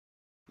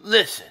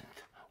Listen,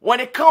 when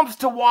it comes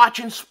to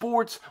watching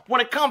sports,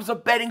 when it comes to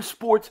betting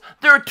sports,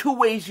 there are two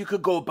ways you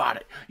could go about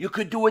it. You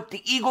could do it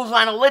the Eagles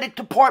Analytic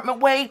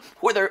Department way,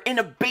 where they're in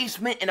a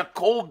basement in a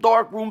cold,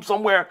 dark room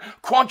somewhere,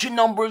 crunching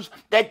numbers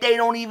that they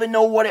don't even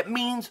know what it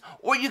means.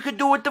 Or you could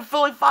do it the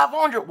Philly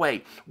 500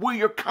 way, where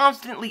you're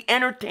constantly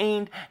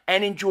entertained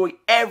and enjoy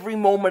every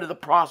moment of the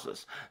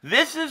process.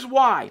 This is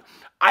why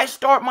I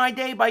start my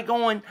day by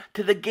going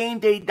to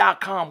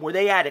thegameday.com, where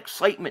they add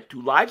excitement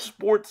to live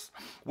sports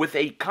with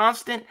a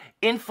constant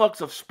influx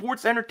of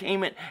sports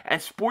entertainment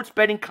and sports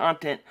betting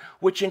content,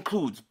 which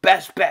includes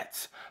best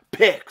bets,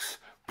 picks,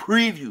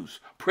 previews,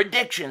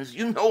 predictions.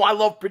 You know I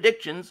love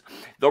predictions,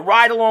 the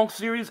ride-along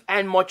series,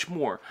 and much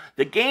more.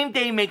 The Game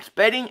Day makes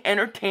betting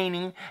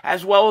entertaining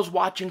as well as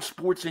watching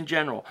sports in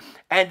general.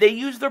 And they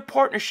use their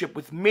partnership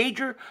with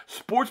major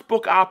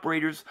sportsbook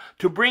operators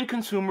to bring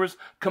consumers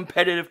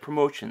competitive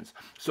promotions.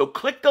 So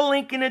click the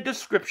link in the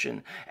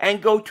description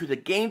and go to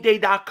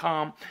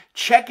thegameday.com.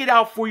 Check it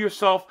out for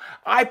yourself.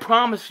 I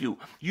promise you,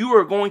 you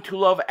are going to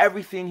love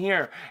everything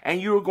here. And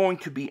you are going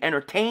to be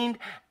entertained.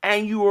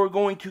 And you are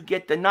going to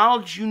get the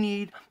knowledge you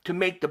need to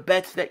make the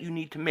bets that you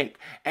need to make.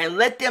 And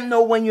let them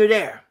know when you're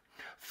there.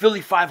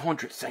 Philly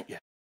 500 sent you.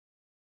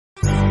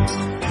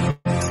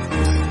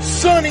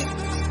 Sonny,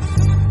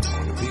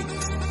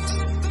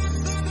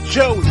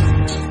 Joey,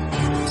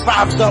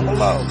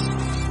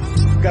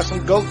 500. Got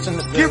some goats in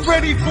the building. Get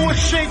ready for a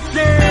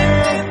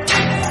shakedown.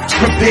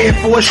 Prepare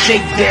for a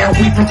shakedown.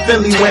 We from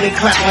Philly where they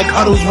clap like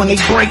huddles when they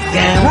break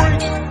down.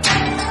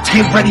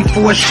 Get ready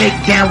for a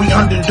shakedown. We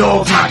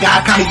underdogs, my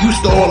guy. Kinda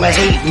used to all the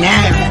hate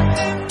now.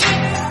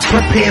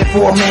 Prepare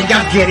for it, man.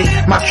 Y'all get it.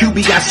 My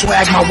QB got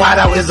swag. My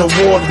wideout is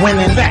award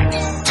winning.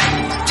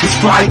 His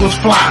fly was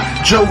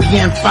fly. Joey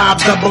and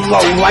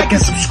 500. Like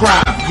and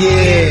subscribe.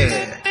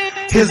 Yeah.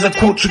 Here's a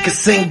quote you can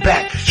sing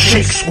back.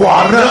 Shake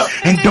squad up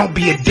and don't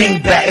be a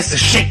dingbat. It's a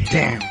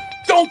shakedown.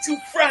 Don't you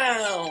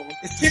frown.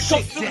 It's Here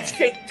a comes Philly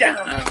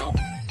Shakedown.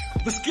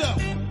 Let's go.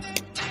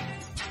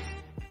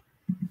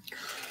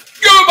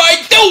 Everybody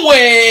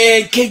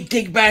doing? King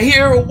Dingbat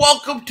here.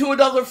 Welcome to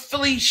another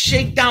Philly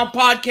Shakedown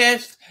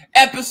podcast,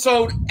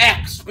 episode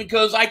X,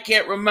 because I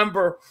can't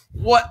remember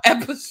what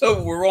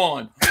episode we're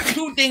on.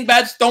 Two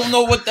Dingbats don't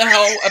know what the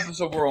hell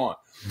episode we're on.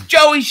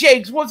 Joey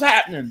Shakes, what's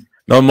happening?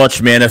 Not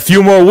much, man. A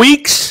few more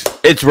weeks.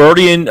 We're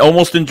already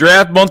almost in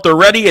draft month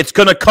already. It's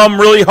gonna come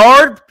really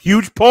hard.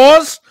 Huge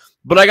pause,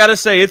 but I gotta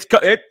say,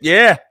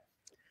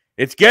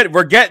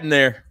 we're getting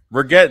there.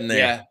 We're getting there.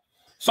 Yeah.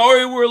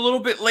 Sorry we're a little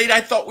bit late. I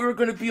thought we were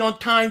going to be on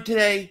time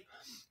today.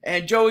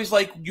 And Joey's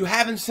like, you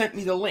haven't sent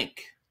me the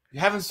link.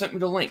 You haven't sent me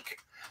the link.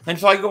 And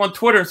so I go on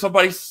Twitter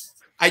and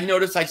I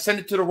noticed I sent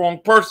it to the wrong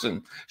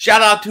person.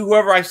 Shout out to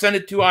whoever I sent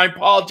it to. I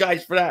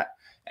apologize for that.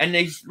 And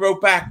they wrote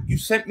back, you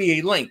sent me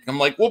a link. I'm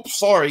like, whoops,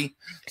 sorry.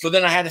 So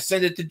then I had to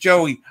send it to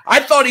Joey.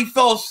 I thought he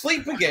fell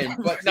asleep again.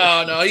 But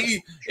no,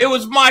 it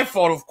was my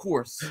fault, of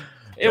course.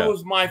 It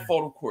was my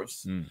fault, of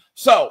course.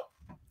 So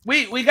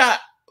we got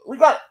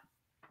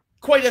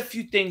quite a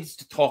few things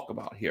to talk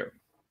about here.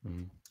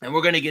 And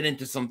we're going to get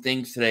into some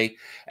things today.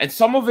 And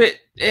some of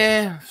it,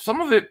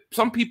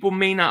 some people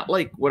may not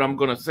like what I'm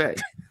going to say.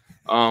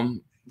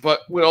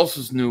 But what else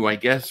is new, I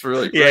guess,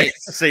 really? Yeah, right?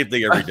 it's the same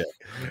thing every day.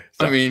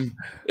 I mean,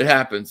 it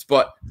happens.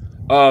 But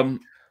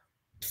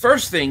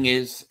first thing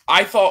is,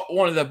 I thought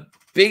one of the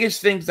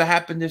biggest things that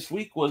happened this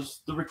week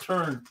was the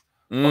return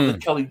of the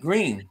Kelly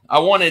Green. I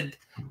wanted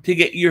to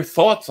get your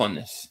thoughts on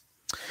this.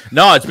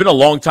 No, it's been a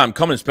long time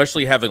coming,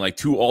 especially having like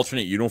two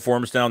alternate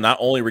uniforms now. Not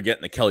only we're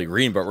getting the Kelly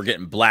Green, but we're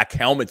getting black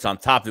helmets on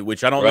top of it,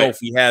 which I don't know if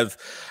we have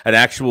an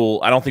actual.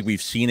 I don't think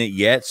we've seen it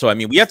yet. So I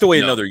mean, we have to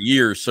wait another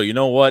year. So you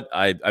know what?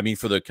 I mean,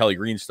 for the Kelly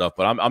Green stuff,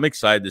 but I'm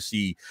excited to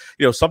see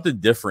something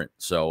different.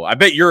 So I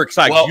bet you're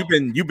excited. Well, you've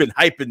been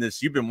hyping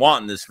this. You've been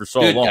wanting this for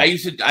so long.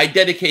 I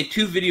dedicate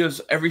 2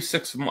 videos every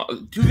 6 months,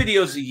 2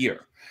 videos a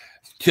year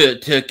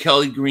to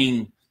Kelly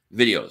Green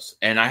videos,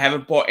 and I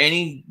haven't bought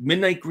any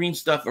Midnight Green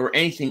stuff or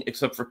anything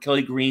except for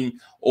Kelly Green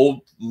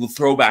old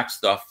throwback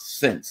stuff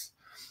since.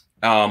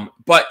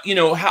 But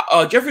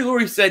how Jeffrey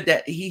Lurie said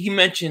that he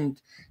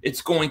mentioned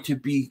it's going to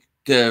be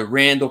the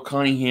Randall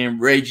Cunningham,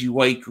 Reggie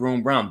White,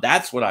 Jerome Brown.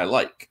 That's what I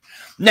like.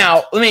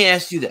 Now let me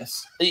ask you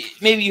this.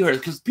 Maybe you heard it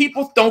because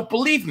people don't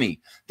believe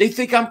me. They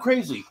think I'm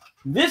crazy.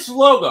 This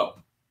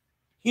logo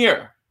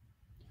here,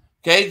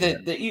 okay,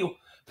 the Eagle.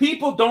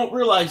 People don't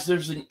realize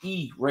there's an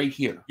E right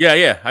here.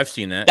 Yeah, I've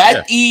seen that.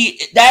 That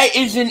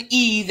is an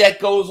E that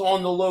goes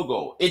on the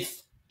logo.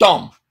 It's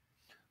dumb.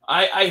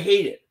 I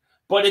hate it.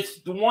 But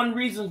it's the one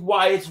reason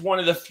why it's one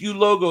of the few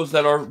logos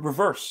that are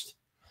reversed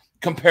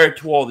compared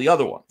to all the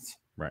other ones.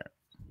 Right.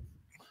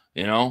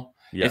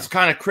 It's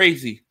kind of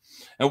crazy.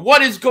 And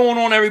what is going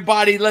on,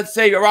 everybody? Let's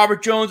say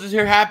Robert Jones is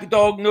here. Happy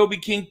Dog,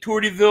 Noby King,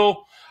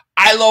 Tourdeville.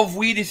 I Love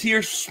Weed is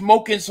here,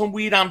 smoking some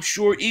weed, I'm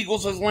sure.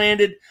 Eagles has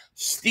landed.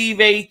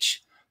 Steve H.,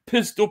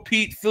 Pistol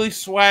Pete, Philly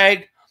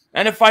Swag.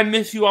 And if I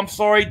miss you, I'm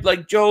sorry.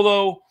 Like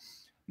Jolo,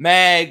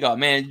 Mag,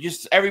 man,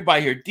 just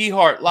everybody here.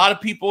 D-Hart, a lot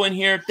of people in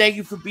here. Thank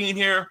you for being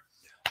here.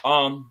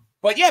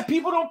 But yeah,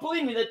 people don't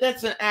believe me that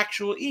that's an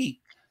actual E.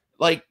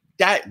 Like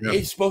that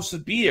is supposed to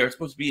be there. It's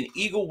supposed to be an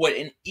eagle with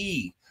an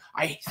E.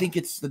 I think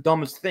it's the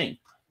dumbest thing.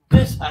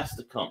 This has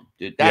to come,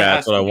 dude.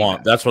 That's what I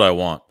want. That's what I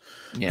want.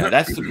 Yeah,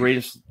 that's the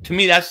greatest. To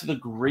me, that's the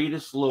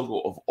greatest logo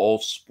of all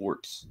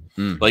sports.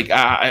 Like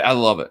I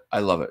love it. I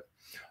love it.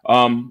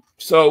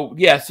 So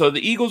yeah, so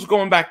the Eagles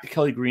going back to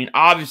Kelly Green.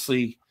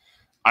 Obviously,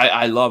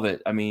 I love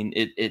it. I mean,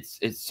 it's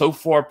so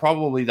far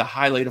probably the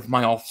highlight of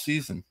my off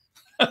season.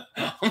 I'm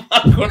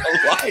not going to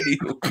lie to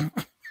you.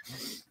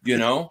 You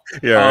know,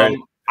 yeah. Right.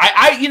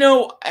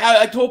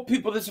 I told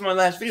people this in my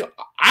last video.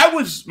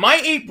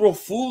 My April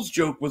Fool's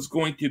joke was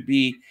going to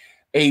be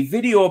a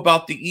video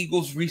about the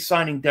Eagles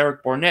re-signing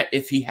Derek Barnett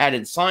if he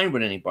hadn't signed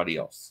with anybody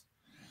else,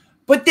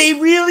 but they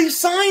really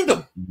signed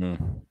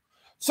him.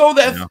 So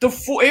that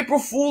the April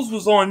Fool's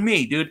was on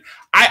me, dude.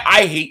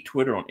 I hate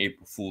Twitter on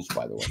April Fool's,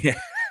 by the way. Yeah,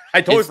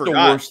 I totally forgot. It's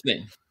the worst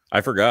thing. I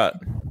forgot.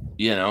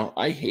 You know,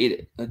 I hate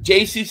it.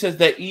 JC says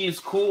that E is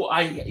cool.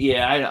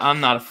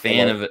 I'm not a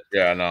fan of it.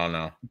 Yeah,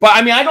 no. But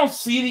I mean, I don't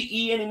see the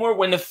E anymore.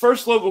 When the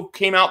first logo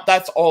came out,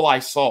 that's all I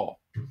saw.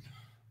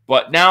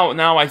 But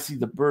now I see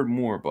the bird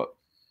more. But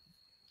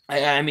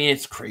I mean,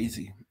 it's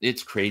crazy.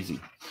 It's crazy.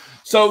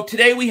 So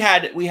today we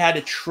had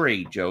a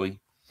trade, Joey.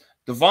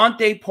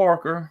 DeVante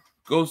Parker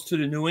goes to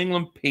the New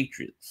England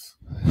Patriots.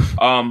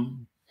 What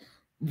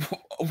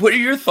are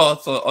your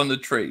thoughts on the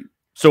trade?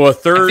 So a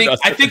third.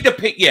 I think the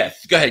pick.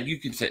 Yes, go ahead. You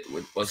can say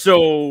it.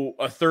 So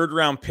a third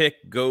round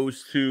pick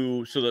goes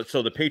to so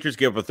the Patriots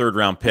gave up a third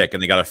round pick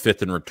and they got a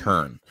fifth in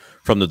return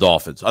from the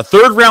Dolphins. A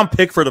third round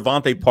pick for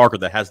DeVante Parker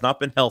that has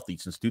not been healthy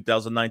since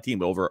 2019,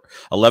 but over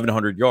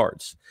 1,100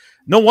 yards.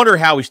 No wonder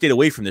how he stayed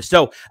away from this.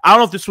 So I don't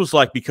know if this was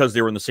like because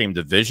they were in the same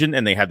division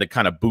and they had to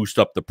kind of boost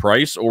up the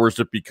price, or is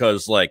it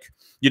because like,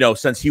 you know,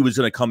 since he was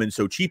going to come in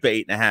so cheap at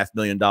 $8.5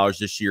 million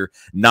this year,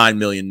 $9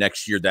 million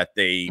next year, that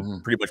they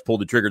pretty much pulled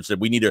the trigger and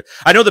said, we need to.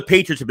 I know the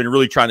Patriots have been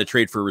really trying to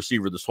trade for a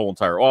receiver this whole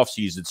entire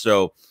offseason.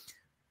 So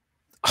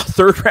a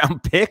third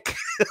round pick,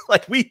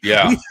 like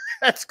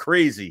that's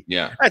crazy.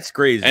 Yeah, that's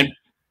crazy.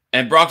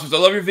 And Brock says, I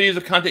love your videos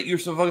of content. You're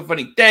so fucking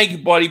funny. Thank you,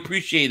 buddy.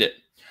 Appreciate it.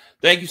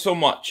 Thank you so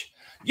much.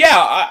 Yeah,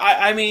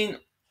 I mean,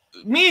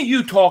 me and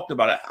you talked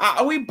about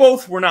it. We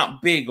both were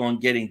not big on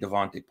getting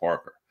DeVante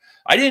Parker.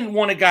 I didn't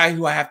want a guy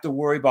who I have to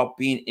worry about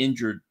being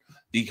injured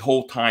the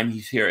whole time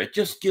he's here. It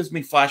just gives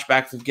me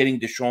flashbacks of getting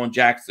Deshaun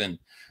Jackson.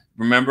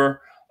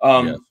 Remember?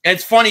 And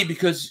it's funny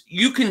because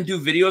you can do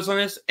videos on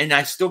this, and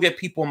I still get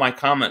people in my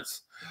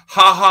comments.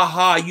 Ha, ha,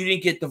 ha, you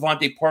didn't get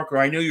DeVante Parker.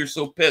 I know you're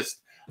so pissed.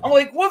 I'm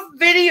like, what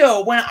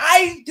video? When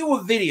I do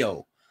a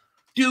video,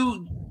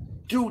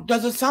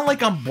 does it sound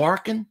like I'm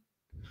barking?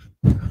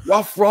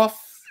 Rough,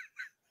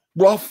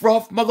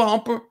 mother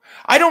humper.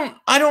 I don't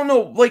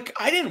know. Like,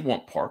 I didn't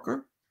want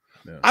Parker.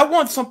 Yeah. I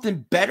want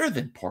something better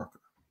than Parker.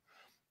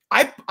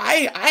 I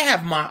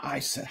have my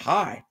eyes set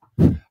high.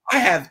 I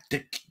have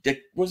the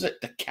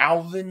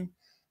Calvin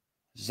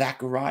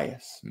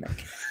Zacharias.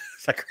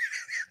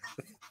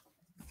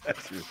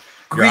 That's your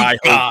high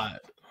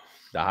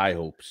the high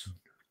hopes.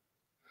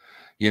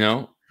 You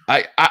know,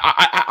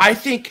 I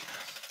think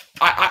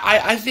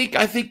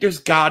there's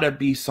gotta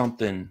be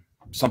something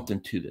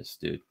to this,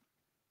 dude.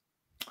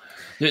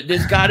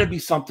 There's got to be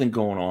something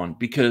going on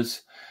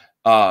because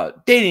they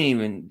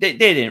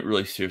didn't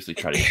really seriously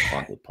try to get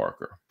DeVante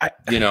Parker.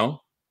 You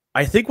know,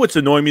 I think what's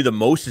annoying me the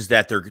most is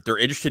that they're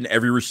interested in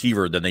every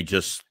receiver, then they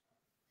just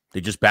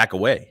back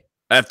away.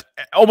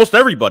 Almost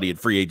everybody in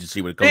free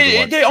agency when it comes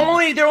to they're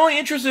only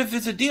interested if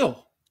it's a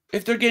deal,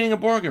 if they're getting a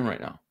bargain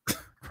right now.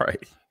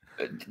 Right.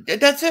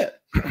 That's it.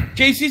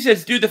 JC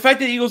says, dude, the fact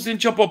that the Eagles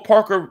didn't jump on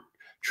Parker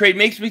trade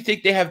makes me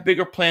think they have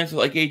bigger plans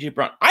like AJ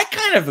Brown. I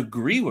kind of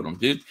agree with them,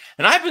 dude.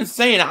 And I've been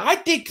saying I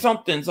think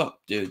something's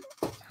up, dude.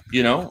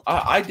 You know,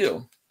 I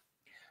do.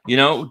 You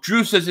know,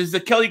 Drew says, is the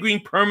Kelly Green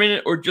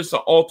permanent or just an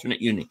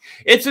alternate uni?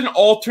 It's an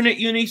alternate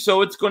uni,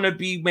 so it's going to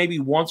be maybe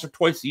once or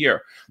twice a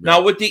year. Yeah.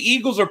 Now, what the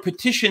Eagles are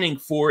petitioning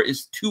for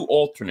is 2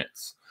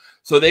 alternates.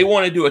 So they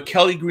want to do a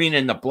Kelly Green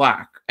and the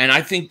black. And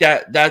I think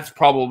that's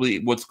probably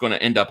what's going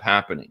to end up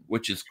happening,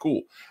 which is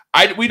cool.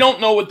 We don't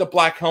know what the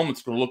black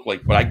helmet's going to look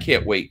like, but I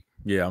can't wait.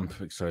 Yeah, I'm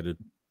excited.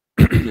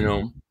 You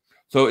know,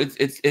 so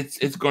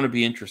it's going to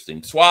be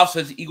interesting. Suave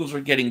says Eagles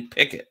are getting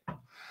Pickett.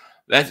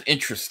 That's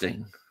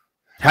interesting.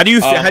 How do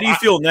you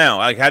feel now?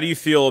 Like, how do you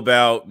feel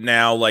about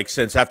now? Like,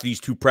 since after these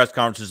 2 press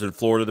conferences in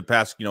Florida the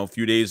past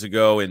few days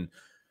ago, and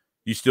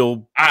you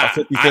still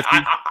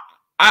 50-50?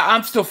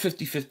 I'm still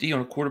 50-50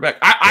 on a quarterback.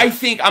 I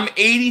think I'm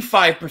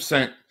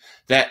 85%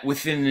 that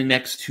within the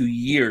next 2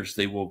 years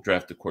they will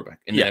draft a quarterback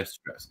in the next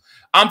draft.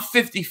 I'm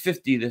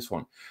 50-50 this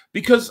one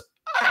because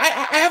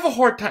I have a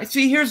hard time.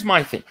 See, here's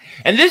my thing.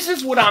 And this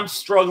is what I'm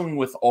struggling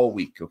with all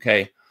week,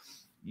 okay?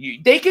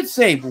 They could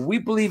say, well, we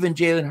believe in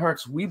Jalen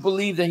Hurts. We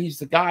believe that he's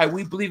the guy.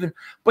 We believe in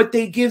 – but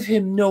they give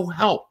him no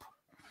help.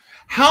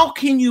 How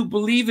can you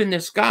believe in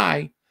this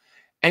guy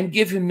and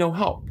give him no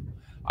help?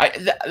 I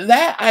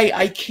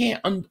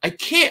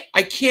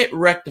can't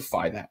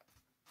rectify that.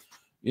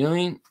 You know what I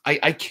mean?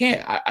 I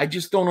can't. I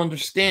just don't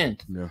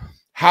understand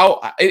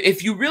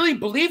if you really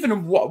believe in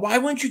him, why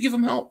wouldn't you give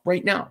him help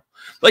right now?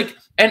 Like,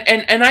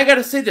 and I got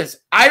to say this.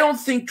 I don't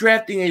think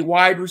drafting a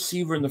wide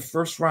receiver in the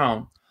first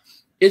round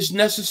is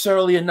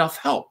necessarily enough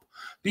help,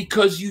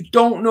 because you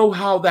don't know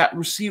how that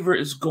receiver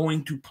is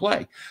going to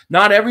play.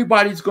 Not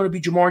everybody's going to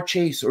be Jamar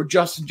Chase or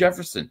Justin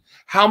Jefferson.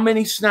 How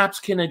many snaps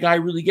can a guy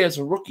really get as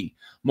a rookie?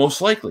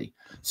 Most likely.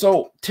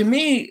 So to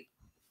me,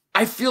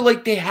 I feel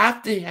like they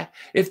have to,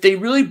 if they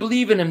really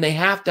believe in him, they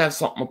have to have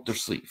something up their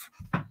sleeve.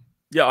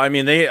 Yeah, I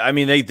mean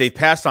they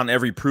passed on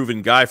every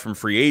proven guy from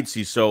free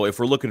agency. So if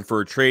we're looking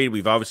for a trade,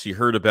 we've obviously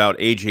heard about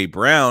A.J.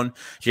 Brown.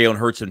 Jalen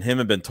Hurts and him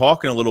have been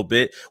talking a little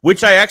bit,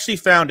 which I actually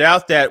found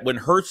out that when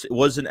Hurts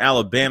was in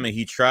Alabama,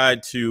 he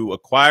tried to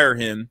acquire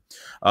him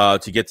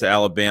to get to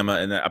Alabama,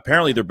 and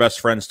apparently they're best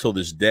friends till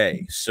this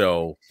day.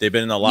 So they've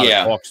been in a lot of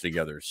talks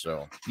together.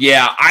 So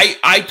yeah,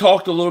 I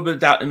talked a little bit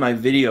about that in my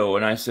video,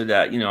 and I said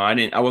that, you know,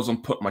 I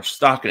wasn't put much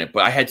stock in it,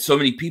 but I had so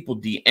many people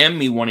DM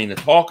me wanting to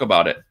talk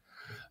about it.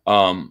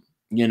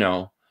 You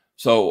know,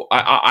 so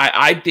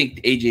I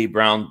think A.J.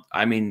 Brown,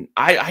 I mean,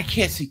 I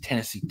can't see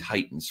Tennessee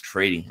Titans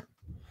trading him,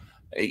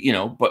 you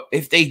know, but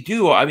if they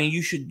do, I mean,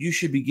 you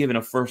should be given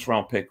a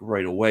first-round pick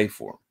right away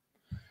for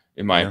him,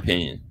 in my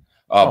opinion.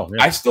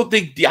 I still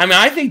think,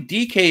 I think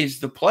DK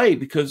is the play,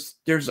 because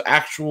there's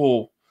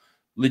actual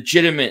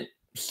legitimate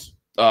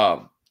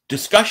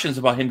discussions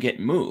about him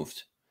getting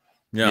moved.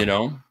 Yeah, you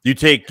know, you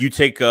take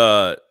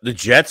the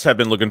Jets have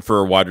been looking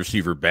for a wide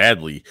receiver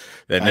badly.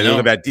 And they've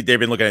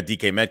been looking at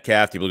DK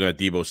Metcalf, they've been looking at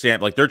Debo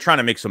Samuel. Like, they're trying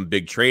to make some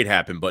big trade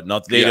happen, but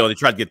nothing. They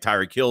tried to get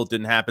Tyreek Hill, it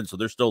didn't happen, so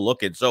they're still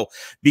looking. So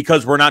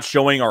because we're not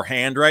showing our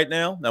hand right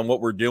now on what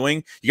we're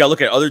doing, you got to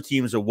look at other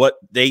teams of what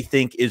they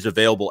think is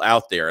available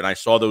out there. And I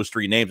saw those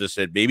three names. I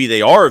said maybe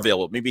they are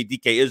available, maybe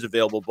DK is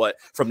available, but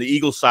from the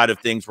Eagles side of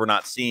things, we're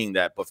not seeing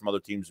that. But from other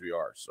teams, we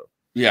are. So.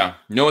 Yeah.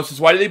 Noah says,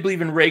 why do they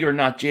believe in Rager,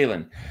 not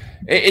Jalen?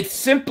 It's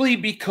simply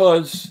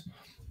because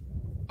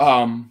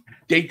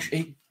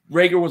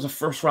Rager was a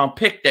first-round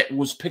pick that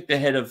was picked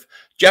ahead of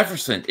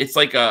Jefferson. It's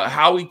like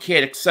Howie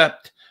can't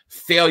accept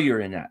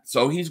failure in that.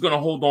 So he's going to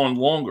hold on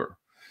longer.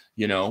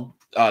 You know,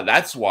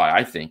 that's why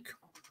I think.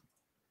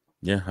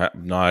 Yeah.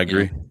 No, I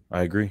agree. Yeah.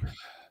 I agree.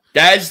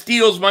 Daz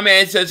Deals, my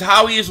man, says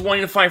Howie is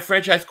wanting to find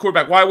franchise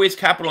quarterback. Why waste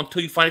capital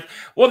until you find it?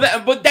 Well,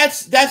 but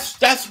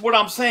that's what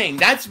I'm saying.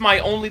 That's my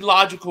only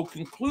logical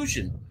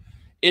conclusion,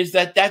 is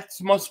that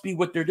must be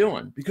what they're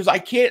doing, because I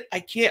can't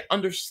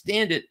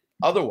understand it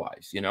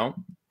otherwise. You know.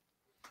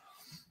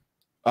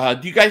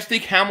 Do you guys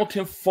think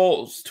Hamilton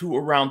falls to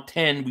around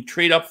 10? We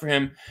trade up for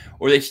him,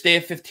 or they stay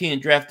at 15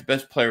 and draft the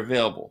best player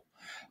available?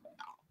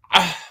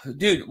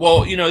 Dude,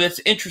 well, you know, that's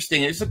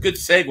interesting. It's a good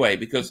segue,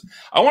 because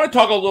I want to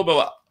talk a little bit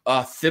about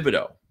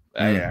Thibodeaux.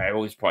 I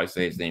always probably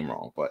say his name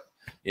wrong, but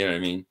you know what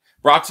I mean.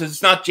 Brock says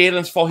it's not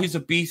Jalen's fault. He's a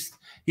beast.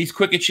 He's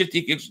quick and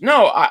shifty.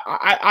 No,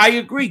 I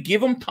agree.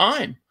 Give him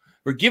time,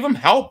 or give him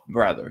help,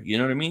 rather. You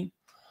know what I mean?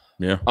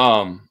 Yeah.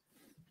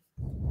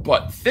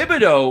 But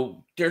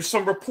Thibodeaux, there's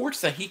some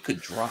reports that he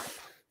could drop.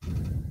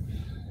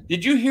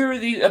 Did you hear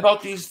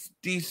about these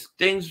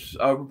things?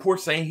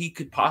 Reports saying he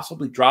could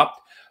possibly drop.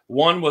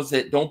 One was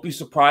that don't be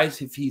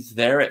surprised if he's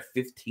there at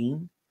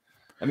 15.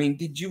 I mean,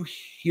 did you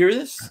hear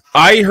this?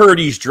 I heard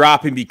he's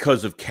dropping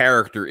because of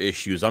character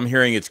issues. I'm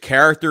hearing it's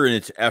character and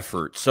it's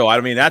effort. So,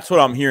 I mean, that's what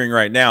I'm hearing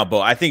right now.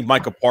 But I think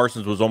Micah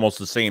Parsons was almost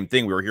the same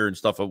thing. We were hearing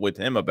stuff with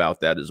him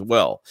about that as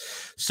well.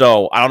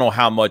 So, I don't know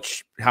how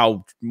much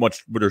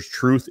there's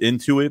truth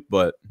into it,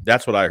 but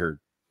that's what I heard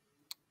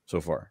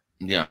so far.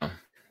 Yeah.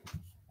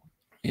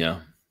 Yeah.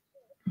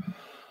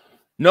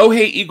 No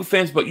hate, Eagle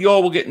fans, but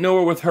y'all will get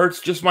nowhere with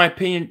Hurts. Just my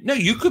opinion. No,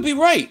 you could be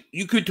right.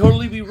 You could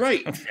totally be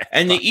right.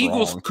 And the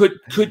Eagles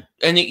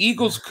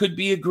could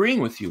be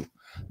agreeing with you.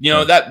 You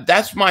know,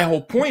 that's my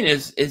whole point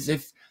is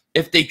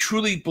if they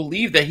truly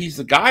believe that he's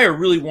the guy, or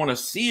really want to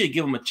see it,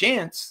 give him a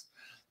chance,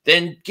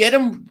 then get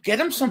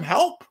him some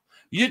help.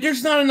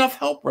 There's not enough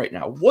help right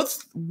now.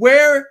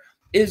 Where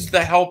is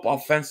the help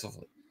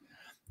offensively?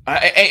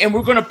 And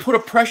we're going to put a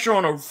pressure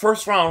on a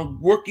first-round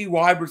rookie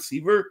wide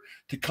receiver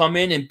to come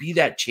in and be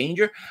that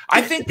changer.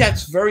 I think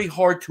that's very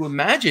hard to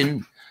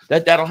imagine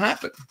that'll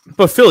happen.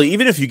 But Philly,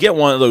 even if you get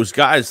one of those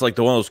guys, like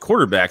one of those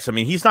quarterbacks, I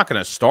mean, he's not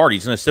going to start.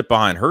 He's going to sit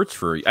behind Hurts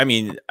for. I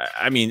mean,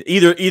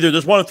 either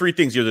there's one of three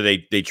things: either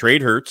they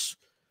trade Hurts,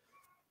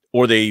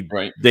 or they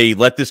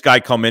let this guy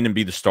come in and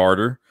be the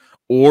starter,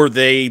 or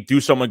they do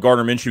something with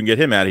Gardner Minshew and get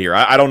him out of here.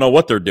 I don't know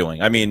what they're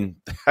doing. I mean.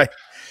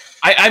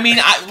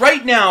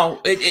 Right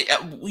now,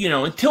 you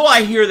know, until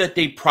I hear that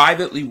they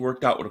privately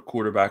worked out with a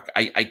quarterback,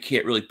 I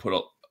can't really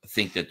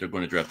think that they're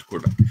going to draft a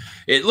quarterback.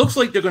 It looks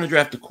like they're going to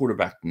draft a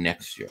quarterback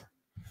next year.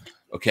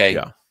 Okay.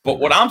 Yeah. But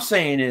what I'm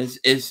saying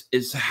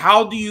is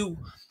how do you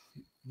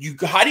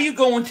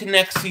go into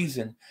next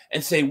season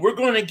and say we're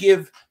going to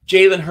give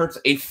Jalen Hurts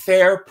a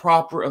fair,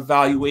 proper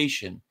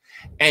evaluation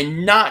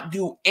and not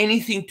do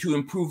anything to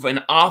improve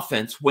an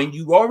offense when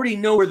you already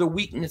know where the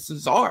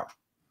weaknesses are?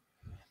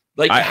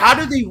 Like, how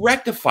do they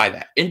rectify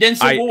that? And then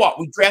say, well, what?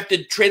 We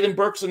drafted Traylon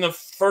Burks in the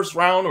first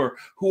round or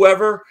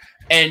whoever,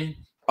 and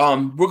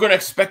we're going to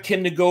expect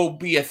him to go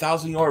be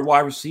 1,000-yard wide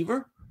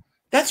receiver.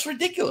 That's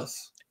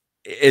ridiculous.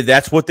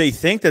 That's what they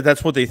think.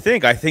 That's what they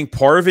think. I think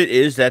part of it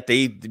is that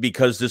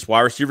because this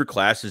wide receiver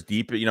class is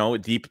deep,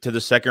 deep to the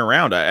second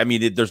round. I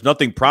mean, there's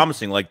nothing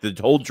promising. Like the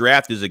whole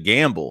draft is a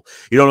gamble.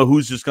 You don't know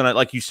who's just gonna,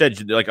 like you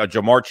said, like a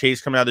Jamar Chase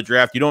coming out of the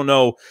draft. You don't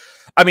know.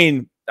 I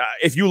mean,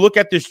 if you look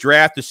at this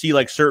draft to see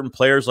like certain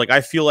players, like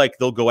I feel like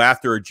they'll go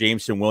after a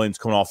Jameson Williams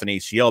coming off an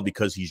ACL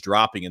because he's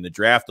dropping in the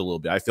draft a little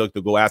bit. I feel like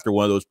they'll go after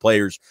one of those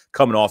players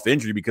coming off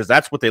injury because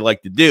that's what they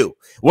like to do.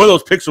 One of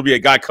those picks will be a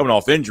guy coming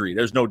off injury.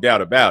 There's no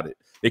doubt about it.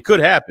 It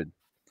could happen.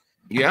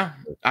 Yeah,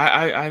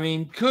 I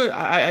mean,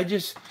 I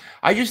just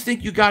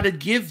think you got to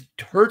give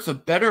Hurts a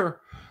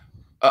better.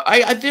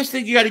 I just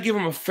think you got to give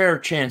him a fair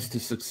chance to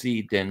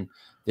succeed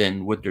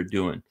than what they're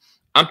doing.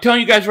 I'm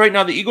telling you guys right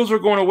now, the Eagles are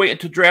going to wait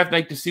until draft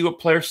night to see what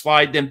players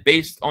slide. Then,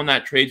 based on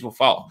that, trades will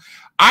follow.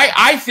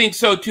 I think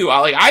so too.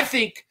 I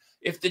think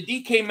if the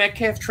DK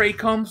Metcalf trade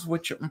comes,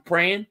 which I'm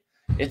praying,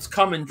 it's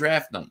coming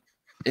draft night.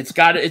 It's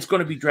going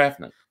to be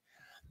draft night.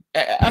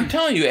 I'm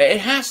telling you,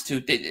 it has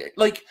to.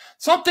 Like,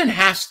 something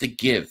has to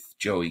give,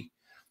 Joey.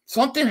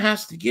 Something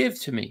has to give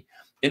to me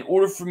in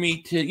order for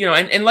me to,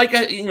 and like,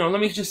 let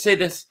me just say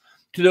this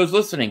to those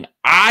listening.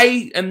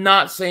 I am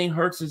not saying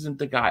Hurts isn't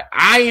the guy.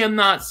 I am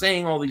not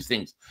saying all these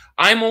things.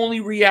 I'm only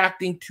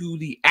reacting to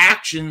the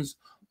actions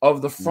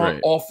of the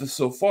front office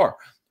so far.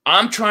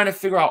 I'm trying to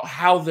figure out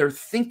how they're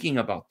thinking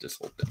about this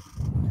whole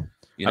thing.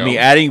 I mean,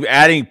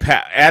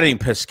 adding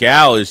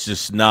Pascal is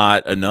just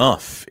not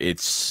enough.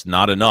 It's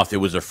not enough. It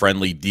was a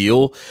friendly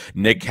deal.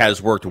 Nick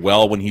has worked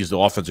well when he's the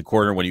offensive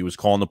coordinator, when he was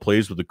calling the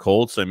plays with the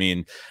Colts. I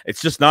mean,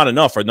 it's just not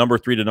enough for a number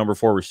 3 to number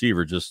 4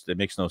 receiver. It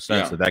makes no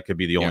sense that could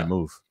be the only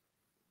move.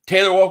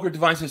 Taylor Walker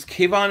Divine says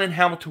Kayvon and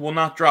Hamilton will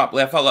not drop.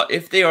 Laugh out loud.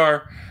 If they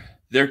are,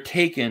 they're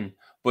taken.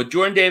 But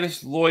Jordan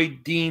Davis,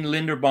 Lloyd, Dean,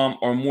 Linderbaum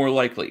are more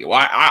likely.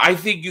 Well, I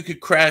think you could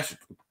cross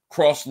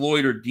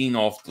Lloyd or Dean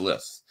off the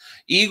list.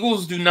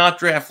 Eagles do not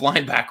draft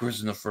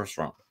linebackers in the first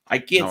round. I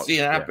can't see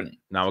it happening.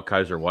 Now with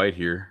Kaiser White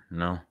here,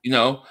 no.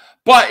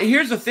 But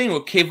here's the thing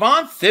with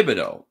Kayvon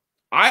Thibodeaux.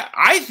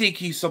 I think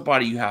he's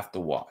somebody you have to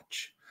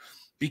watch.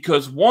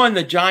 Because, one,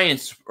 the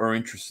Giants are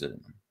interested in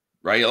him,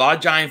 right? A lot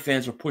of Giant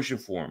fans are pushing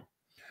for him.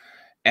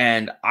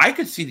 And I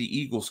could see the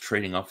Eagles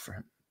trading up for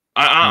him.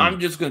 I'm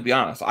just going to be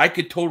honest. I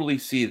could totally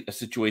see a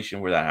situation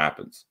where that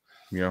happens.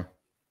 Yeah.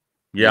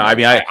 Yeah, I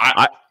mean,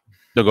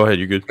 no, go ahead.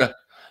 You're good.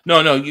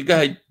 No, you go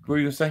ahead. What were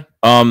you going to say?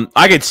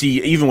 I could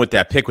see, even with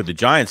that pick with the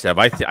Giants have,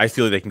 I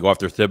feel like they can go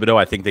after Thibodeaux.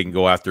 I think they can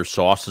go after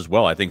Sauce as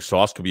well. I think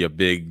Sauce could be a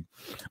big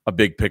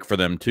pick for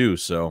them too.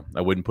 So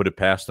I wouldn't put it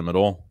past them at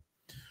all.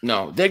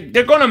 No,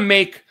 they're going to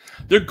make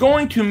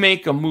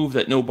a move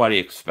that nobody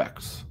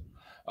expects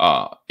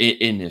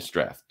in this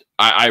draft.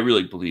 I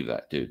really believe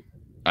that, dude.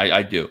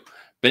 I do.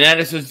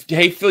 Banana says,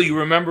 "Hey Phil, you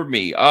remember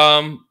me?"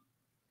 The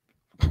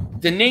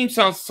name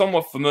sounds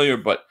somewhat familiar,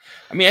 but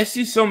I mean, I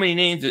see so many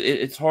names,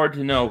 it's hard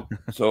to know.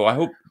 So I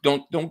hope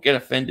don't get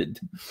offended,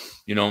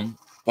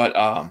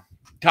 But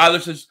Tyler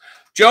says,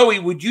 "Joey,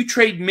 would you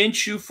trade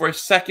Minshew for a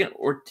second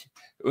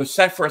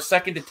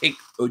to take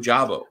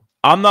Ojabo?"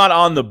 I'm not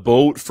on the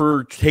boat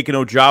for taking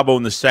Ojabo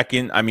in the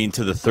second. I mean,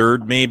 to the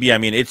third, maybe. I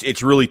mean,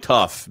 it's really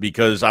tough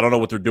because I don't know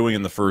what they're doing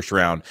in the first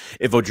round.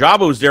 If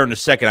Ojabo's there in the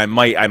second, I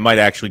might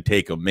actually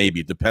take him.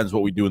 Maybe it depends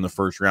what we do in the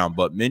first round.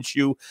 But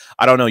Minshew,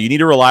 I don't know. You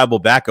need a reliable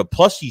backup.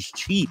 Plus, he's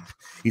cheap.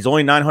 He's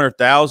only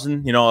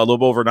 $900,000. A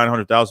little over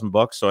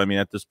 $900,000. So I mean,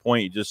 at this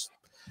point,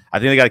 I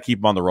think they got to keep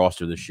him on the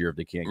roster this year if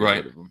they can't get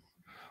rid of him.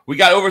 We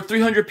got over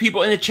 300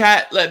 people in the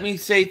chat. Let me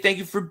say thank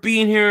you for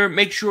being here.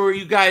 Make sure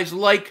you guys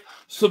like,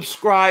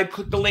 subscribe,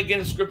 click the link in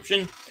the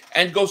description,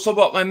 and go sub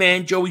up my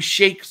man Joey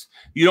Shakes.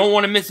 You don't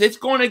want to miss it. It's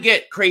going to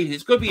get crazy.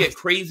 It's going to be a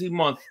crazy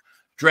month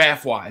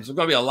draft-wise. There's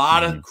going to be a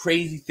lot of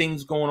crazy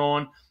things going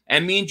on.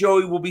 And me and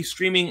Joey will be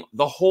streaming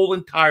the whole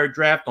entire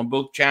draft on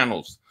both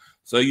channels.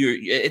 So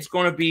it's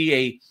going to be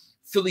a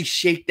Philly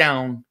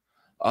Shakedown.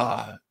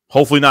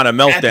 Hopefully not a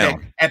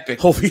meltdown. Epic.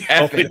 Hopefully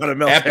not a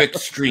meltdown. Epic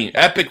stream.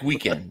 Epic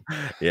weekend.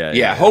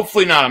 Yeah.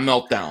 Hopefully not a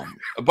meltdown.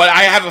 But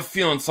I have a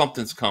feeling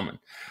something's coming.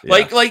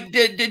 Yeah. Like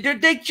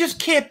they just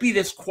can't be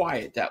this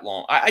quiet that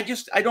long. I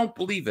don't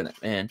believe in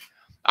it, man.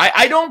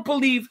 I don't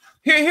believe.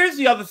 Here's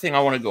the other thing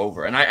I want to go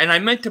over, and I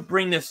meant to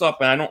bring this up,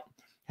 and I don't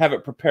have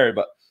it prepared,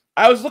 but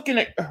I was looking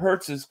at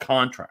Hurts's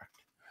contract.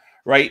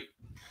 Right,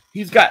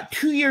 he's got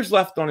 2 years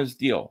left on his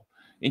deal.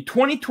 In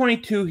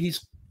 2022,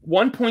 he's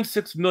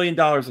 $1.6 million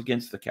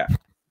against the cap.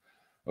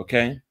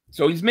 Okay,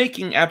 so he's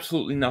making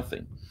absolutely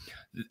nothing.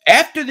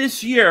 After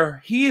this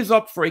year, he is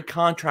up for a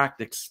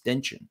contract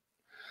extension.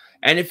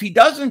 And if he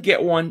doesn't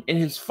get one in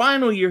his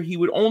final year, he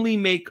would only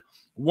make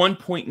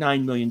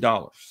 $1.9 million.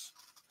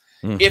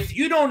 If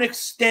you don't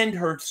extend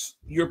Hurts,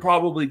 you're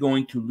probably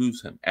going to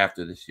lose him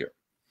after this year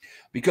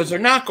because they're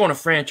not going to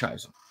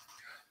franchise him.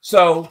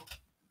 So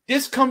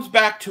this comes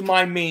back to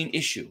my main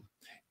issue.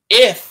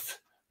 If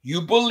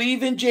you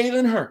believe in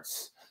Jalen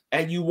Hurts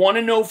and you want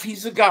to know if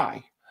he's a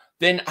guy,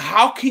 then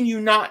how can you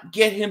not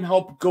get him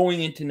help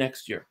going into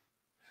next year?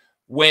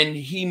 when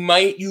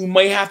you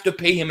might have to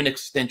pay him an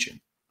extension?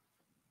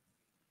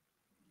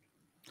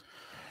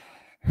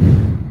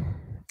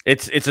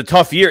 It's a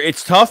tough year.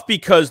 It's tough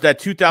because that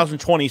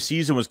 2020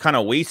 season was kind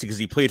of wasted because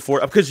he played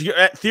because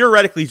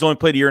theoretically he's only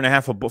played a year and a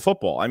half of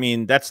football. I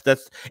mean,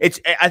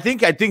 I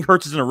think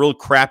Hurts is in a real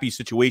crappy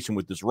situation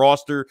with this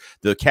roster,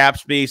 the cap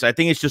space. I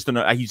think it's just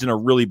he's in a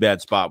really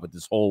bad spot with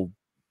this whole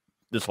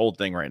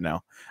thing right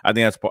now. I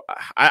think that's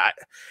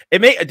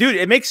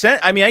it makes sense.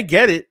 I mean, I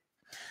get it.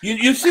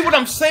 You see what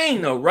I'm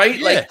saying though, right?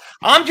 Yeah. Like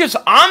I'm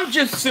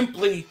just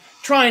simply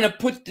trying to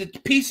put the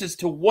pieces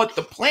to what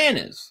the plan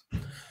is.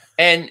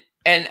 And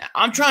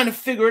I'm trying to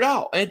figure it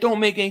out, and it don't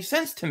make any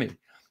sense to me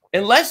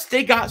unless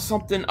they got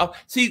something up.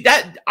 See,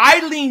 that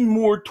I lean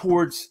more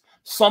towards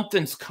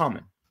something's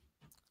coming.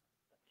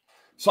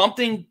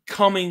 Something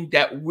coming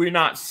that we're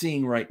not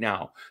seeing right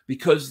now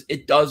because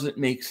it doesn't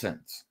make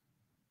sense.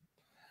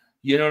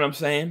 You know what I'm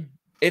saying?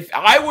 If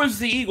I was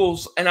the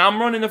Eagles and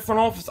I'm running the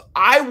front office,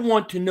 I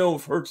want to know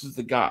if Hurts is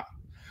the guy.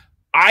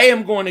 I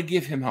am going to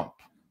give him help.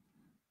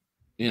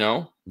 You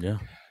know? Yeah.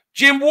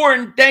 Jim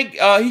Wharton,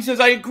 he says,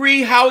 I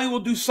agree. Howie will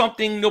do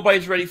something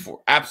nobody's ready for.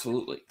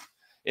 Absolutely.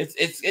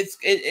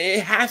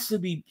 It has to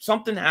be,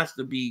 something has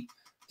to be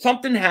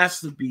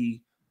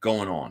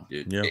going on,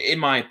 dude. Yeah. In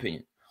my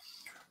opinion.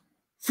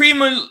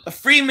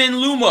 Freeman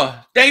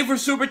Luma, thank you for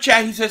Super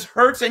Chat. He says,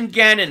 Hurts and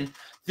Gannon,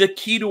 the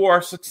key to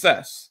our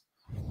success.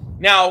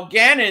 Now,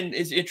 Gannon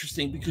is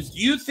interesting because do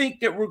you think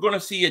that we're going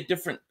to see a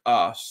different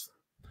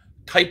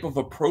type of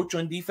approach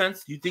on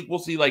defense? Do you think we'll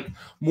see like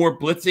more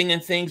blitzing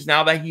and things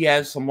now that he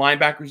has some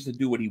linebackers to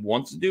do what he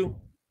wants to do?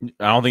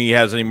 I don't think he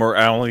has any more.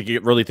 I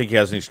don't really think he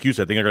has an excuse.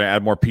 I think they're going to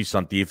add more pieces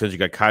on defense. You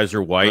got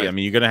Kaiser White. Right. I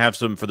mean, you're going to have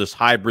some for this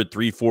hybrid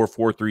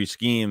 3-4-4-3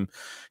 scheme.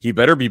 He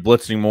better be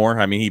blitzing more.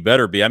 I mean, he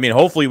better be. I mean,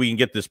 hopefully we can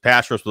get this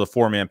pass rush with a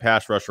 4-man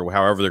pass rush or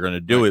however they're going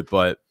to do it,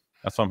 but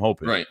that's what I'm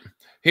hoping. Right.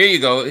 Here you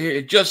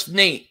go. Just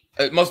Nate.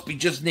 It must be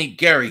just Nate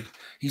Gary.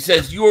 He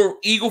says, your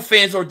Eagle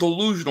fans are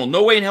delusional.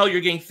 No way in hell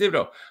you're getting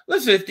Thibodeaux.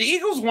 Listen, if the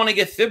Eagles want to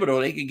get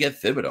Thibodeaux, they can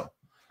get Thibodeaux.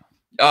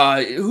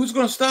 Who's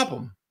going to stop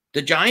them?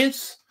 The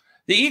Giants?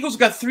 The Eagles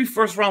got 3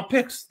 first-round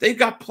picks. They've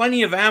got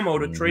plenty of ammo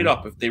to trade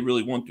up if they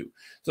really want to.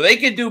 So they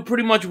can do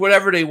pretty much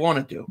whatever they want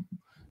to do.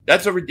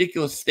 That's a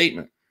ridiculous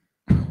statement.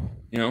 You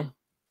know?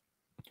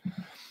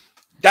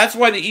 That's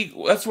why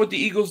that's what the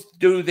Eagles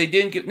do. They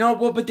didn't give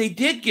but they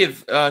did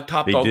give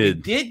Top Dog. They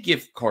did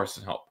give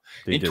Carson help.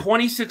 In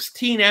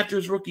 2016, after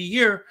his rookie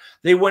year,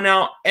 they went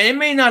out, and it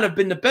may not have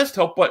been the best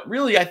help, but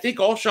really, I think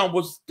Alshon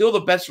was still the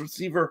best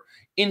receiver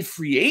in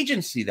free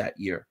agency that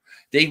year.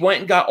 They went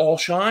and got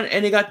Alshon,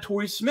 and they got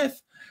Torrey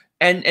Smith,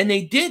 and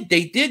they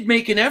did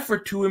make an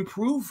effort to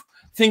improve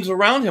things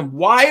around him.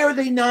 Why are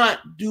they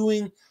not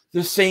doing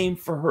the same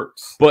for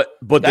Hurts? But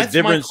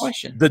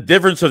the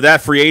difference of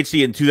that free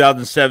agency in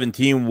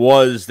 2017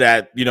 was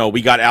that, you know,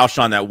 we got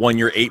Alshon that 1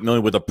 year, $8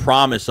 million with a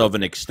promise of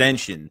an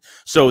extension.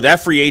 So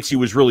that free agency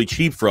was really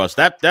cheap for us.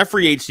 That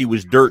free agency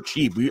was dirt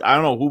cheap. I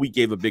don't know who we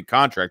gave a big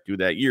contract to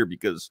that year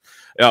because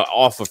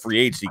off of free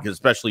agency, because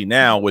especially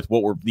now with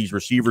these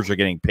receivers are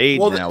getting paid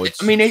now.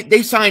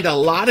 They signed a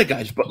lot of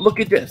guys, but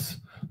look at this.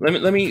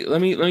 Let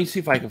me see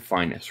if I can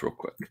find this real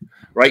quick,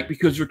 right?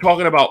 Because we're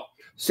talking about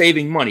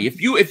saving money.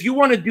 If you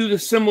want to do the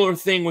similar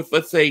thing with,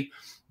 let's say,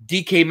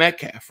 DK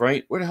Metcalf,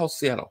 right? Where the hell's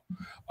Seattle?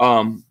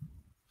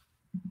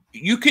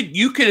 You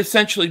could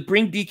essentially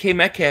bring DK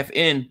Metcalf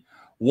in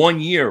 1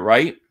 year,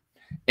 right?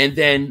 And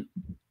then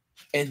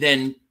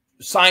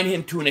sign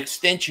him to an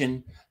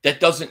extension that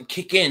doesn't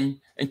kick in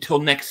until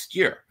next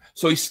year.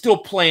 So he's still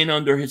playing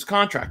under his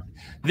contract.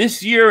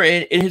 This year,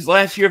 in his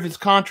last year of his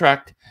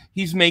contract,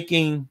 he's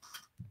making.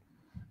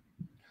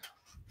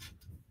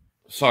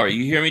 Sorry,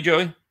 you hear me,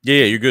 Joey?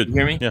 Yeah, you're good. You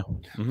hear me? Yeah.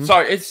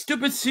 Sorry, it's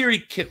stupid Siri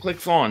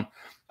clicks on.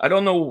 I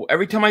don't know.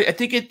 Every time I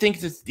think it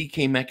thinks it's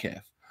DK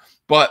Metcalf,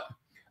 but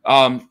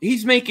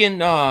he's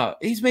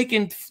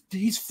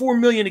 $4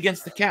 million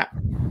against the cap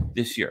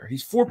this year.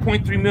 He's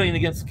 $4.3 million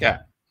against the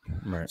cap.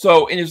 Right.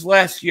 So in his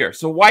last year.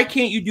 So why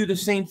can't you do the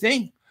same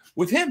thing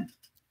with him?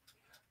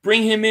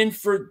 Bring him in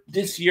for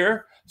this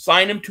year,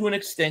 sign him to an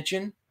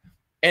extension,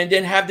 and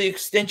then have the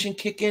extension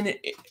kick in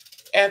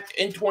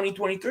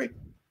 2023.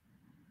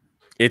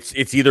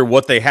 It's either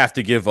what they have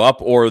to give up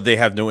or they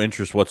have no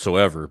interest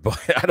whatsoever. But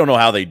I don't know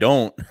how they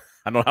don't.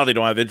 I don't know how they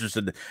don't have interest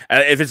in.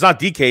 If it's not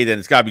DK, then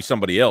it's got to be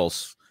somebody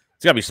else.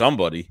 It's got to be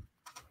somebody.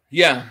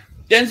 Yeah,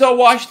 Denzel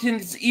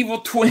Washington's evil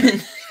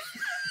twin.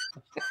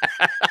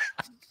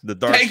 The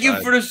dark Thank side.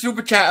 you for the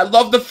super chat. I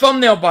love the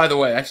thumbnail, by the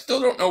way. I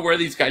still don't know where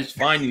these guys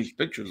find these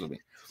pictures of me.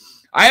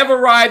 I have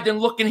arrived and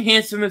looking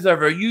handsome as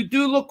ever. You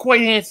do look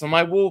quite handsome.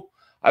 I will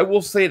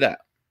say that.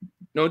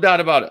 No doubt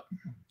about it.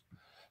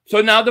 So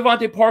now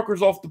DeVante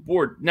Parker's off the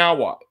board. Now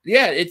what?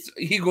 Yeah, it's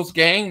Eagles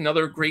gang.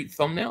 Another great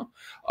thumbnail.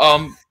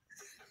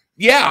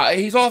 Yeah,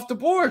 he's off the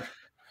board.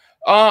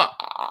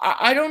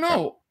 I don't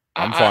know.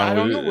 I'm fine. I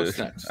don't know what's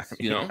next.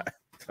 You know,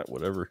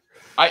 whatever.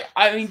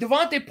 I mean,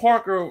 DeVante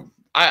Parker.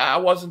 I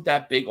wasn't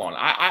that big on.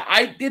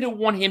 I didn't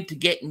want him to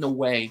get in the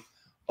way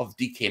of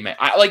DK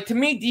Metcalf. To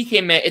me,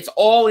 DK Metcalf. It's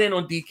all in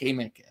on DK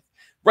Metcalf.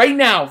 Right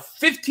now,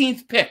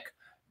 15th pick.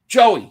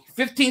 Joey,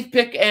 15th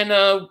pick and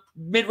a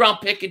mid-round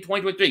pick in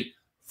 2023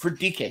 for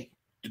DK.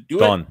 Do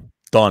Done. it.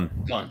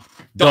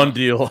 Done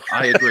deal.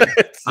 I agree.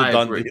 It's a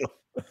done deal.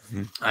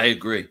 I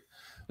agree.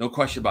 No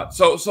question about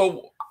it.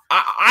 So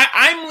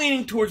I'm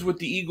leaning towards with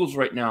the Eagles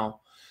right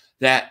now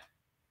that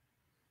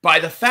by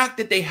the fact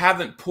that they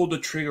haven't pulled the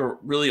trigger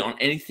really on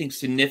anything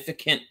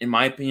significant, in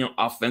my opinion,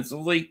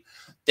 offensively,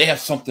 they have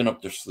something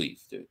up their sleeve,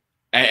 dude.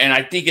 And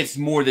I think it's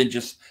more than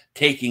just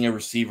taking a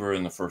receiver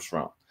in the first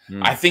round.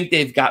 I think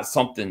they've got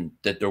something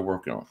that they're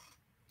working on.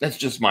 That's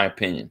just my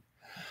opinion.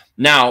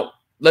 Now,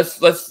 let's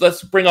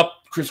bring up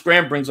Chris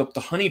Graham brings up the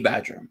Honey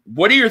Badger.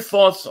 What are your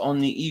thoughts on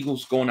the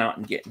Eagles going out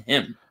and getting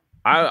him?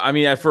 I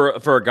mean, for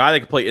a guy that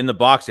can play in the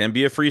box and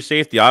be a free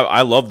safety,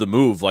 I love the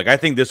move. Like, I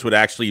think this would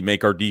actually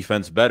make our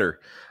defense better.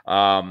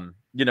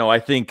 You know, I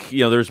think, you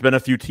know, there's been a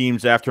few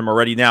teams after him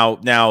already. Now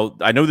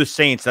I know the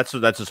Saints, that's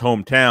his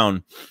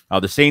hometown.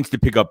 The Saints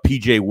did pick up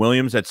PJ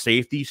Williams at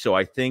safety, so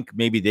I think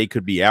maybe they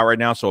could be out right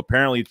now. So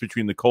apparently it's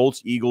between the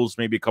Colts, Eagles,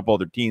 maybe a couple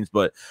other teams,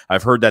 but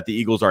I've heard that the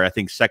Eagles are, I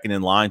think, second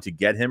in line to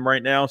get him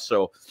right now.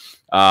 So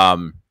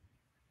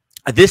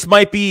this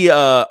might be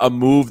a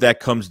move that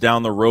comes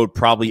down the road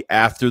probably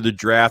after the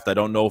draft. I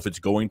don't know if it's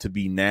going to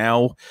be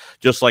now,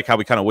 just like how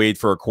we kind of waited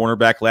for a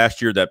cornerback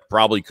last year. That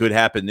probably could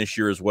happen this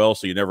year as well,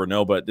 so you never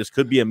know. But this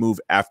could be a move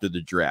after the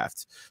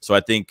draft. So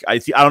I think I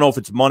don't know if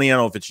it's money. I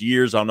don't know if it's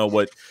years. I don't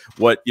know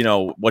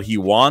what he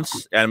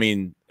wants. I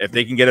mean, if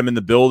they can get him in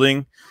the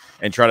building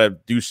and try to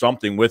do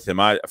something with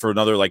him for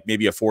another, like,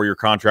 maybe a 4-year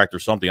contract or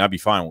something, I'd be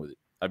fine with it.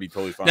 I'd be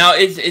totally fine. Now,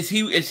 is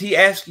he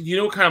asking? Do you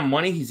know what kind of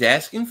money he's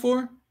asking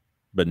for?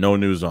 But no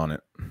news on it.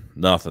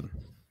 Nothing.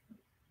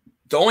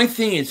 The only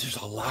thing is there's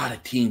a lot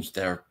of teams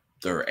that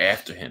are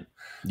after him.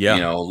 Yeah.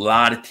 You know, a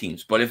lot of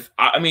teams. But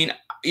I mean,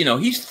 you know,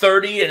 he's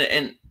 30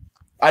 and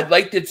I'd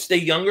like to stay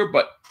younger,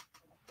 but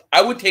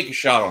I would take a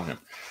shot on him.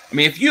 I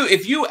mean,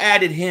 if you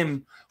added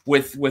him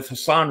with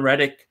Hassan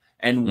Reddick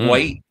and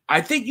White, I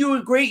think you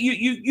would great.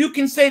 You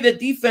can say that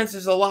defense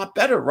is a lot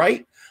better,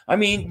 right? I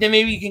mean, then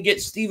maybe you can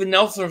get Steven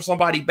Nelson or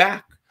somebody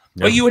back.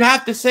 Yeah. But you would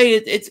have to say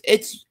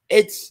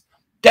it's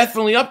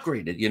definitely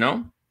upgraded, you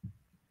know?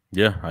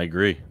 Yeah, I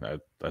agree. I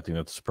think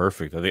that's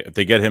perfect. I think if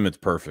they get him, it's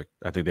perfect.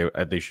 I think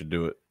they should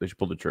do it. They should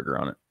pull the trigger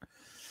on it.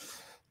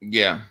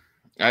 Yeah,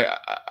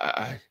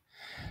 I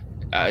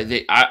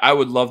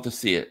would love to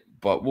see it,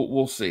 but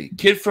we'll see.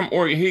 Kid from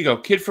Oregon. Here you go.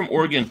 Kid from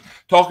Oregon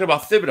talking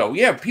about Thibodeaux.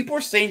 Yeah, people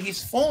are saying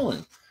he's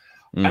fallen.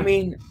 I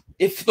mean,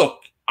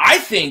 I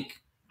think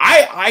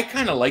I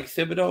kind of like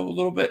Thibodeaux a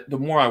little bit. The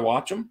more I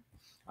watch him,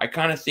 I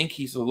kind of think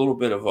he's a little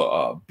bit of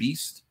a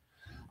beast.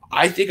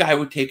 I think I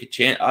would take a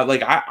chance.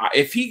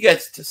 If he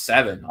gets to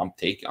 7,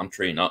 I'm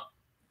trading up.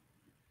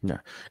 Yeah.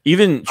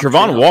 Even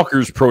Trevon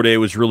Walker's pro day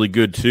was really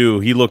good too.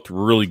 He looked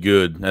really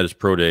good at his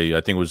pro day.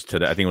 I think it was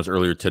today. I think it was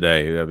earlier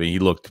today. I mean, he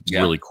looked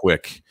really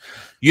quick.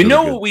 You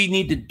know what we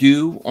need to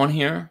do on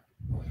here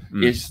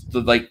is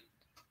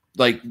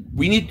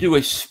we need to do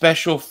a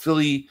special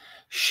Philly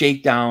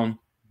Shakedown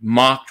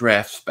mock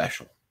draft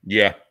special.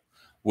 Yeah,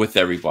 with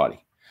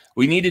everybody.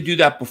 We need to do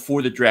that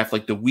before the draft,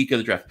 like the week of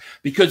the draft,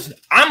 because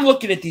I'm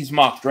looking at these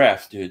mock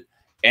drafts, dude,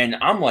 and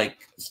I'm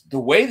like, the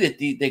way that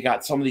they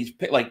got some of these,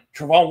 like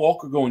Trevon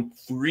Walker going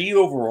 3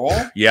 overall.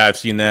 Yeah, I've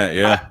seen that.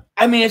 Yeah,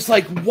 I mean, it's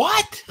like,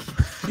 what?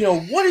 You know,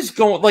 what is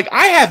going? Like,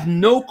 I have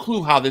no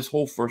clue how this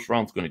whole first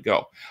round's going to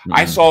go.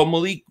 I saw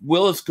Malik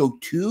Willis go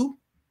 2.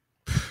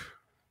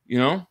 You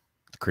know,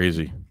 it's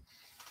crazy.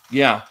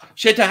 Yeah,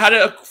 Shakedown. How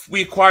did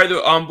we acquire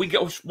the? We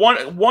got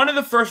one of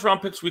the first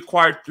round picks we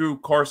acquired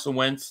through Carson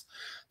Wentz.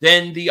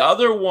 Then the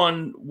other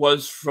one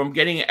was from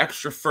getting an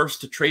extra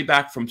first to trade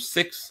back from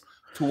 6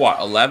 to what,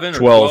 11 or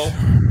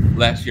 12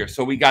 last year.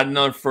 So we got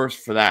another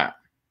first for that.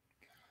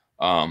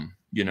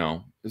 You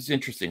know, it's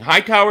interesting.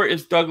 Hightower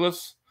is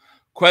Douglas.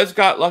 Quez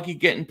got lucky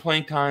getting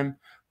playing time.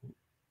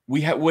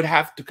 We would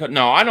have to cut.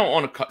 No, I don't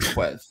want to cut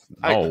Quez.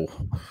 No,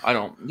 I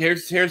don't.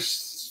 Here's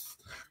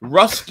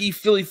Rusky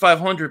Philly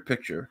 500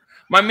 picture.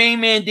 My main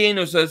man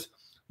Daniel says,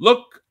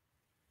 "Look,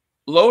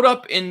 load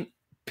up in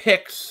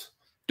picks.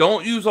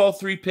 Don't use all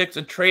 3 picks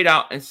and trade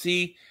out and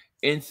see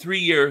in 3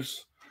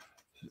 years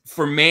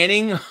for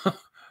Manning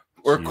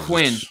or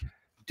Quinn.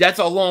 That's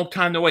a long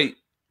time to wait.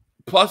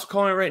 Plus,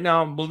 calling right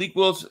now, Malik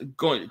Willis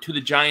going to the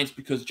Giants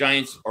because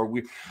Giants are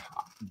weird.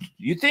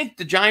 You think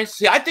the Giants?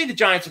 See, I think the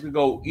Giants are going to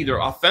go either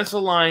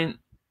offensive line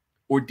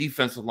or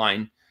defensive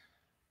line,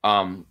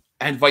 and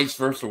vice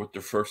versa with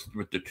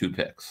the 2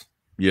 picks.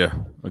 Yeah,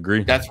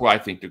 agree. That's where I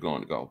think they're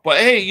going to go. But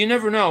hey, you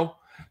never know.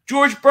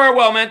 George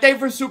Burwell, man, thank you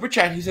for the super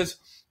chat. He says,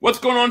 "What's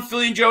going on,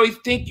 Philly and Joey?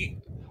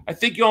 I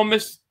think you all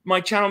missed my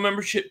channel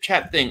membership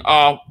chat thing.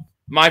 Oh,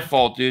 my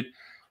fault, dude.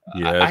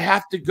 Yeah. I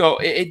have to go.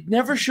 It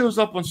never shows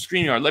up on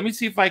StreamYard. Let me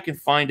see if I can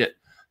find it.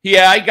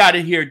 Yeah, I got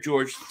it here,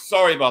 George.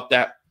 Sorry about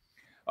that.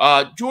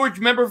 George,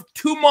 remember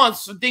 2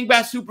 months of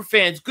Dingbat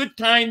Superfans. Good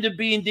time to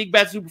be in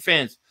Dingbat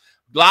Superfans.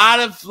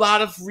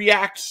 Lot of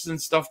reacts and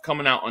stuff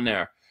coming out on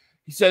there.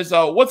 He says,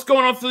 what's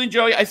going on, Philly and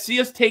Joey? I see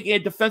us taking a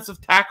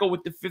defensive tackle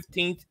with the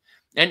 15th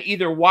and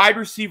either wide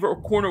receiver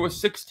or corner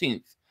was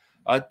 16th.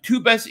 Two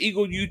best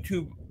Eagle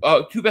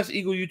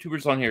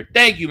YouTubers on here.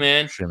 Thank you,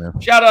 man. Sure, man.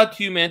 Shout out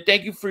to you, man.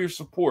 Thank you for your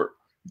support.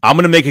 I'm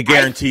gonna make a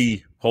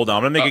guarantee. Hold on,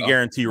 I'm gonna make a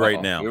guarantee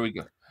right now. Here we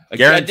go.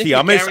 Guarantee.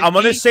 I'm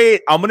gonna say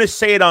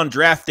it on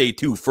draft day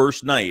too,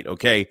 first night.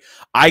 Okay,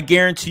 I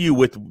guarantee you,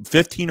 with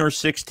 15 or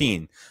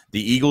 16,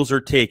 the Eagles are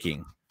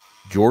taking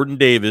Jordan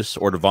Davis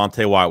or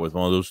DeVante White with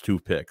one of those two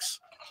picks.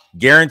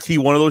 Guarantee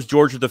one of those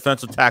Georgia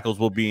defensive tackles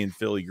will be in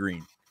Philly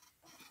green.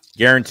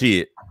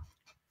 Guarantee it.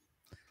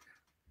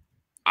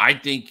 I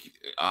think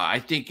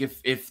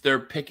if they're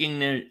picking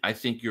there, I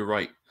think you're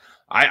right.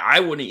 I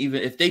wouldn't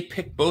even, if they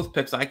pick both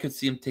picks, I could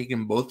see them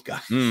taking both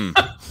guys. I'm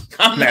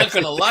not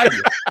gonna lie to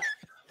you.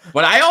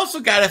 But I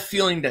also got a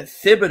feeling that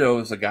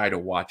Thibodeaux is a guy to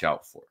watch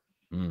out for.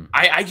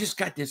 I just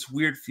got this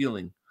weird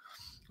feeling,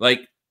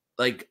 like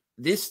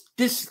this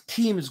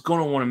team is going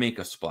to want to make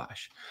a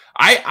splash.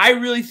 I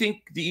really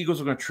think the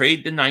Eagles are going to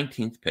trade the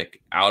 19th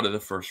pick out of the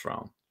first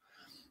round.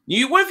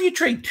 What if you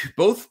trade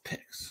both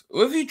picks?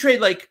 What if you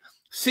trade like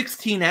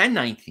 16 and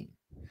 19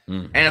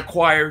 and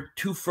acquire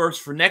 2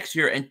 firsts for next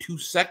year and 2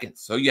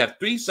 seconds? So you have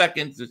 3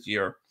 seconds this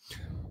year,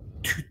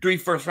 3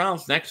 first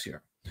rounds next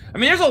year. I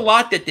mean, there's a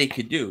lot that they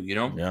could do, you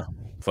know? Yeah,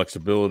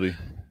 flexibility.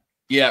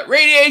 Yeah,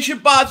 Radiation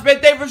Bots,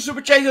 man. Thank you for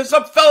Super Chat. What's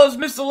up, fellas?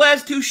 Missed the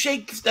last 2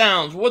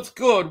 Shakedowns. What's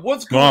good?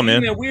 What's going on,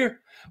 man?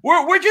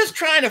 We're just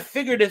trying to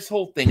figure this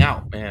whole thing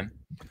out, man.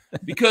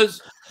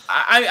 Because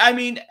I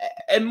mean,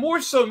 and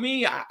more so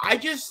me, I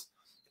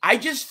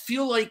just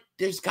feel like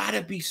there's got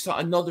to be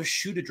another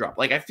shoe to drop.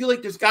 Like I feel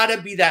like there's got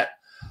to be that,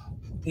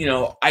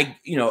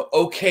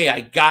 okay,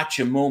 I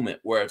gotcha moment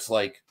where it's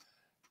like,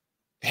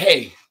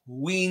 hey,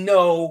 we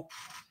know.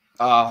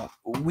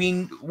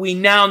 We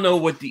now know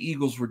what the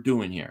Eagles were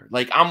doing here.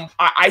 Like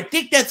I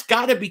think that's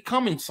got to be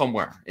coming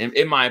somewhere,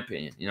 in my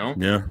opinion. You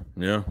know.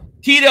 Yeah.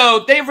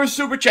 Tito, thank you for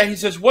Super Chat. He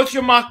says, "What's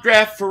your mock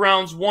draft for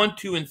rounds 1,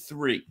 2, and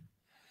 3?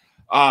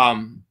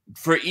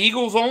 For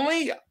Eagles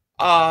only,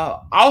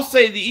 I'll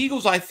say the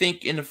Eagles. I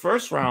think in the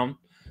first round,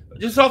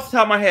 just off the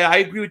top of my head, I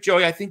agree with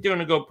Joey. I think they're going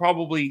to go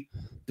probably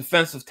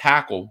defensive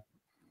tackle,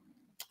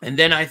 and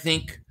then I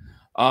think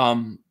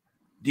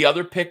the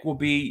other pick will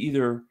be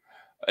either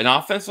an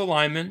offensive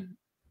lineman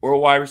or a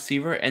wide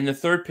receiver, and the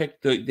third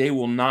pick they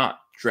will not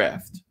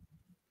draft.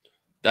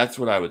 That's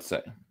what I would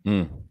say.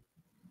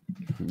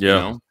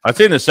 Yeah, I'd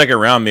say in the second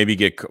round,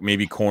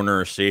 maybe corner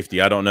or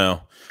safety. I don't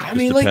know. I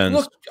mean, depends.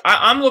 Look,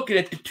 I'm looking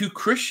at the 2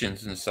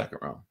 Christians in the second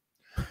round.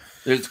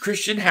 There's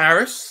Christian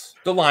Harris,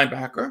 the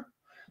linebacker,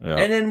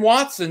 and then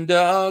Watson,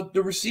 the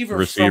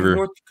receiver. From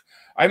North.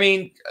 I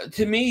mean,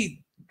 to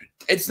me,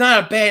 it's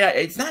not a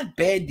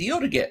bad deal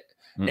to get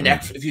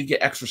if you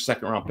get extra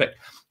second round pick.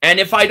 And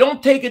if I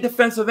don't take a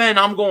defensive end,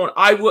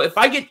 I will. If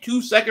I get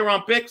 2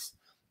 second-round picks,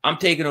 I'm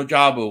taking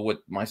Ojabo with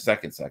my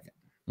second.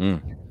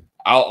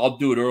 I'll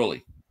do it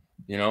early.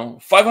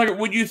 500.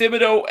 Would you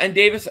Thibodeaux and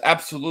Davis?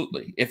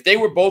 Absolutely. If they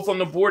were both on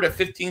the board at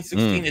 15,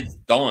 16, it's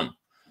done.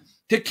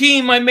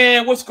 Takeem, my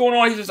man, what's going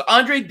on? He says,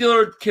 Andre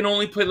Dillard can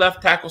only play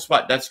left tackle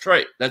spot. That's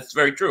right. That's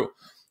very true.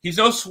 He's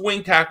no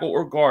swing tackle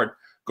or guard.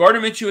 Gardner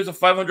Minshew is a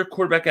 500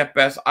 quarterback at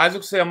best.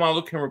 Isaac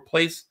Seumalo can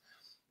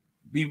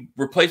be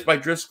replaced by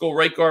Driscoll,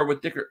 right guard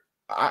with Dicker.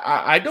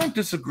 I don't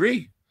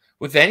disagree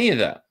with any of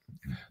that.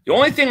 The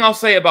only thing I'll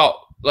say about,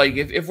 like,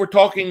 if we're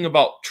talking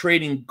about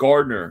trading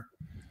Gardner,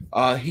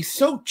 he's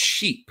so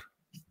cheap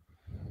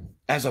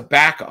as a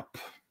backup.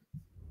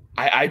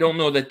 I don't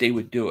know that they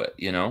would do it,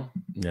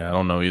 Yeah, I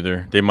don't know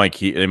either. They might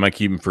keep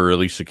him for at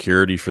least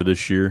security for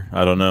this year.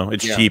 I don't know.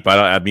 It's cheap.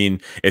 I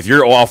mean, if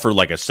you're offered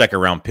like a second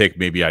round pick,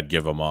 maybe I'd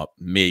give him up.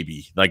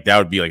 Maybe. Like that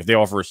would be like if they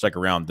offer a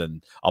second round,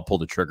 then I'll pull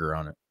the trigger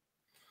on it.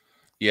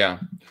 Yeah.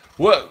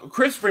 Well,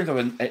 Chris brings up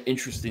an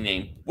interesting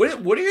name.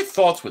 What are your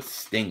thoughts with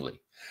Stingley?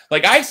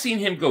 Like, I've seen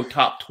him go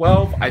top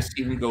 12. I've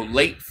seen him go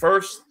late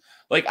first.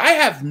 Like, I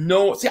have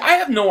no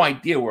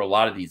idea where a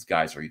lot of these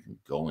guys are even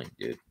going,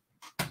 dude.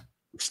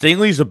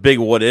 Stingley's a big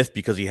what if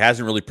because he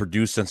hasn't really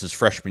produced since his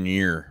freshman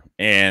year.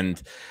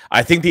 And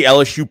I think the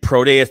LSU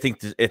Pro Day, I think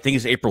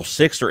it's April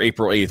 6th or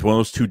April 8th, one of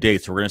those 2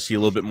 dates. So we're going to see a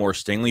little bit more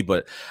Stingley.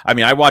 But, I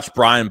mean, I watched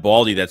Brian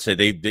Baldy that said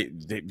he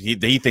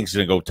thinks he's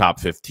going to go top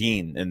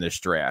 15 in this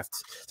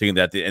draft, thinking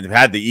that and they've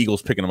had the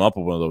Eagles picking him up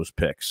with one of those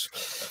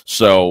picks.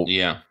 So,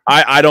 yeah,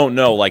 I don't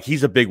know. Like,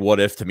 he's a big what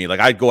if to me. Like,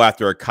 I'd go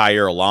after a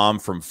Kyer Alam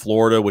from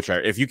Florida, which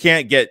if you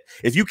can't get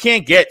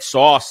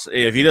Sauce,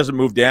 if he doesn't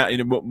move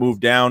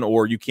down,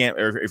 or if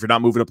you're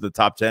not moving up to the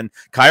top 10,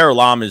 Kyer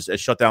Alam has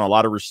shut down a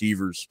lot of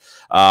receivers.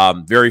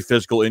 Very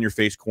physical,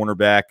 in-your-face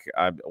cornerback.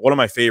 One of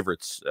my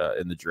favorites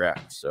in the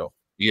draft. So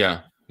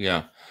yeah.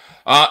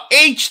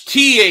 HT,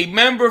 a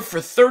member for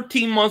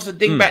 13 months of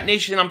Dingbat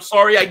Nation. I'm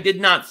sorry I did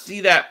not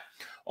see that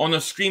on the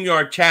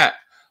StreamYard chat.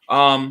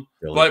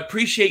 But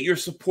appreciate your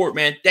support,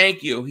 man.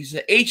 Thank you. He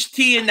said,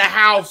 HT in the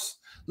house.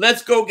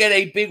 Let's go get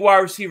a big wide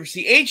receiver.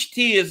 See,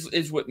 HT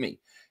is with me.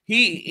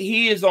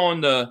 He is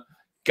on the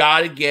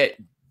gotta get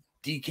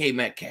DK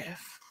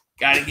Metcalf.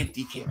 Gotta get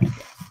DK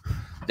Metcalf.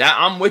 That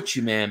I'm with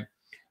you, man.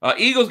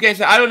 Eagles game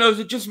said, I don't know. Is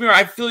it just me?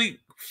 I feel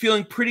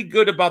feeling pretty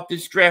good about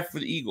this draft for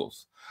the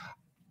Eagles.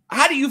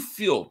 How do you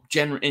feel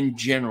in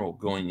general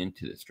going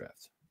into this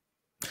draft?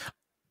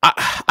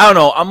 I don't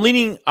know. I'm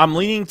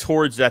leaning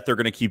towards that they're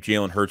going to keep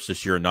Jalen Hurts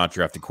this year and not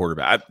draft a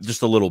quarterback.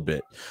 Just a little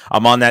bit.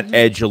 I'm on that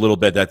edge a little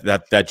bit that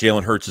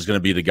Jalen Hurts is going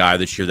to be the guy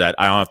this year that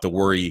I don't have to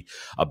worry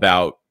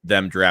about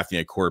them drafting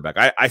a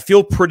quarterback. I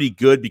feel pretty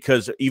good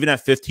because even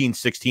at 15,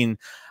 16,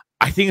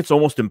 I think it's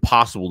almost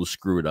impossible to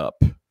screw it up.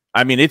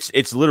 I mean,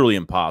 it's literally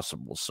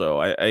impossible.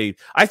 So I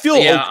feel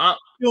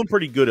feeling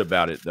pretty good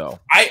about it though.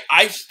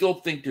 I still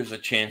think there's a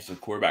chance of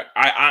quarterback.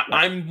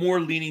 I'm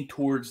more leaning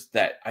towards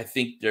that. I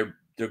think they're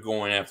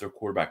going after a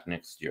quarterback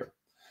next year.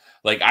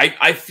 Like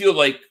I feel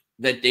like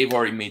that they've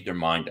already made their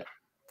mind up.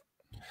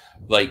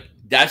 Like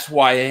that's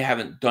why they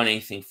haven't done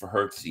anything for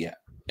Hurts yet,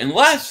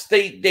 unless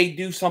they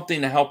do something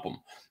to help him,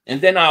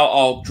 and then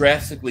I'll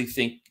drastically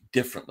think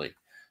differently,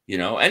 you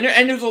know. And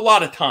there's a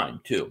lot of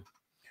time too.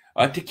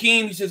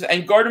 Takeem, he says,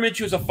 and Gardner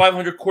Minshew is a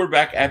 500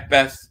 quarterback at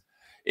best.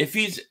 If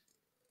he's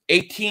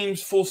a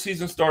team's full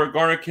season starter,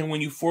 Gardner can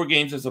win you 4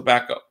 games as a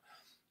backup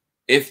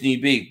if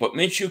need be. But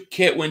Minshew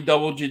can't win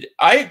double digit.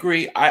 I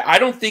agree. I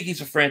don't think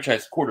he's a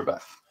franchise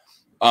quarterback.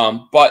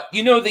 But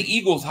you know the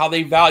Eagles, how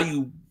they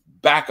value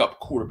backup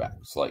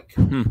quarterbacks. Like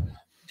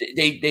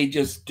they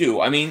just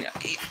do. I mean,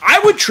 I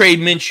would trade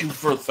Minshew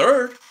for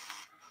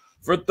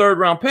a third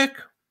round pick.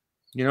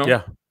 You know?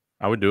 Yeah,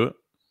 I would do it.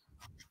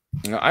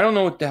 I don't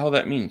know what the hell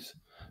that means.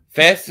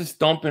 Fastest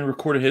dump in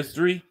recorded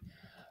history.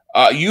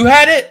 You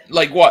had it?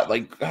 Like what?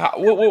 Like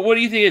what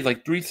do you think it is?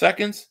 Like 3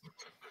 seconds?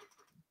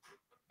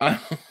 I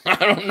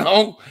don't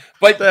know.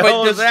 But the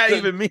hell does that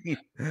even mean?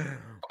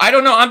 I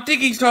don't know. I'm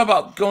thinking he's talking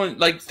about going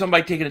like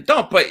somebody taking a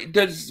dump. But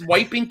does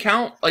wiping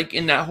count like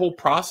in that whole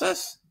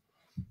process?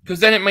 Because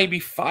then it might be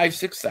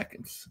 5-6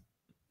 seconds.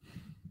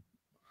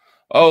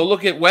 Oh,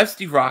 look at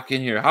Westy Rock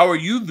in here. How are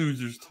you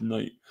losers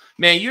tonight?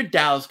 Man, your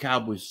Dallas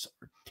Cowboys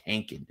are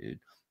tanking, dude.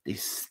 They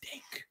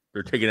stink.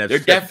 They're taking that. They're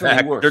definitely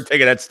back. worse. They're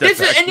taking that step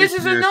back. And this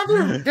is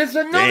another. There's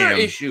another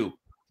issue.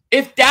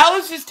 If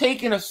Dallas is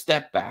taking a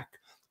step back,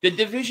 the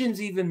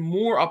division's even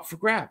more up for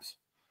grabs.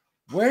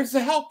 Where's the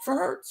help for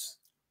Hurts?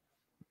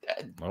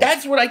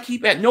 That's what I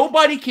keep at.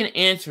 Nobody can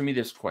answer me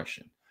this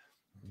question.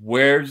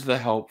 Where's the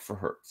help for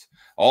Hurts?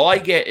 All I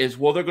get is,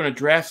 well, they're going to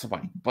draft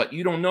somebody, but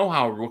you don't know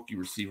how a rookie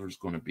receiver is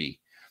going to be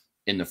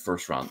in the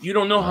first round. You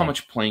don't know how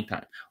much playing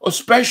time,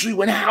 especially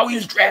when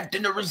Howie's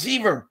drafting the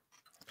receiver.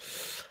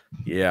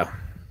 Yeah.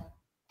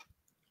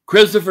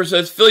 Christopher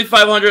says, Philly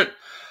 500.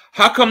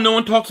 How come no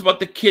one talks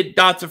about the kid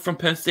Dotson from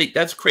Penn State?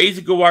 That's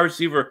crazy. Good wide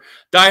receiver.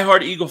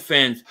 Diehard Eagle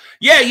fans.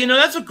 Yeah, you know,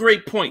 that's a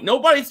great point.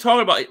 Nobody's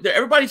talking about it.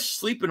 Everybody's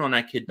sleeping on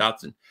that kid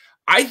Dotson.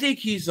 I think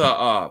he's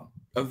a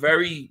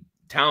very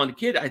talented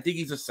kid. I think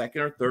he's a 2nd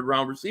or 3rd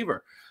round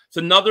receiver. It's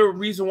another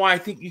reason why I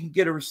think you can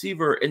get a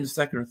receiver in the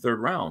 2nd or 3rd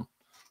round.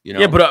 You know?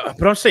 Yeah,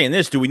 but I'm saying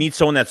this. Do we need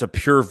someone that's a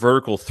pure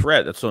vertical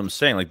threat? That's what I'm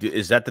saying. Like,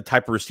 is that the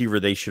type of receiver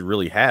they should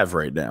really have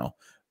right now?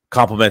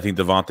 Complimenting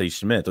DeVante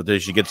Smith, or they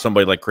should get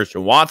somebody like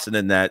Christian Watson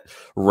in that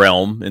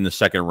realm in the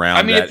 2nd round.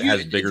 I mean, that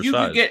has bigger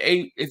size.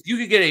 If you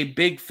could get a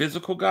big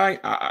physical guy,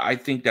 I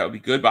think that would be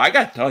good. But I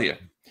got to tell you,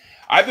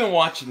 I've been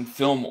watching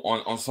film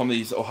on some of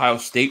these Ohio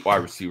State wide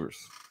receivers.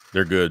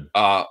 They're good.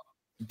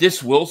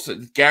 This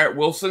Wilson, Garrett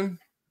Wilson.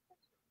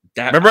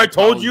 Remember I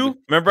told you?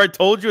 I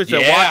said,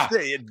 yeah. watch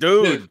it,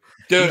 dude.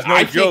 Dude,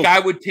 I think I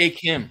would take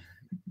him.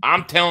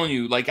 I'm telling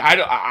you, like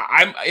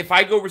I'm if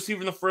I go receiver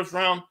in the 1st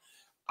round,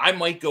 I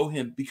might go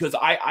him because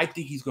I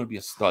think he's going to be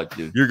a stud,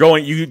 dude. You're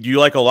going. Do you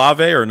like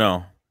Olave or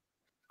no?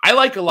 I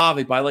like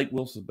Olave, but I like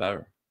Wilson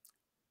better.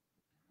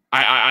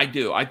 I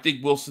do. I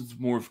think Wilson's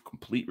more of a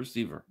complete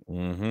receiver.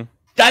 Mm-hmm.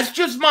 That's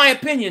just my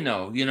opinion,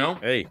 though. You know.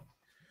 Hey.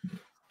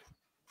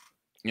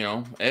 You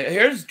know,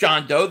 here's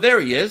John Doe. There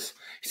he is.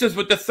 He says,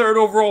 with the 3rd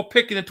overall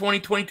pick in the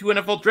 2022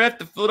 NFL Draft,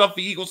 the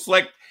Philadelphia Eagles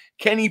select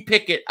Kenny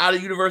Pickett out of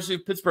the University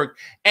of Pittsburgh.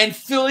 And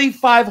Philly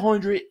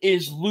 500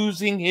 is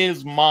losing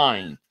his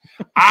mind.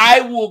 I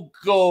will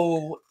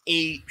go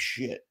ape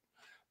shit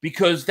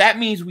because that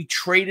means we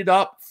traded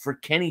up for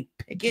Kenny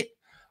Pickett.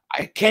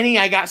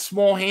 I got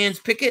small hands.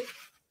 Pickett.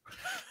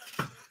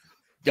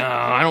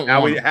 I don't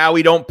want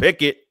Howie don't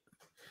pick it.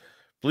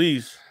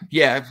 Please.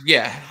 Yeah.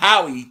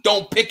 Howie,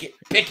 don't pick it.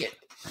 Pick it.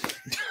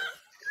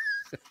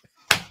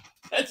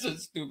 That's so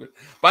stupid.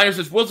 Biner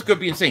says Wilson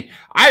could be insane.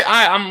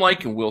 I'm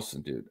liking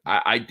Wilson, dude.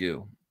 I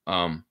do.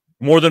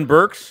 More than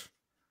Burks?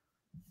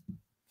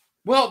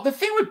 Well, the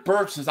thing with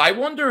Burks is I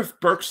wonder if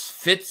Burks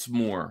fits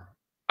more.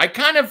 I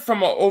kind of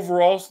from an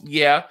overall,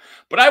 yeah,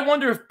 but I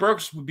wonder if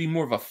Burks would be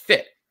more of a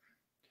fit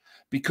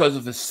because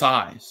of his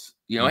size.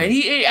 You know,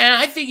 and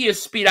I think he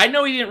has speed. I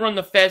know he didn't run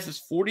the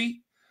fastest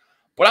 40,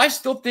 but I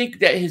still think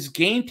that his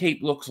game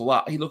tape looks a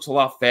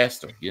lot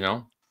faster, you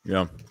know?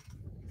 Yeah.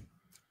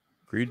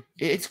 Agreed.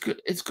 It's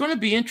going to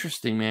be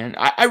interesting, man.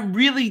 I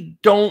really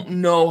don't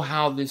know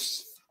how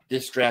this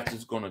draft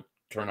is going to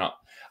turn out.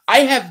 I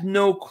have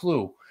no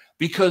clue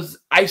because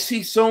I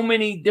see so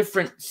many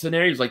different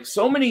scenarios, like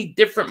so many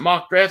different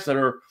mock drafts that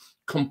are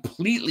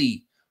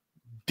completely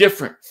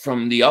different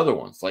from the other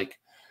ones. Like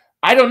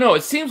I don't know.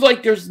 It seems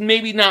like there's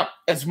maybe not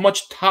as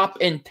much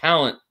top-end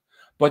talent,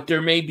 but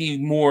there may be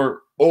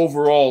more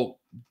overall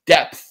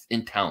depth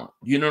in talent.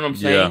 You know what I'm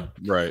saying?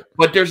 Yeah, right.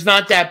 But there's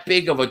not that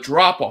big of a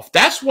drop-off.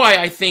 That's why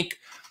I think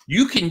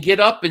you can get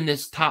up in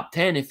this top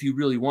 10 if you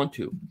really want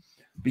to,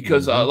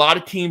 because a lot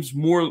of teams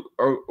more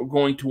are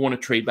going to want to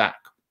trade back.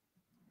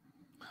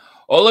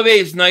 Olave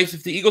is nice.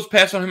 If the Eagles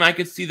pass on him, I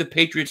could see the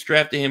Patriots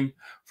drafting him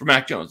for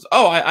Mac Jones.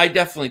 Oh, I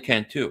definitely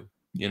can too,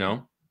 you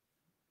know.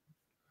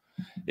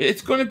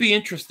 It's going to be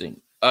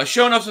interesting.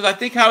 Showing up says, I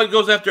think Howie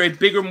goes after a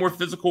bigger, more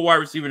physical wide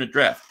receiver in the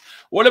draft.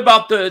 What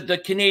about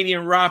the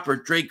Canadian rapper,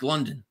 Drake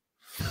London?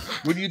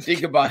 What do you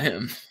think about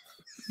him?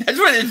 That's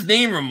what his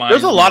name reminds me.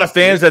 There's a lot of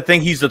fans that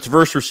think he's the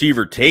first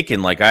receiver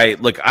taken.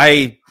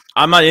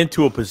 I'm not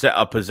into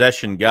a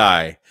possession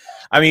guy.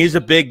 I mean, he's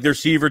a big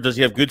receiver. Does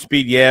he have good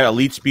speed? Yeah.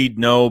 Elite speed?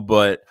 No.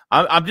 But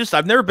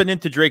I've never been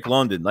into Drake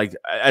London. Like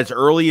as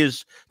early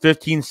as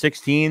 15,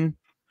 16.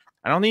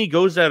 I don't think he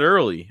goes that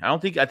early. I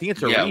think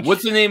it's a reach.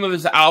 What's the name of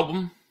his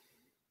album?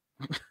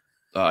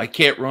 I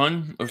Can't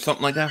Run or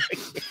something like that.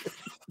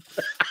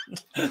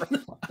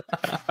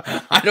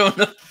 I don't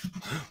know,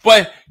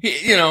 but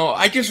you know,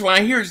 when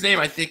I hear his name,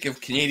 I think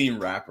of Canadian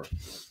rapper.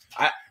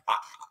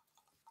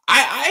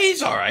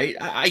 He's all right.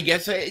 I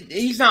guess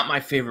he's not my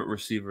favorite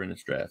receiver in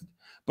this draft,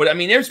 but I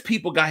mean, there's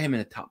people got him in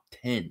the top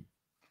 10.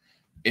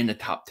 In the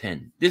top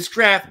 10, this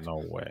draft,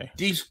 no way.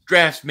 These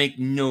drafts make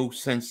no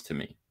sense to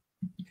me.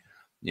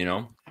 You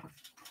know,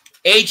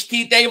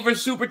 HT, thank you for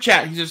super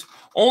chat. He says,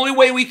 only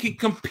way we can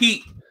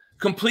complete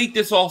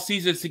this all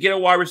season is to get a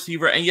wide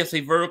receiver, and yes,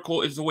 a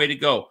vertical is the way to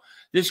go.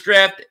 This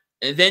draft,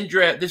 the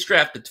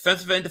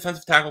defensive end,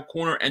 defensive tackle,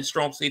 corner, and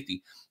strong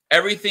safety.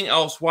 Everything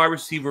else, wide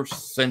receiver,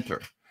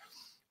 center.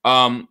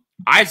 I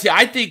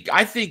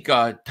think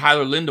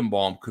Tyler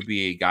Lindenbaum could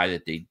be a guy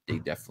that they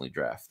definitely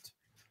draft.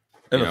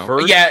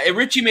 Yeah,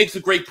 Richie makes a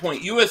great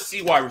point.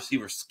 USC wide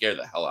receivers scare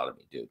the hell out of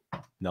me, dude.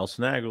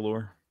 Nelson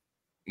Aguilar.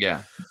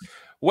 Yeah.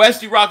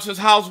 Westy Rock says,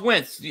 how's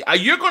Wentz?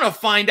 You're going to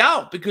find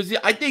out, because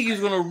I think he's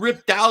going to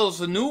rip Dallas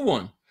a new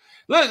one.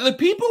 Look, the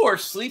people are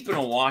sleeping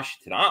on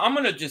Washington. I'm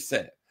going to just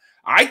say it.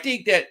 I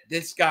think that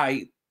this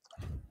guy,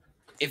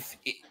 if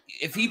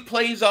he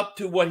plays up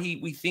to what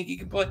we think he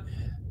can play,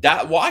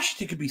 that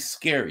Washington could be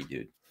scary,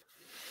 dude.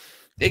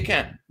 They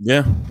can.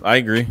 Yeah, I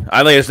agree.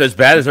 I like as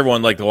bad as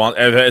everyone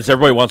as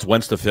everybody wants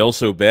Wentz to fail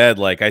so bad.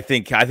 Like I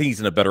think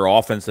he's in a better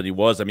offense than he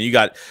was. I mean, you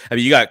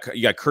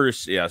got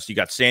Curtis. Yes, you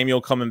got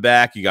Samuel coming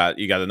back. You got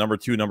a number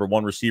 2, number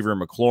 1 receiver in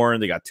McLaurin.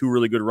 They got 2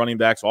 really good running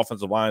backs.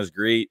 Offensive line is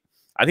great.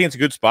 I think it's a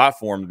good spot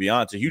for him, to be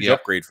honest. It's a huge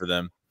upgrade for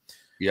them.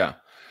 Yeah.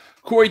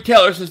 Corey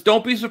Taylor says,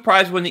 don't be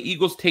surprised when the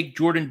Eagles take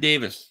Jordan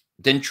Davis,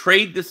 then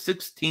trade the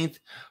 16th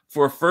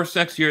for a first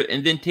next year,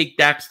 and then take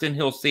Daxton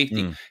Hill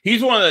safety.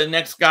 He's one of the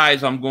next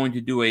guys I'm going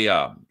to do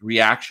a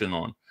reaction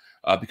on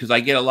because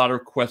I get a lot of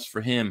requests for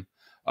him.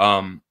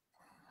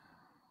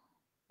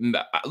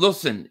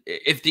 Listen,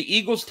 if the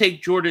Eagles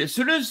take Jordan, as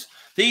soon as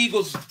the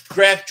Eagles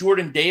draft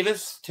Jordan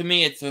Davis, to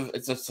me, it's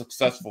a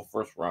successful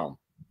first round.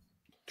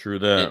 True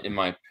that. In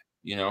my,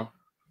 you know.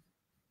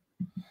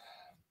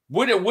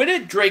 What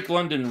did Drake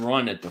London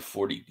run at the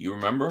 40? Do you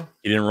remember?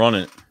 He didn't run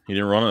it. He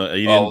didn't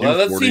do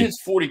let's 40. see his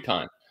 40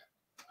 time.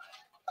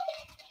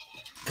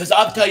 Because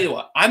I'll tell you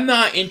what, I'm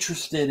not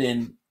interested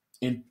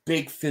in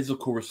big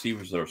physical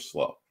receivers that are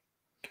slow.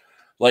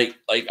 Like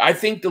I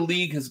think the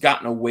league has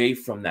gotten away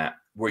from that,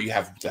 where you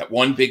have that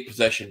one big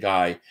possession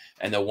guy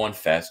and the one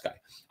fast guy.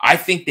 I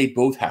think they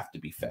both have to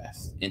be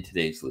fast in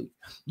today's league.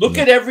 Look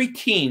at every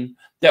team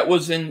that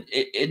was in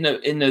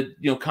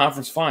the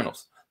conference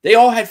finals. They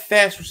all had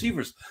fast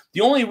receivers.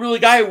 The only really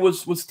guy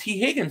was T.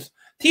 Higgins.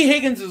 T.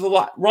 Higgins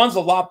runs a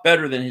lot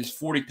better than his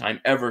 40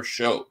 time ever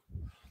showed.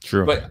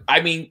 True. But,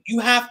 I mean, you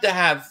have to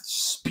have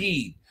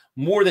speed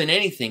more than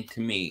anything to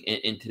me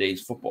in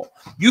today's football.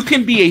 You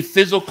can be a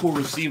physical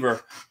receiver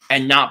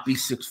and not be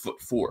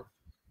 6'4".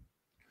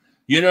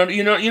 You know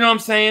what I'm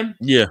saying?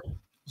 Yeah.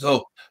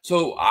 So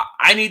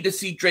I need to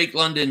see Drake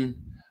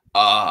London.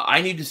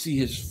 I need to see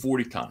his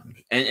 40 times.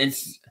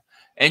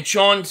 And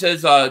Sean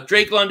says,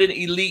 Drake London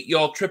elite,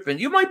 y'all tripping.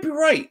 You might be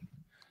right.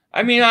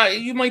 I mean,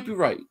 you might be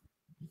right.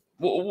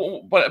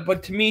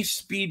 But to me,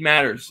 speed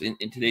matters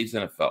in today's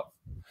NFL.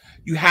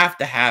 You have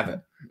to have it.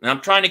 And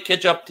I'm trying to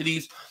catch up to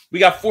these. We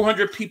got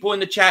 400 people in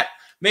the chat.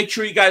 Make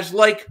sure you guys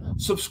like,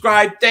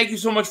 subscribe. Thank you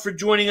so much for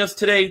joining us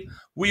today.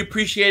 We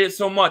appreciate it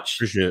so much.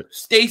 Appreciate it.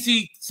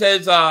 Stacy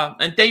says,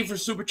 and thank you for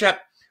super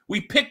chat.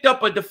 We picked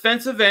up a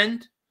defensive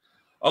end,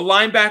 a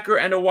linebacker,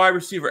 and a wide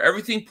receiver.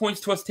 Everything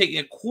points to us taking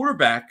a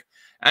quarterback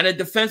and a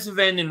defensive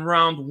end in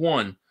round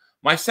 1.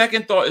 My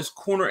second thought is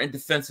corner and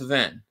defensive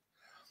end.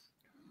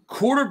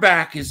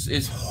 Quarterback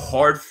is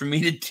hard for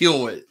me to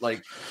deal with.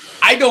 Like,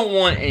 I don't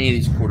want any of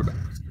these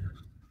quarterbacks.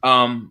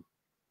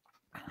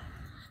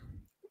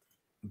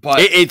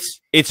 But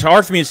it's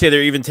hard for me to say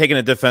they're even taking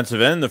a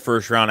defensive end in the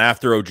first round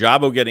after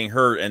Ojabo getting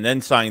hurt and then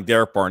signing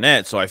Derek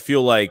Barnett. So I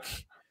feel like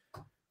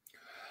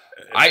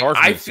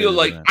I feel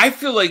like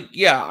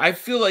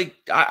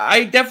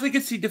I definitely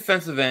could see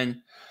defensive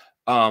end.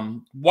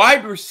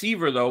 Wide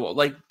receiver though,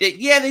 like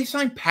they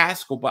signed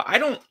Pascal, but I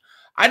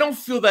don't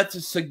feel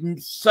that's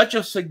such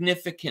a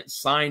significant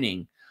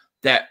signing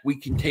that we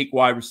can take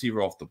wide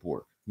receiver off the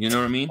board. You know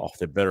what I mean? Oh,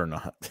 they better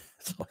not.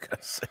 That's all I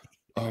gotta say.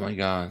 Oh my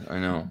God, I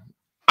know.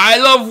 I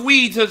love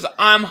weed says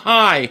I'm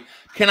high.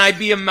 Can I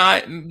be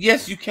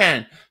yes, you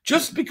can.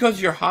 Just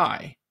because you're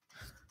high.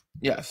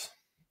 Yes.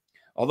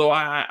 Although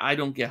I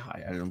don't get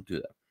high. I don't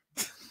do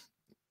that.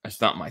 That's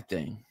not my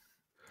thing.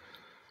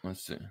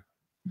 Let's see.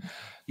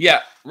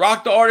 Yeah,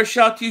 Rock the Artist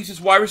shout to you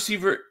says wide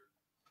receiver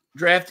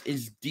draft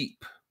is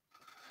deep.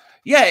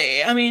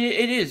 Yeah, I mean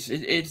it is.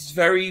 It's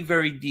very,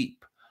 very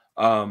deep.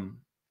 And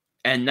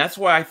that's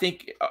why I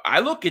think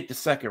I look at the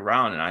second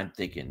round and I'm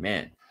thinking,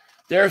 man,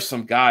 there are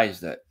some guys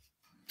that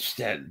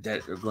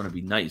are going to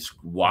be nice.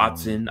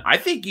 Watson, I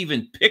think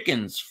even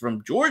Pickens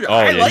from Georgia. Oh,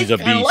 I he's a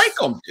beast. kind of like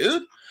him,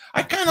 dude.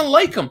 I kind of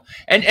like him.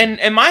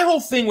 And my whole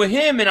thing with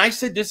him, and I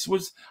said this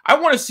was, I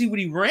want to see what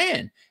he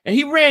ran, and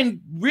he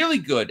ran really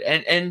good.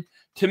 And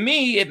to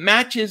me, it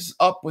matches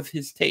up with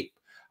his tape.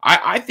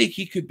 I think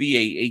he could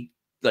be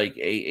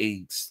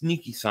a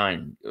sneaky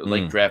sign,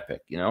 like draft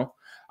pick. You know,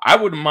 I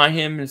wouldn't mind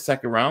him in the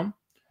second round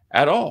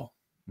at all.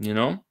 You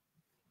know.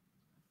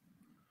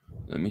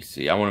 Let me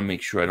see. I want to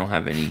make sure I don't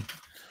have any.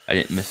 I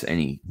didn't miss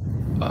any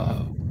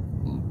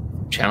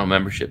channel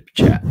membership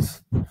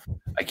chats.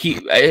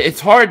 It's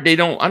hard. I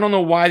don't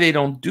know why they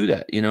don't do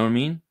that. You know what I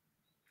mean?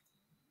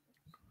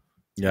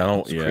 Yeah,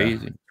 it's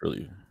crazy.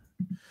 Really.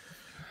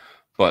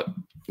 But,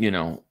 you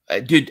know,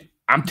 dude,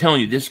 I'm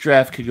telling you, this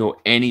draft could go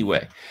any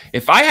way.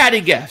 If I had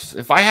to guess,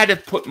 if I had to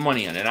put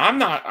money on it, I'm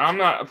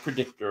not a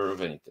predictor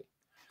of anything.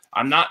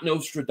 I'm not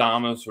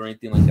Nostradamus or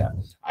anything like that.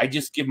 I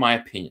just give my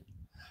opinion.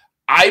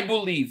 I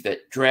believe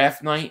that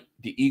draft night,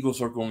 the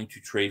Eagles are going to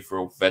trade for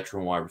a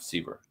veteran wide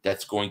receiver.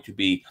 That's going to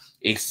be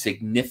a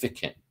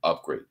significant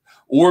upgrade.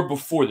 Or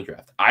before the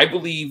draft. I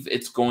believe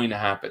it's going to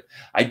happen.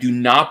 I do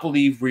not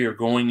believe we are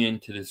going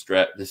into this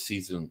draft this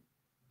season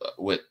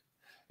with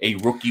a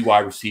rookie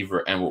wide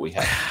receiver and what we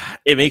have.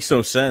 It makes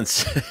no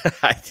sense.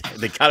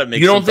 They gotta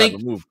make. You don't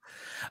think? Move.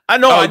 I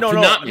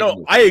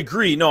know. I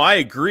agree. No, I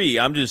agree.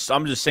 I'm just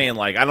saying,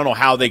 like, I don't know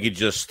how they could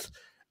just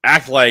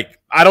act like,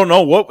 I don't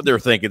know what they're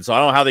thinking. So I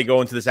don't know how they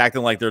go into this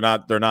acting like they're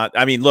not.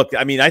 I mean, look,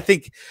 I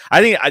think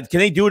can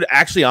they do it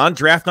actually on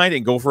draft night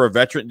and go for a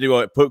veteran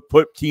to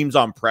put teams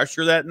on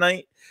pressure that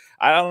night?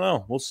 I don't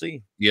know. We'll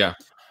see. Yeah.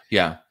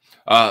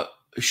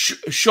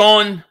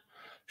 Sean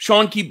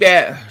Key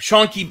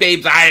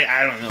Babes.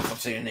 I don't know if I'm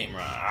saying your name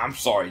right. I'm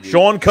sorry, dude.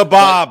 Sean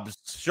Kebabs.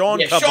 Sean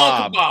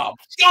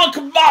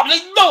Kebabs.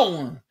 Let's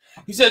go.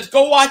 He says,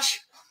 go watch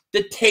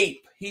the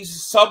tape.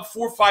 He's sub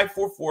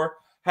 4.544.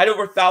 Had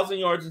over 1,000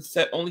 yards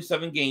in only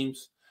 7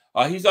 games.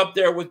 He's up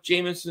there with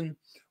Jameson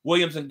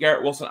Williams and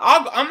Garrett Wilson.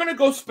 I'm going to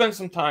go spend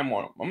some time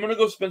on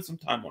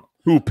him.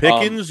 Who,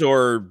 Pickens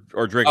or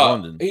Drake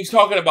London? He's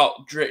talking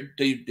about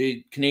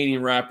the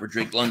Canadian rapper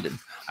Drake London.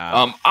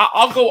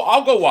 I'll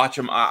go watch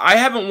him. I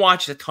haven't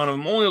watched a ton of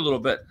them, only a little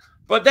bit,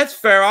 but that's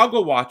fair. I'll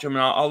go watch him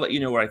and I'll let you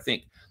know what I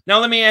think. Now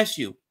let me ask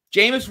you: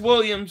 Jameson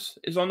Williams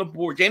is on the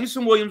board.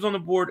 Jameson Williams on the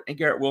board, and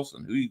Garrett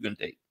Wilson. Who are you going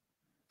to take?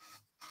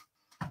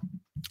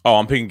 Oh,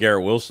 I'm picking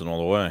Garrett Wilson all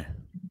the way.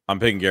 I'm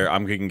picking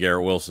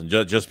Garrett Wilson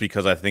just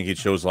because I think he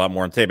shows a lot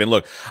more on tape. And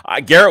look,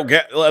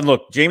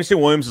 Jameson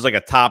Williams is like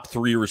a top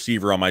 3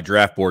 receiver on my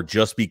draft board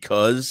just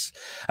because.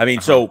 I mean,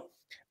 so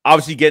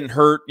obviously getting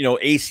hurt, you know,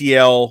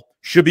 ACL,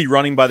 should be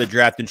running by the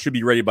draft and should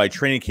be ready by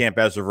training camp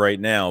as of right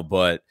now.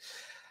 But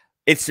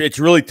it's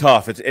really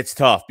tough. It's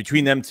tough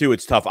between them two.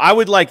 It's tough. I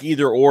would like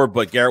either or,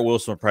 but Garrett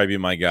Wilson would probably be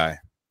my guy.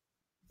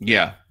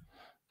 Yeah,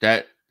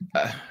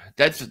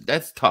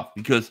 that's tough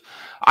because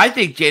I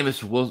think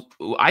Jameis will.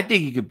 I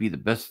think he could be the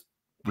best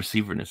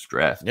receiver in this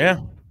draft. Yeah,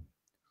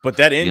 but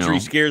that injury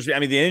scares me. I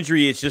mean, the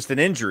injury, it's just an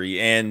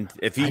injury, and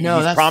if he's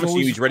promising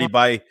you he's ready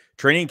by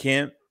training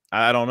camp,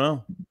 I don't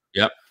know.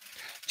 Yep.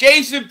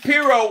 Jason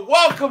Pirro,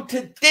 welcome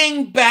to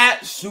Dingbat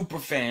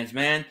Superfans,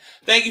 man.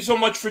 Thank you so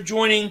much for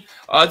joining.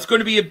 It's going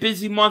to be a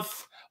busy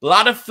month. A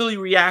lot of Philly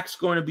Reacts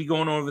going to be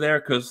going over there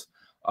because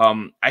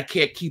I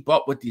can't keep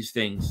up with these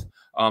things.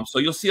 So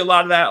you'll see a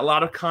lot of that, a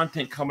lot of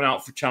content coming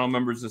out for channel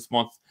members this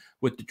month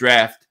with the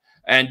draft.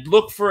 And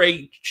look for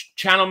a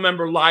channel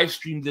member live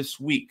stream this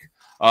week.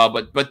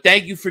 But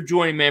thank you for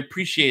joining, man.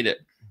 Appreciate it.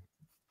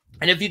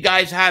 And if you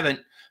guys haven't,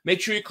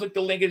 make sure you click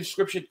the link in the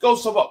description. Go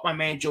sub up my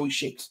man Joey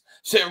Shakes,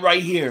 sitting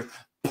right here,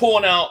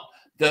 pulling out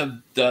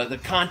the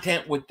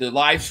content with the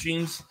live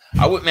streams.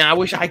 I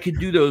wish I could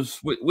do those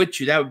with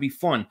you. That would be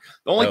fun.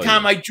 The only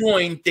time I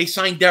joined, they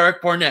signed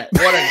Derek Barnett.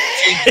 What a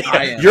jinx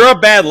I am. You're a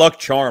bad luck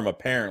charm,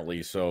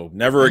 apparently. So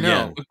never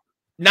again.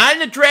 Not in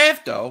the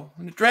draft, though.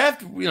 In the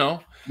draft, you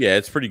know. Yeah,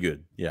 it's pretty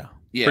good. Yeah,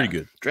 pretty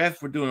good.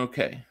 Draft, we're doing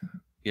okay.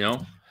 You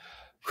know.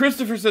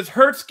 Christopher says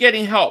Hurts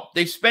getting help.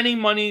 They spending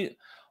money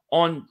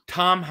on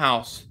Tom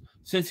House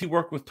since he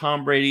worked with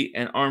Tom Brady,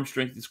 and arm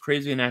strength is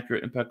crazy,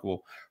 inaccurate,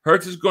 impeccable.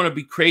 Hurts is going to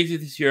be crazy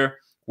this year.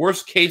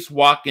 Worst case,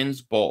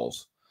 Watkins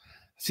balls.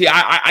 See,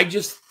 I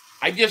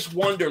just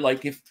wonder,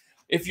 like, if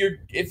if you're,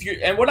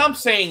 and what I'm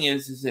saying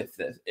is if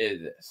this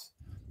is this.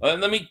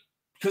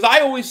 Because I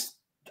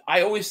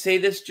always say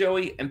this,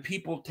 Joey, and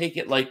people take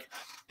it like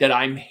that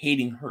I'm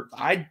hating Hurts.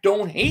 I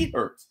don't hate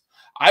Hurts.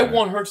 I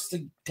want Hurts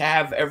to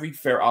have every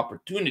fair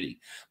opportunity,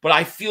 but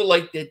I feel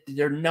like that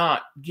they're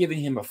not giving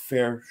him a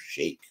fair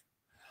shake.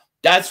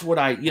 That's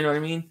what you know what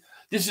I mean?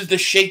 This is the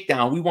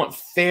shakedown. We want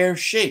fair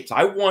shakes.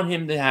 I want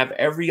him to have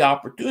every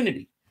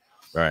opportunity.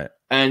 Right.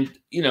 And,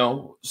 you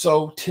know,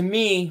 so to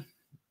me,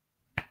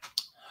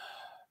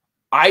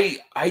 I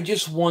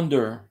just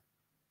wonder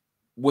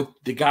with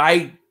the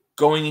guy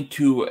going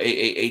into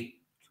a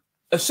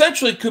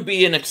essentially could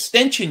be an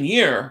extension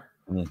year.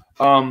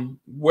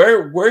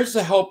 Where's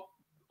the help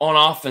on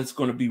offense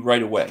going to be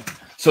right away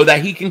so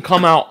that he can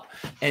come out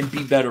and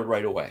be better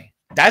right away?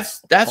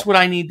 That's what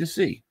I need to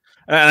see.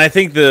 And I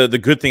think the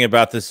good thing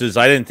about this is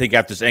I didn't think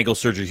after this ankle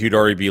surgery he'd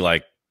already be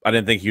like, I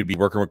didn't think he'd be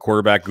working with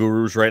quarterback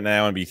gurus right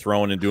now and be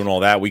throwing and doing all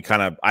that.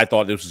 I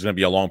thought this was going to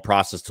be a long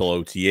process till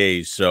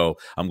OTAs. So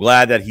I'm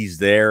glad that he's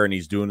there and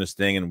he's doing this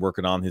thing and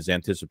working on his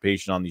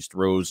anticipation on these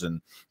throws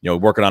and, you know,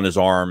 working on his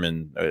arm,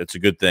 and it's a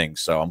good thing.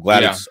 So I'm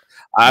glad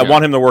I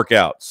want him to work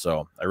out.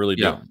 So I really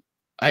do.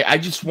 I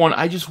just want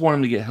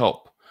him to get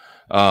help.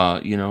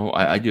 You know,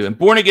 I do. And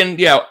Born Again,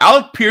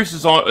 Alec Pierce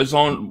is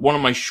on one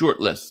of my short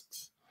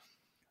lists.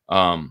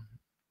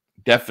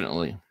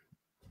 Definitely.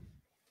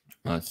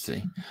 Let's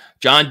see.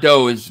 John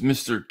Doe is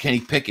Mr. Kenny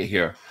Pickett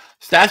here.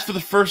 Stats for the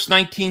first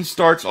 19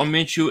 starts on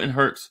Minshew and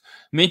Hurts.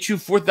 Minshew,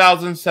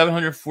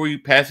 4,740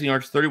 passing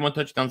yards, 31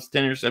 touchdowns,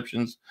 10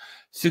 interceptions,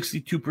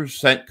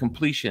 62%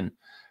 completion.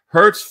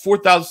 Hurts,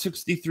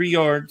 4,063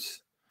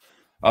 yards,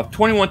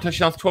 21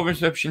 touchdowns, 12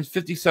 interceptions,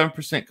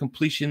 57%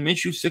 completion.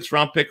 Minshew,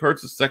 6th-round pick.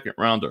 Hurts, a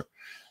 2nd-rounder.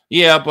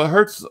 Yeah, but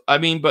Hurts, but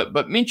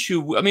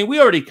Minshew, we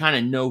already kind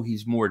of know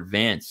he's more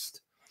advanced.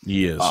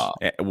 He is.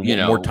 You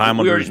know, more time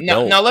under his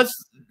belt.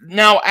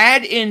 Now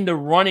add in the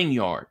running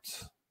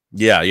yards.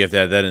 Yeah, you have to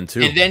add that in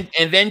too.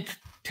 And then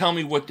tell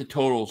me what the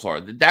totals are.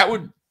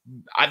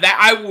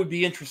 I would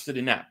be interested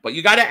in that. But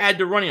you got to add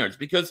the running yards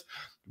because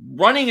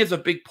running is a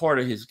big part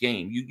of his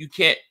game. You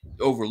can't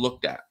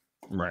overlook that.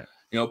 Right.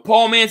 You know,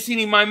 Paul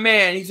Mancini, my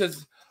man, he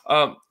says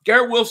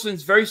Garrett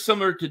Wilson's very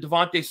similar to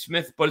DeVante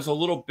Smith, but is a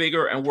little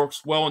bigger and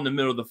works well in the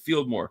middle of the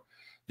field more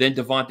than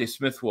DeVante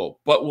Smith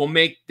will, but will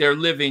make their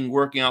living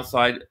working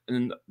outside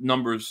in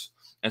numbers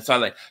and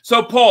sideline.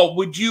 So, Paul,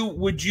 would you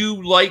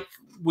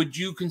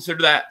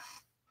consider that,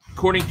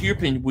 according to your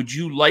opinion, would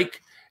you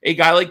like a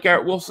guy like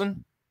Garrett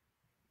Wilson?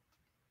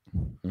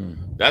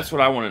 That's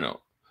what I want to know.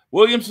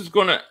 Williams is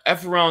going to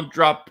F around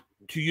drop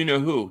to you know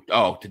who?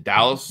 Oh, to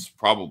Dallas?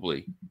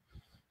 Probably.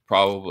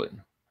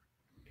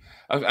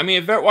 I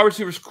mean, a vet wide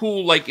receiver is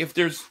cool. Like if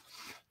there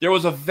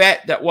was a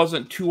vet that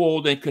wasn't too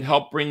old and could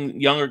help bring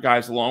younger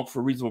guys along for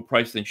a reasonable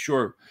price, then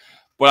sure.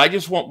 But I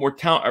just want more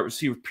talent at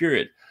receiver,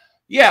 period.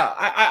 Yeah,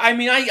 I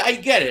mean, I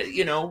get it,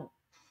 you know.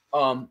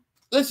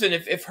 Listen,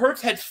 if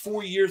Hurts had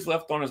 4 years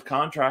left on his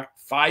contract,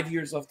 5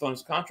 years left on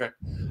his contract,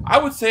 I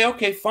would say,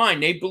 okay, fine.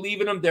 They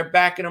believe in him. They're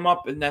backing him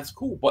up, and that's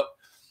cool. But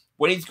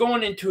when he's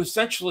going into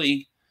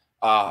essentially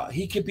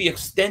he could be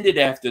extended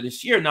after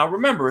this year. Now,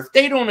 remember, if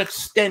they don't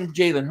extend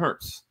Jalen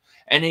Hurts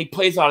and he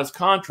plays out his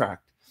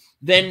contract,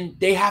 then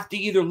they have to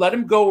either let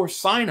him go or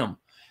sign him.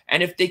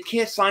 And if they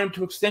can't sign him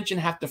to extension,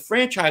 have to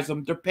franchise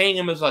him, they're paying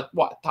him as a,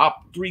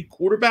 top 3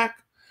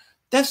 quarterback?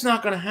 That's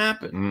not going to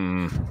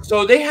happen.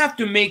 So they have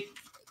to make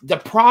the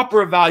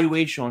proper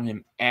evaluation on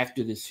him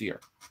after this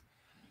year.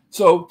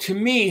 So to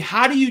me,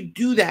 how do you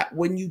do that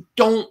when you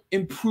don't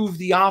improve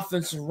the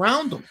offense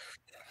around him?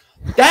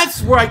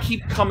 That's where I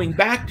keep coming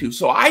back to.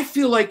 So I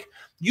feel like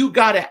you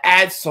got to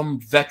add some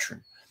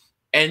veteran.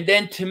 And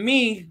then to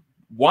me,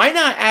 why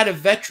not add a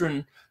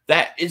veteran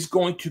that is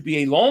going to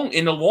be in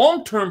the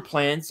long-term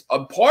plans,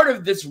 a part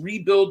of this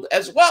rebuild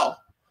as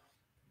well?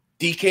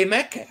 DK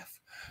Metcalf.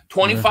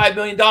 $25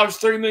 million,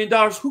 $30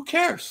 million, who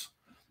cares?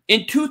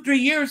 In 2-3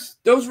 years,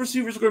 those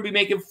receivers are going to be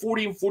making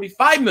 $40 and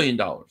 $45 million.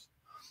 Yep.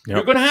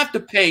 You're going to have to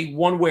pay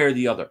one way or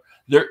the other.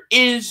 There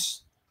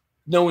is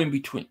no in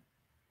between,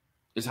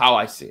 is how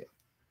I see it.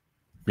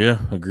 Yeah,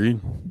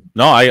 agreed.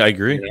 No, I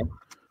agree.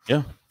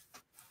 Yeah.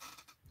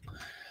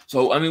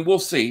 So, I mean, we'll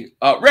see.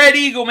 Red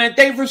Eagle, man,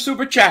 thank you for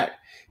Super Chat.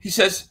 He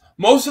says,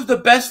 most of the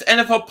best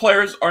NFL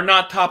players are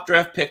not top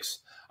draft picks.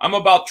 I'm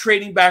about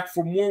trading back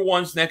for more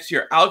ones next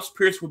year. Alex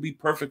Pierce would be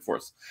perfect for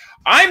us.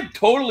 I'm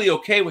totally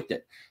okay with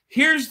it.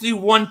 Here's the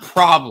one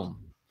problem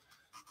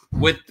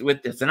with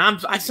this, and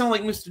I sound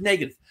like Mr.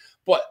 Negative,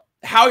 but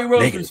Howie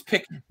Roseman's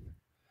picking.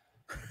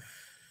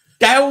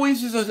 That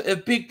always is a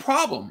big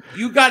problem.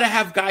 You got to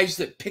have guys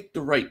that pick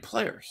the right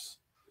players.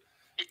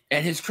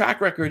 And his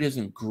track record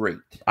isn't great.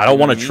 I don't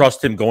want to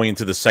trust him going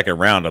into the second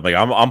round.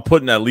 I'm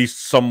putting at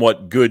least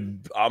somewhat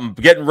good. I'm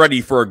getting ready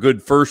for a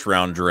good first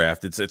round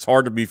draft. It's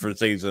hard to be for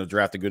say he's going to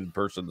draft a good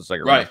person in the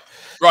second round.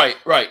 Right.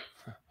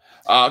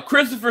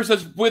 Christopher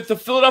says with the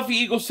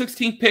Philadelphia Eagles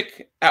 16th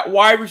pick at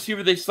wide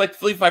receiver, they select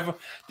Philly 5.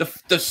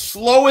 The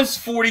slowest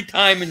 40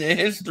 time in the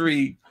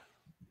history.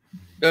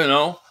 You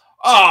know,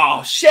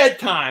 shed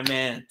time,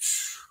 man.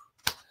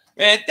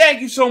 Man, thank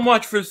you so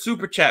much for the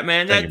super chat,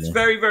 man. That's man.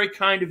 very, very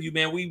kind of you,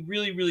 man. We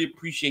really, really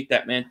appreciate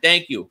that, man.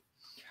 Thank you.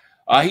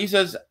 He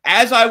says,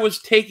 as I was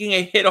taking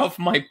a hit off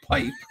my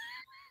pipe,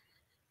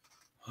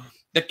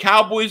 the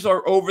Cowboys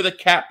are over the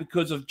cap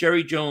because of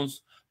Jerry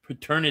Jones'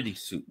 paternity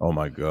suit. Oh,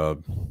 my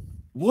God.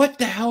 What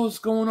the hell is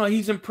going on?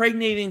 He's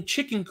impregnating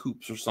chicken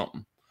coops or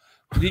something.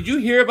 Did you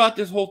hear about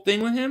this whole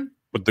thing with him?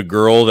 With the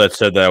girl that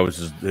said that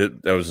was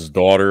his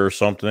daughter or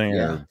something?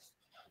 Yeah.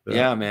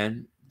 Yeah,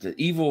 man. The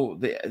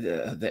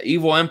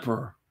evil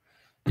emperor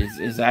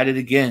is at it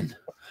again.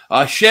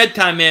 Shed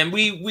time, man.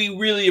 We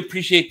really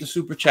appreciate the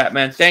super chat,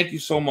 man. Thank you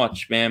so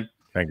much, man.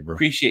 Thank you, bro.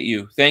 Appreciate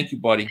you. Thank you,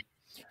 buddy.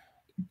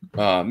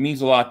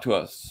 Means a lot to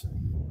us.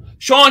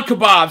 Sean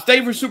Kebabs, thank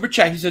you for super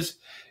chat. He says,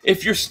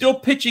 if you're still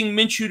pitching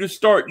Minshew to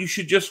start, you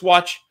should just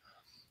watch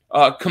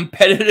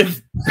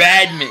competitive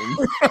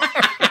badminton.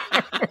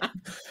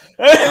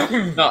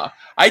 No,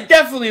 I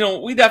definitely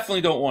don't. We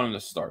definitely don't want him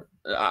to start.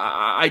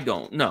 I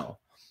don't know.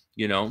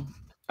 You know,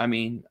 I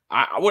mean,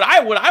 what I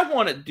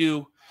want to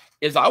do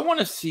is I want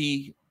to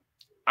see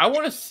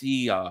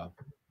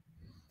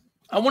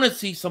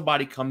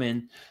somebody come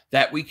in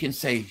that we can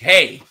say,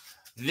 hey,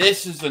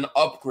 this is an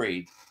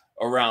upgrade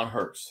around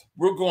Hurts.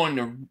 We're going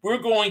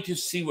to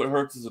see what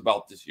Hurts is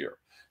about this year.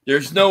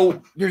 There's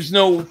no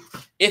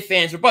if,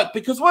 ands, or but,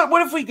 because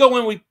what if we go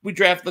in, we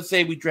draft, let's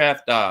say we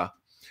draft I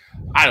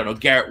don't know,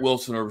 Garrett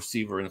Wilson, a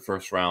receiver in the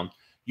first round.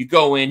 You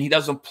go in, he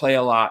doesn't play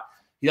a lot,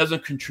 he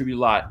doesn't contribute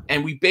a lot,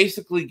 and we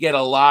basically get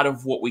a lot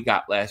of what we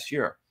got last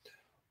year.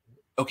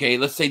 Okay,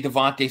 let's say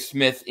DeVante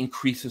Smith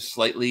increases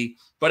slightly,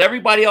 but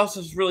everybody else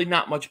is really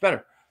not much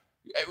better.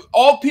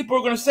 All people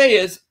are going to say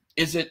is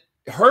it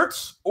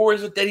Hurts or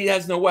is it that he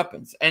has no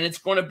weapons? And it's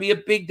going to be a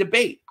big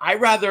debate. I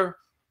rather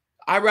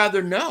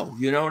know.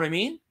 You know what I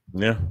mean?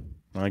 Yeah,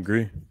 I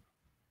agree.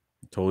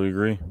 Totally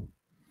agree.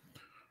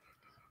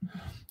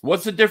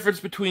 What's the difference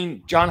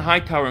between John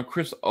Hightower and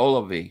Chris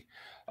Olave?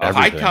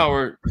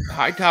 Hightower.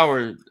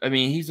 I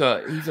mean, he's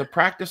a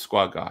practice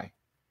squad guy.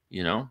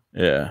 You know?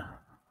 Yeah.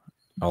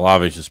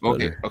 Olave's just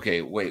better.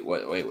 Okay. Wait.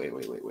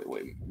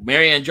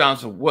 Marianne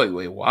Johnson.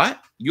 Wait.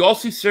 What? You all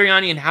see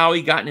Sirianni and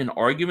Howie got in an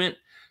argument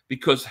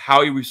because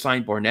Howie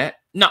resigned Barnett?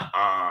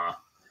 Nuh-uh.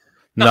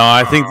 No,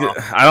 I think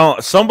I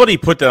don't. Somebody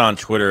put that on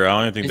Twitter. I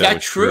don't even think that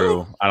was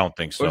true. I don't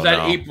think so. Or is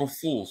that April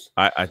Fool's?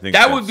 I think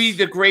that would be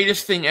the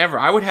greatest thing ever.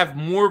 I would have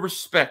more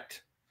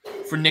respect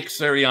for Nick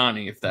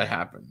Sirianni if that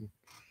happened.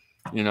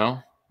 You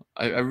know,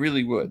 I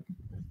really would.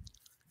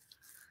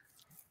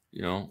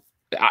 You know,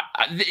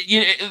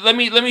 let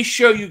me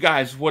show you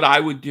guys what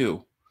I would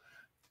do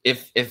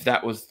if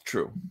that was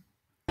true.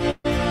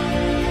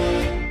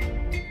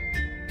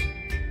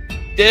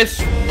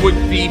 This would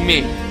be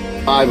me.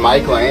 Hi,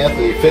 Michael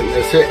Anthony,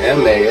 fitness hit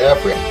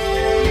MAF.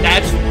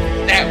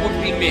 That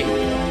would be me.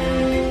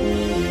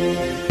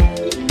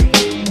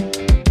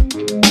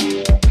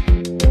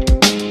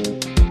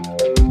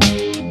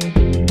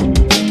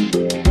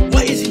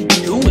 What is he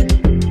doing?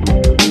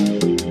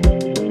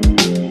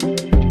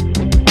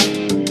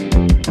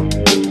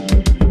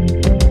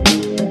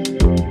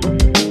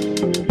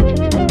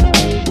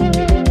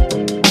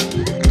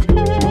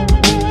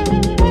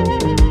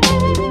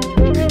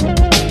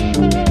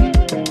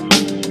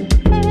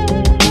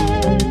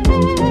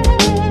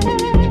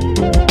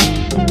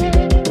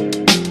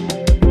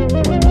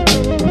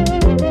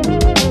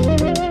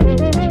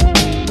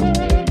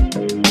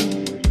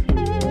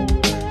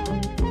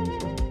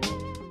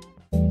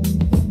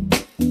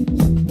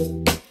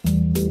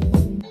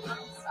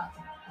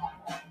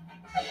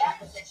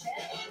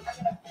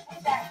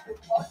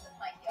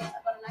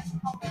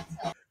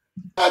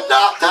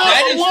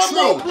 That is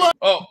true.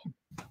 Oh,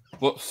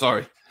 well,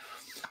 sorry.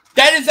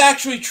 That is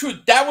actually true.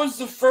 That was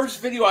the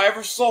first video I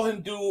ever saw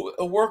him do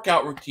a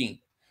workout routine.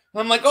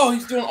 And I'm like, oh,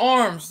 he's doing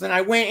arms. Then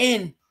I went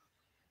in,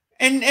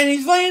 and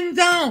he's laying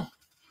down.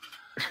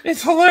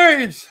 It's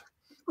hilarious.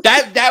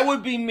 That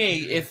would be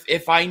me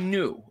if I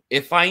knew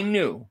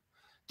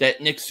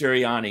that Nick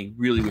Sirianni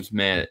really was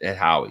mad at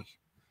Howie.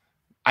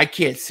 I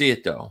can't see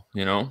it though,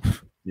 you know.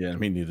 Yeah,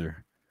 me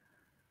neither.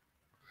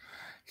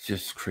 It's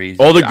just crazy.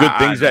 All the good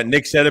things that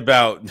Nick said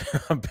about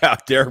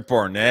Derek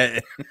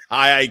Barnett,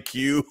 high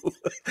IQ.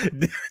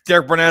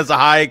 Derek Barnett has a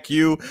high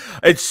IQ.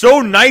 It's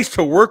so nice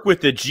to work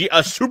with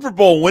a Super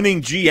Bowl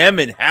winning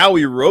GM and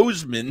Howie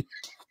Roseman.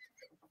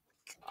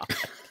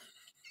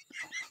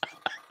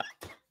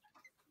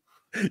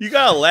 You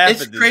gotta laugh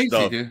it's at this crazy,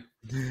 stuff. Dude.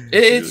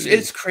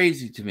 It's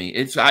crazy to me.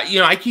 It's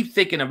I keep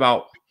thinking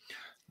about.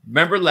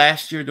 Remember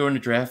last year during the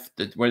draft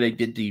where they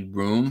did the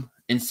room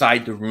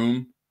inside the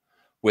room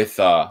with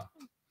the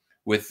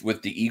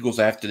Eagles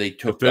after they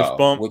took the fifth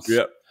bump.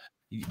 Yep.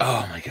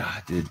 Oh my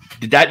God, dude!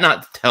 Did that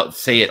not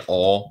say it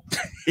all?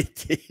 It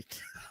did,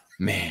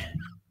 man.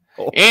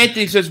 Oh.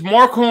 Anthony says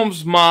Mark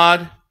Holmes'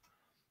 mod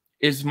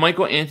is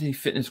Michael Anthony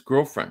Fitness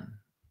girlfriend.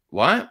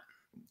 What?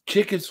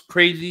 Chick is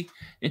crazy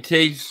in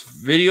today's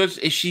videos.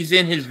 Is she's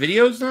in his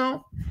videos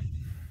now?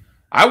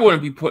 I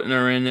wouldn't be putting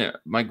her in there,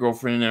 my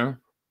girlfriend in there.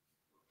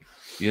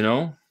 You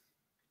know?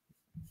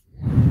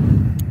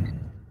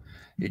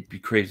 It'd be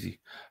crazy.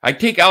 I'd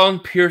take Allen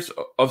Pierce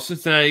of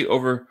Cincinnati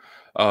over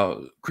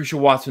Christian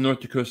Watson, North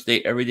Dakota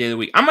State, every day of the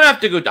week. I'm gonna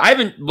have to go. I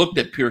haven't looked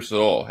at Pierce at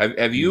all.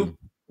 Have you?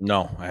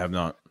 No, I have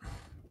not.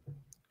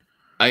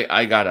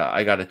 I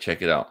gotta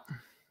check it out.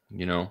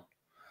 You know.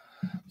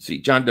 See,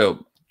 John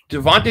Doe,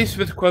 DeVante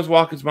Smith, Quez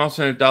Watkins, Miles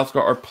Sanders, Dallas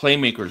Goedert are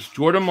playmakers.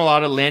 Jordan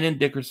Mailata, Landon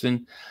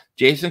Dickerson,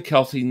 Jason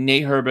Kelsey,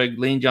 Nate Herbig,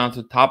 Lane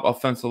Johnson, top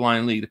offensive line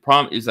in the league. The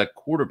problem is at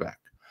quarterback.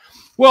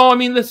 Well, I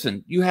mean,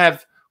 listen, you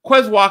have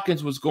Quez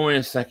Watkins was going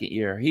his second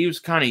year. He was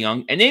kind of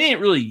young, and they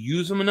didn't really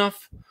use him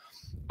enough.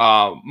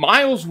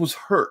 Miles was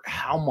hurt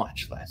how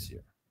much last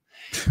year?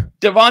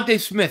 DeVante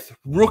Smith,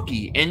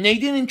 rookie, and they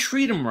didn't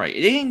treat him right.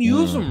 They didn't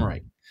use him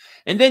right.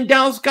 And then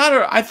Dallas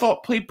Goedert, I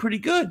thought, played pretty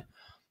good.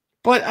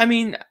 But, I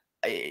mean,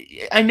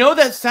 I know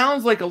that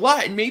sounds like a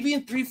lot, and maybe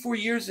in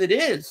 3-4 years it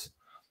is.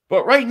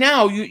 But right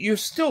now, you're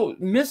still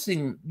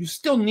missing. You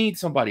still need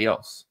somebody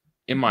else,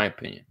 in my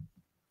opinion.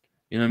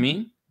 You know what I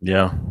mean?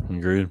 Yeah,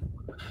 agreed.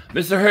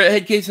 Mr.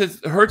 Headcase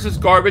says, Hurts is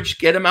garbage.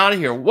 Get him out of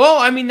here. Well,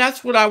 I mean,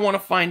 that's what I want to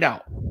find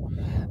out.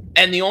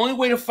 And the only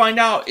way to find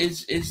out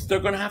is they're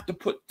going to have to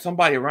put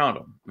somebody around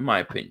him, in my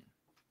opinion.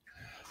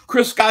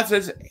 Chris Scott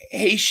says,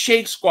 hey,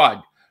 Shake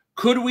Squad,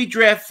 could we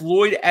draft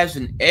Floyd as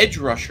an edge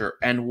rusher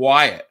and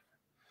Wyatt?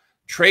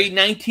 Trade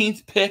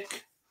 19th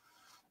pick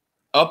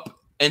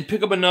up and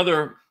pick up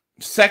another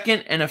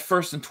second and a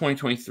first in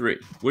 2023.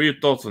 What are your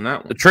thoughts on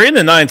that one? Trading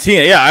the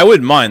 19, yeah, I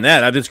wouldn't mind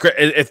that. It's great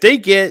if they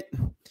get.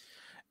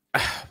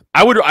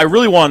 I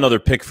really want another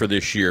pick for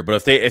this year,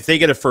 but if they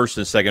get a first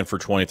and second for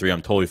 23,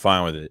 I'm totally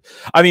fine with it.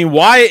 I mean,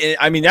 why?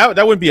 I mean that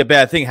wouldn't be a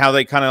bad thing. How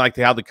they kind of like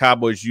how the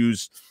Cowboys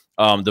use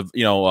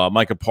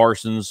Micah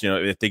Parsons. You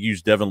know, if they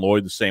use Devin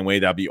Lloyd the same way,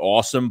 that'd be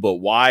awesome. But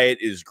Wyatt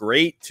is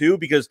great too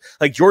because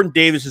like Jordan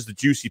Davis is the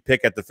juicy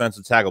pick at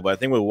defensive tackle, but I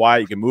think with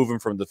Wyatt you can move him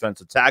from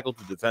defensive tackle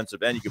to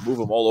defensive end. You can move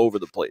him all over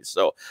the place.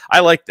 So I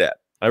like that.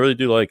 I really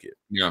do like it.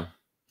 Yeah.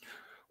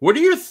 What are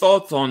your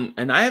thoughts on?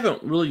 And I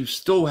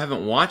still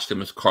haven't watched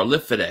him. As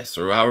Karlaftis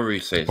or however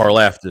you say it.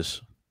 Karlaftis.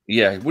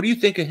 Yeah. What do you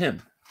think of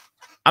him?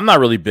 I'm not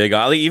really big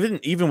on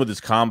even with his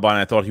combine.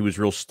 I thought he was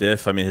real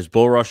stiff. I mean, his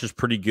bull rush is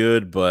pretty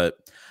good, but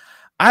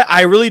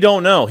I really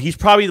don't know. He's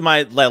probably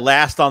my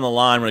last on the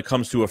line when it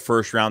comes to a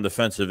first round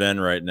defensive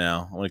end right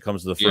now. When it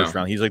comes to the first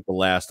round, he's like the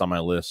last on my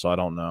list. So I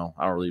don't know.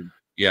 I don't really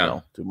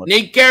know too much.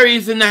 Nate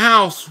Gary's in the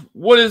house.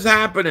 What is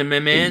happening, my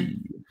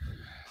man?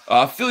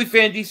 Philly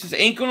Fan D says,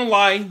 ain't gonna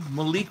lie,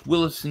 Malik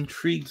Willis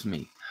intrigues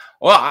me.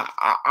 Well,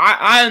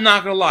 I am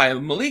not gonna lie.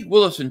 Malik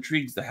Willis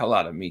intrigues the hell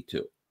out of me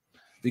too,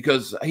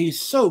 because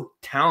he's so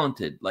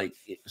talented. Like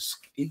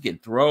he can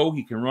throw,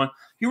 he can run.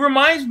 He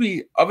reminds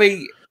me of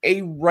a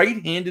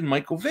right-handed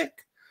Michael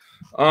Vick.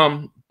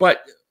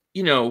 But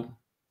you know,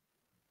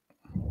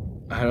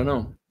 I don't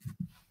know.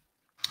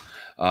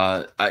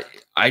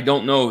 I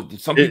don't know.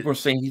 Some people are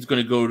saying he's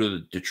going to go to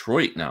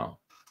Detroit now.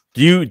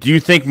 Do you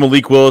think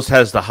Malik Willis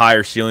has the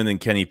higher ceiling than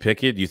Kenny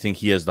Pickett? Do you think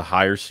he has the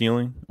higher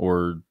ceiling,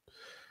 or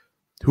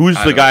who's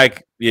the guy?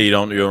 Yeah, you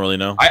don't really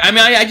know. I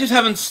mean, I just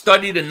haven't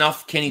studied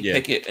enough Kenny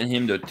Pickett and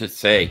him to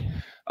say.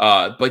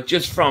 But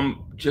just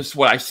from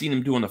what I've seen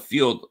him do on the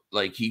field,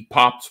 like he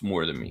pops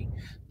more than me.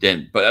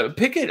 But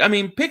Pickett, I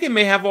mean, Pickett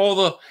may have all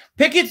the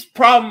Pickett's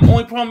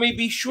only problem may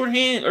be short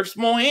hand or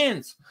small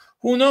hands.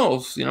 Who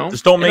knows? You know,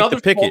 just don't make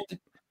the Pickett.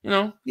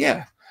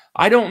 Yeah,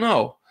 I don't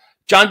know.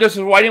 John does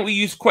says, why didn't we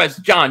use Quez?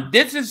 John,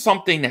 this is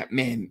something that,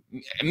 man,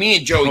 me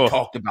and Joey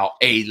talked about.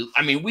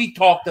 We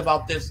talked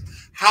about this.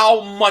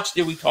 How much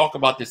did we talk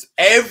about this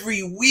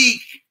every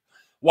week?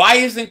 Why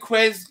isn't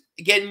Quez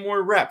getting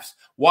more reps?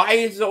 Why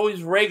is it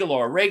always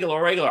regular?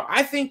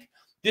 I think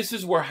this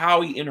is where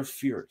Howie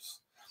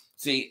interferes.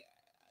 See,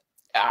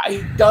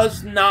 he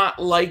does not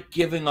like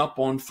giving up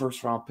on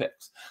first-round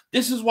picks.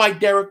 This is why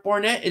Derek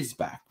Barnett is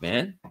back,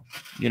 man.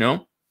 You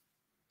know?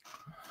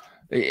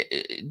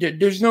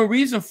 There's no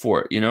reason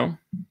for it, you know?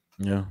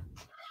 Yeah.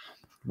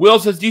 Will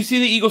says, do you see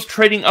the Eagles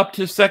trading up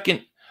to the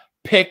second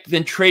pick,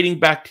 then trading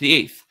back to the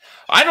eighth?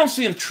 I don't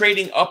see them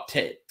trading up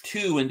to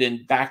 2 and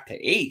then back to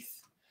 8th.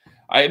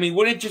 I mean,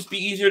 wouldn't it just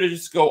be easier to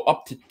just go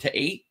up to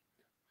 8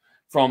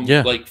 from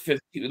like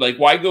 15? Like,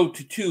 why go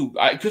to 2?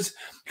 Because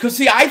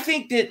see, I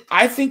think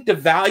the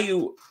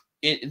value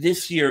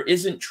this year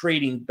isn't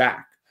trading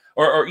back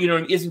or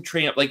isn't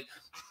trading up. Like,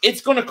 it's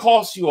going to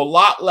cost you a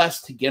lot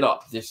less to get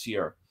up this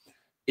year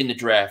in the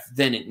draft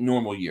than in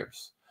normal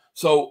years.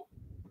 So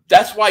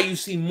that's why you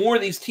see more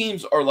of these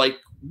teams are like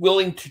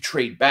willing to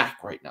trade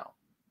back right now.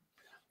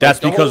 That's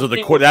because of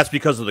the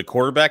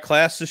quarterback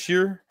class this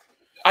year.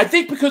 I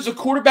think because of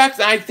quarterbacks,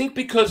 and I think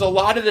because a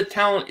lot of the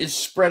talent is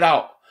spread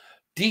out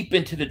deep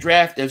into the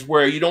draft, as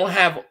where you don't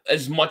have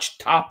as much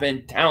top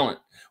end talent.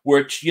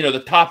 Where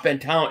the top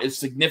end talent is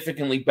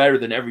significantly better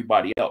than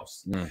everybody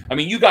else. I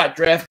mean, you got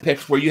draft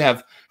picks where you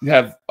have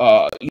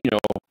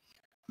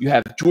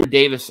Jordan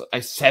Davis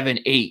at 7,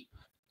 8,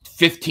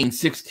 15,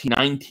 16,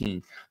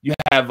 19. You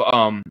have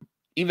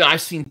even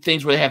I've seen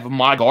things where they have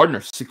Ahmad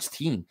Gardner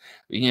 16,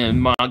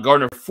 Ahmad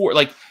Gardner 4.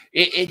 Like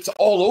it's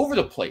all over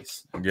the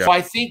place. Yeah. So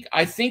I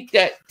think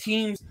that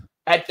teams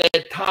at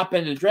the top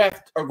end of the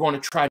draft are going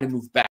to try to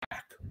move back.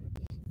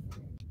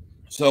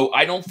 So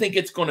I don't think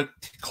it's going to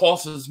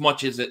cost as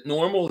much as it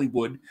normally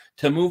would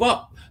to move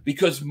up,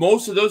 because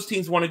most of those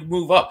teams want to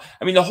move up.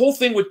 I mean, the whole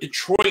thing with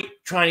Detroit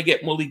trying to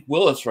get Malik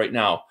Willis right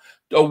now,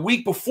 a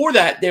week before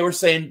that, they were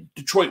saying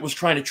Detroit was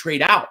trying to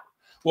trade out.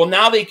 Well,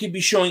 now they could be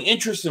showing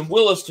interest in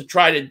Willis to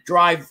try to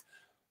drive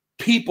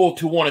people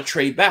to want to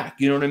trade back.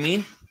 You know what I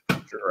mean?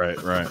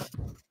 Right.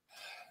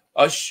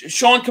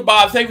 Sean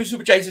Kebab, thank you for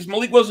super chat. He says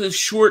Malik Willis is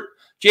short.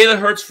 Jalen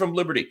Hurts from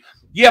Liberty.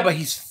 Yeah, but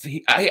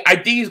I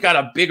think he's got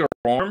a bigger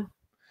arm.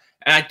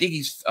 And I think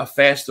he's a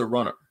faster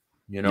runner,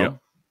 you know?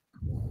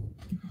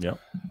 Yep.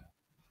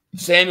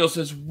 Samuel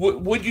says,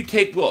 would you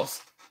take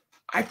Willis?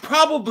 I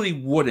probably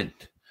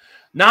wouldn't.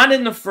 Not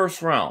in the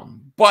first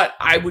round, but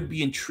I would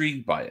be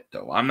intrigued by it,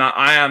 though. I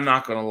am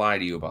not going to lie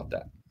to you about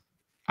that.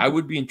 I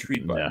would be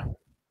intrigued by it.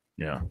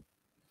 Yeah.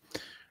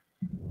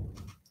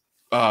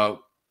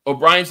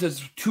 O'Brien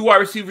says, 2 wide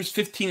receivers,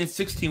 15 and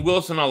 16,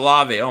 Wilson and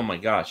Olave. Oh, my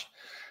gosh.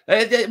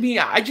 I mean,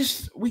 I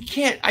just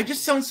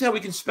don't see how we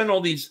can spend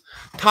all these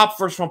top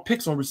first-round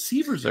picks on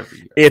receivers every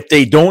year. If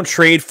they don't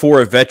trade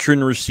for a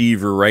veteran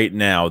receiver right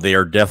now, they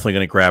are definitely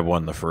going to grab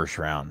one in the first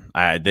round.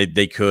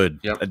 They could.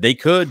 Yep. They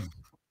could.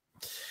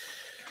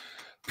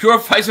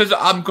 Purify says,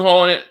 I'm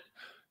calling it.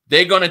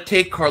 They're going to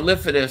take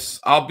Karlaftis.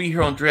 I'll be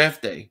here on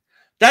draft day.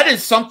 That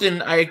is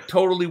something I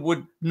totally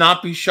would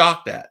not be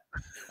shocked at.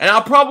 And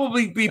I'll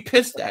probably be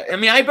pissed at. I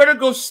mean, I better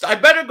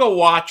go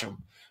watch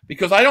them.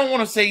 Because I don't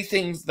want to say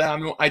things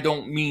that I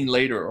don't mean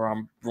later, or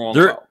I'm wrong.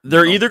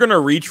 They're either going to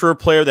reach for a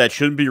player that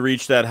shouldn't be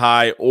reached that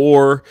high,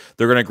 or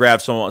they're going to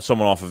grab someone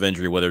off of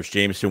injury, whether it's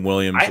Jameson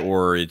Williams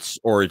or it's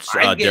Derek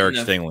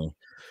Stingley.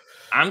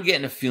 I'm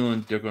getting a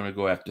feeling they're going to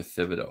go after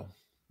Thibodeaux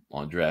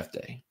on draft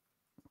day.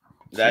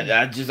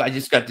 I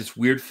just got this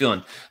weird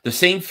feeling. The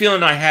same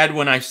feeling I had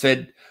when I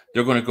said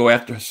they're going to go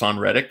after Hassan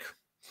Reddick.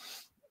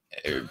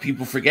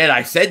 People forget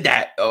I said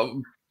that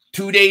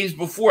 2 days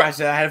before. I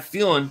said I had a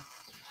feeling.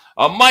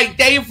 Mike,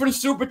 thank you for the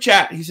super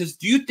chat. He says,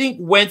 do you think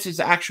Wentz is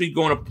actually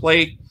going to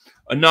play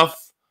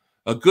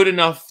good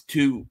enough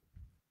to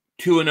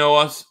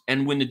 2-0 us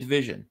and win the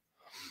division?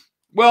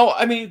 Well,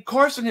 I mean,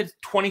 Carson had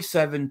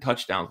 27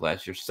 touchdowns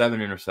last year,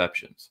 7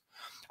 interceptions.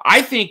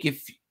 I think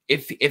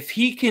if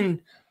he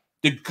can,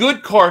 the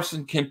good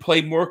Carson can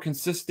play more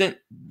consistent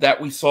that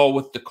we saw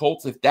with the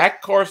Colts. If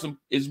that Carson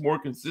is more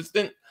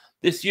consistent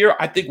this year,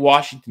 I think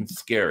Washington's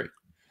scary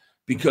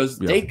because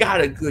they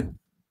got a good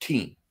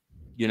team,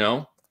 you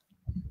know?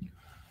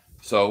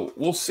 So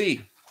we'll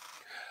see.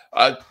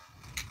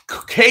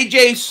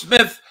 KJ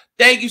Smith,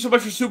 thank you so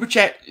much for super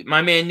chat.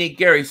 My man Nate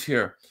Gary's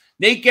here.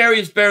 Nate Gary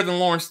is better than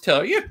Lawrence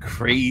Taylor. You're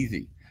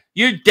crazy.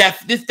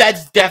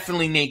 That's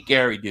definitely Nate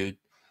Gary, dude.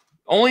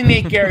 Only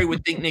Nate Gary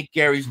would think Nate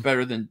Gary's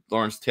better than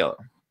Lawrence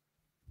Taylor.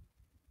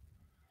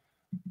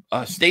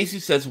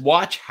 Stacy says,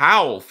 watch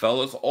Howell,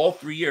 fellas, all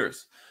 3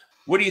 years.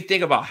 What do you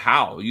think about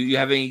Howell? You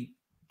have any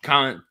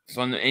comments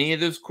on any of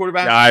those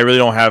quarterbacks? Yeah, I really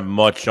don't have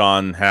much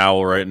on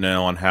Howell right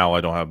now. On Howell,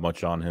 I don't have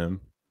much on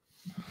him.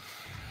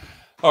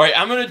 All right,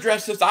 I'm going to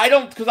address this. I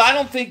don't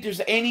think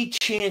there's any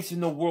chance in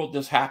the world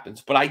this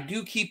happens, but I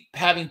do keep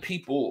having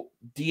people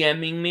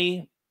DMing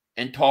me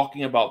and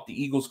talking about the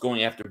Eagles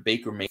going after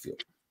Baker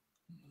Mayfield.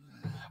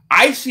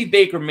 I see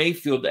Baker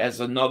Mayfield as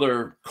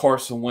another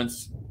Carson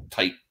Wentz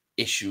type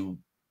issue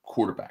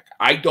quarterback.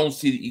 I don't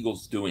see the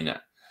Eagles doing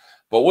that.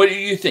 But what do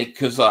you think?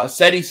 Because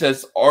Seti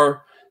says,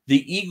 are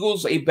the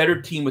Eagles a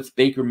better team with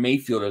Baker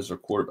Mayfield as their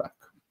quarterback?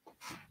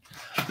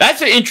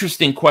 That's an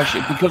interesting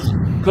question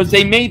because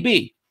they may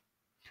be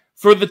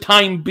for the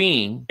time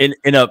being.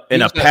 In a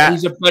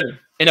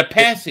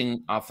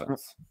passing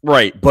offense,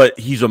 right? But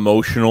he's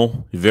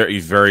emotional.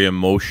 He's very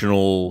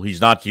emotional. He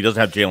doesn't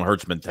have Jalen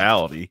Hurts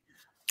mentality.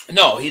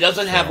 No, he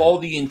doesn't have all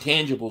the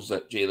intangibles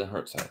that Jalen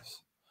Hurts has.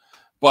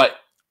 But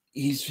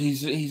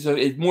he's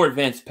a more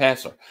advanced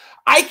passer.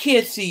 I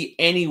can't see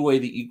any way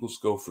the Eagles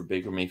go for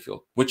Baker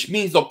Mayfield, which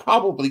means they'll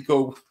probably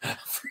go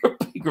for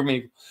Baker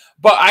Mayfield.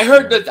 But I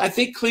heard that I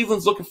think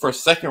Cleveland's looking for a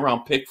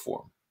second-round pick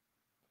for him.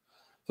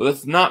 So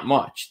that's not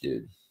much,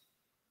 dude.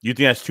 You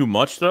think that's too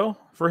much, though,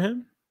 for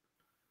him?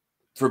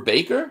 For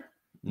Baker?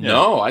 Yeah.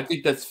 No, I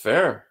think that's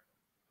fair.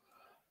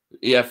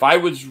 Yeah, if I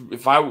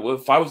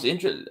was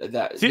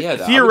interested,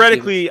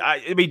 theoretically,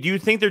 I mean, do you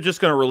think they're just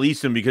going to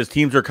release him because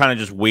teams are kind of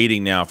just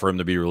waiting now for him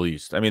to be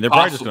released? I mean, they're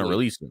probably just going to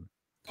release him.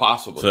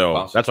 Possibly.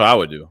 So that's what I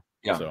would do.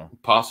 Yeah, so.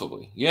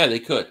 Possibly. Yeah, they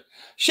could.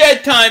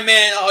 Shed time,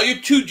 man. Oh,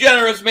 you're too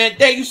generous, man.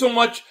 Thank you so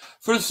much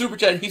for the super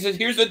chat. He says,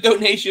 "Here's a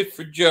donation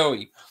for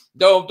Joey."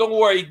 Don't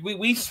worry.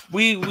 We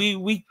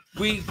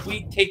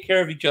take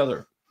care of each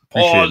other.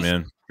 Appreciate it,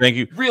 man. Thank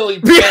you. Really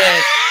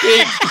bad.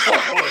 Big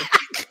pause.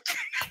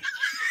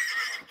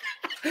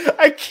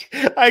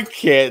 I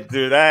can't,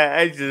 dude.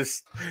 I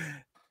just,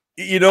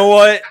 you know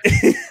what?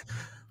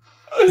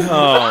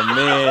 Oh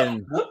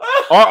man,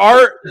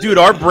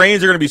 our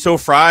brains are gonna be so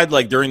fried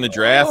like during the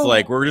draft,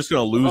 like we're just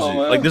gonna lose it.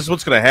 Man. Like this is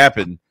what's gonna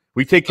happen.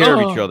 We take care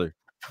of each other.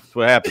 That's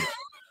what happens.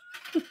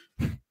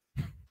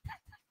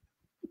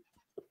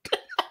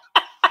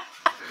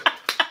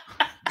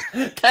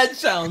 That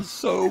sounds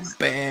so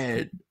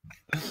bad.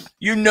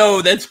 You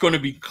know that's going to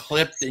be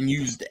clipped and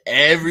used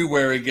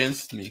everywhere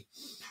against me.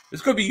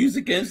 It's going to be used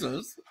against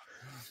us.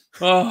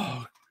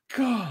 Oh,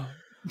 God.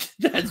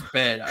 That's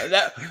bad.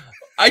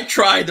 I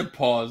tried to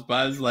pause, but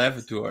I was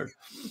laughing too hard.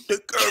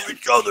 Take care of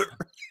each other.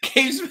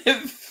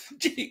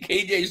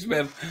 KJ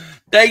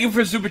Smith, thank you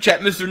for super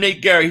chat, Mr.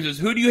 Nate Gary. He says,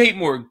 who do you hate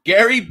more,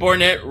 Gary,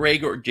 Barnett,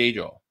 Rager, or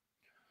J-Jaw?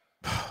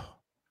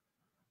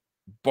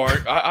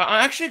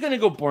 I'm actually going to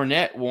go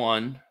Barnett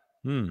 1,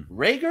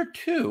 Rager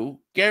 2,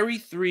 Gary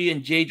 3,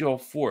 and J-Jaw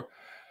 4.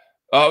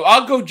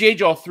 I'll go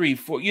J-Jaw 3,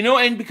 4. You know,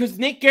 and because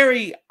Nate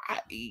Gary,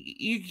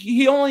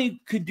 he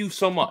only could do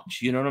so much.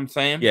 You know what I'm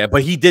saying? Yeah,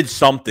 but he did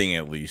something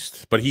at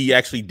least. But he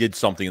actually did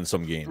something in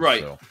some games.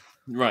 Right. So.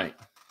 Right.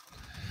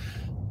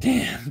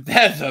 Damn,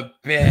 that's a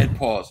bad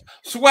pause.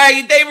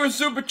 Swaggy David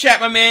super chat,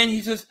 my man.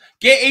 He says,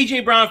 get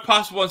AJ Brown if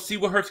possible and see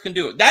what Hurts can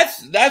do.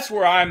 That's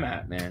where I'm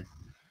at, man.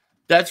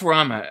 That's where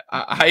I'm at.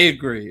 I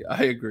agree.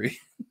 I agree.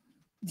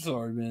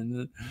 Sorry,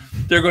 man.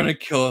 They're gonna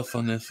kill us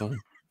on this one.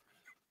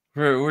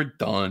 We're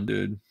done,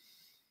 dude.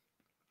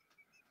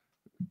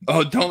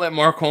 Oh, don't let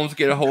Mark Holmes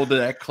get a hold of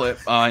that clip.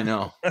 Oh, I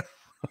know.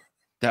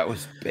 That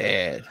was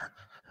bad.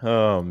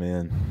 Oh,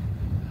 man.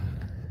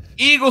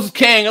 Eagles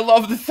King, I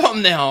love the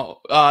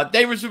thumbnail.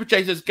 David Super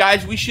Chat says,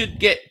 guys, we should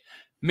get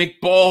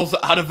McBalls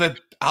out of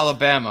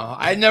Alabama.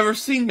 I never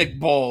seen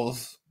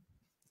McBalls.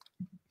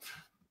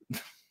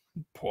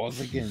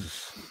 Pause again.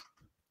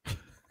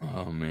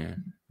 Oh,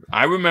 man.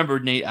 I remember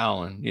Nate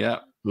Allen. Yeah.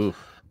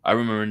 Oof. I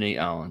remember Nate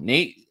Allen.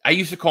 I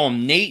used to call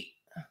him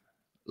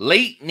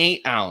late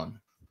Nate Allen.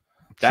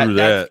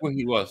 That's what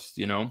he was,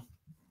 you know?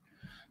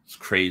 It's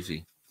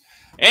crazy.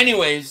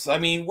 Anyways, I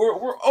mean,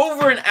 we're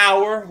over an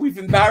hour. We've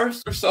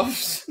embarrassed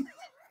ourselves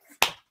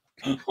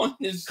on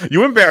this.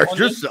 You embarrassed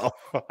yourself.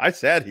 I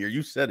sat here.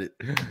 You said it.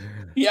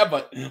 Yeah,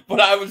 but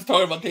I was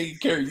talking about taking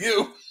care of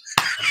you.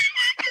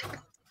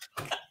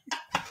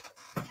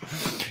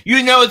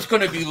 You know it's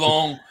going to be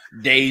long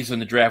days in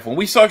the draft. When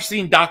we start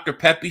seeing Dr.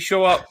 Peppy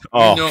show up,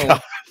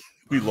 God.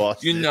 We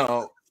lost it.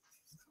 Know,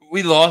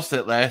 we lost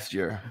it last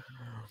year.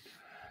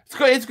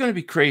 It's going to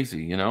be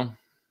crazy, you know?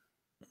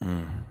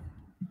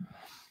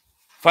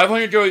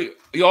 500 Joey,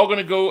 y'all going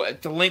to go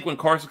at the link when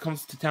Carson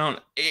comes to town?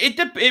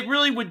 It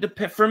really would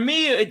depend. For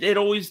me, it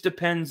always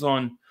depends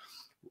on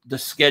the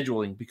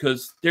scheduling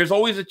because there's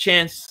always a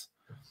chance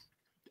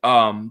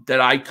that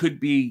I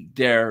could be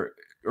there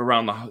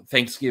around the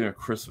Thanksgiving or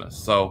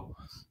Christmas. So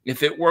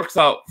if it works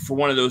out for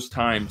one of those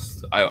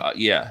times,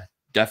 yeah,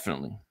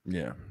 definitely.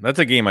 Yeah, that's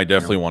a game I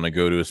definitely want to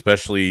go to,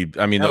 especially,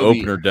 I mean, the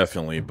opener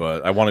definitely,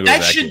 but I want to go to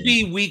that should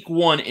game. Be week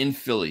 1 in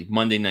Philly,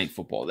 Monday Night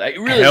Football. That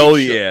really Hell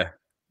should. Yeah.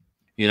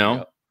 You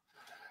know?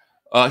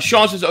 Yep.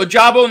 Sean says,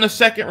 Ojabo in the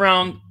second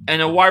round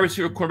and a wide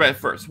receiver quarterback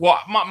first. Well,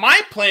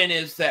 my plan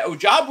is that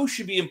Ojabo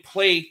should be in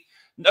play.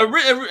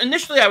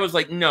 Initially, I was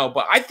like, no,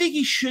 but I think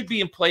he should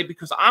be in play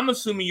because I'm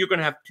assuming you're going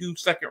to have 2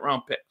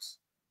 second-round picks.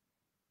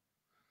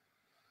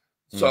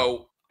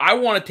 So I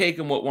want to take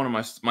him with one of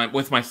my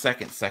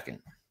second.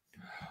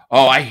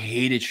 Oh, I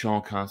hated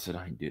Sean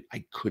Considine, dude.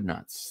 I could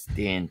not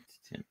stand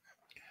him.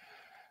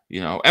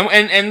 You know,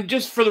 and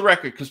just for the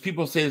record, because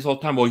people say this all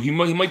the time, well, he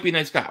might be a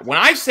nice guy. When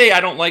I say I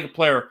don't like a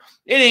player,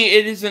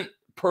 it isn't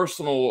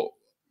personal,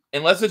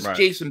 unless it's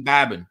Jason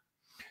Babin.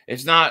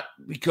 It's not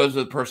because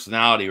of the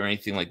personality or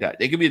anything like that.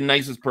 They could be the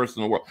nicest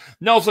person in the world.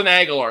 Nelson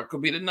Aguilar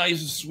could be the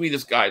nicest,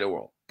 sweetest guy in the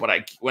world. But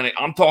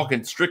I'm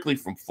talking strictly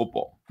from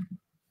football.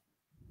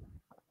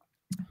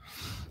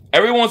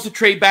 Everyone wants to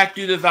trade back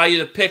due to the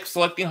value of the pick.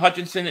 Selecting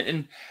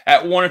Hutchinson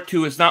at 1 or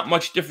 2 is not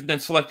much different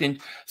than selecting.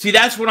 See,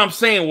 that's what I'm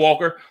saying,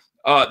 Walker.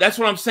 That's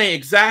what I'm saying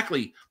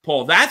exactly,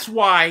 Paul. That's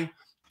why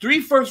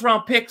 3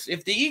 first-round picks,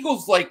 if the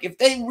Eagles if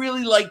they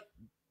really like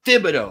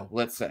Thibodeaux,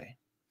 let's say,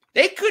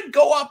 they could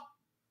go up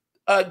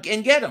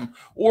and get him,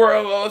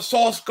 or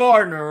Sauce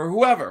Gardner or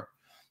whoever.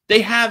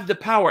 They have the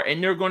power,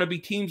 and there are going to be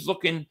teams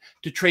looking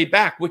to trade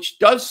back, which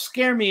does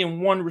scare me in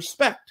one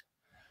respect.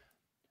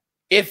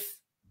 If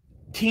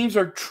teams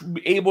are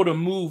able to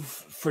move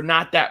for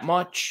not that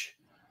much,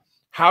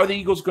 how are the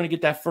Eagles going to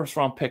get that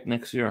first-round pick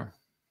next year?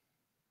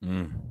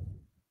 You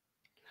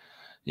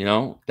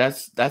know,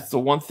 that's the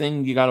one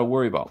thing you got to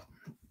worry about.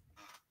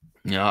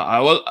 You know,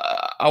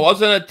 I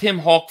wasn't a Tim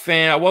Hawk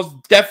fan. I was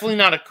definitely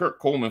not a Kurt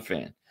Coleman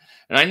fan.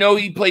 And I know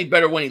he played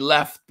better when he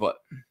left, but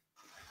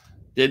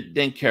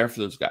didn't care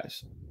for those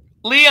guys.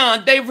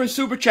 Leon, Dave for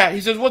Super Chat.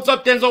 He says, what's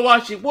up, Denzel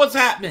Washington? What's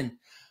happening?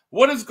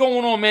 What is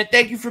going on, man?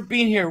 Thank you for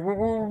being here.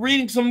 We're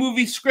reading some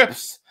movie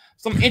scripts.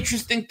 Some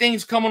interesting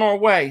things coming our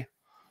way.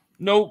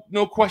 No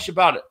question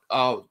about it.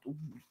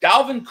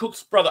 Dalvin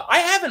Cook's brother. I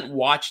haven't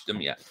watched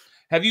him yet.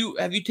 Have you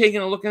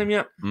taken a look at him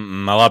yet? A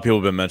lot of people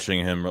have been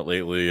mentioning him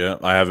lately. Yeah,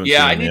 I haven't. Yeah,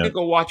 seen I him need yet. to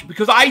go watch it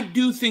because I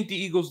do think the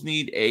Eagles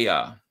need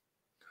a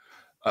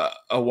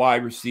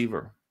wide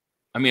receiver.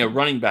 I mean, a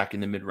running back in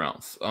the mid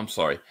rounds. I'm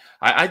sorry.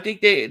 I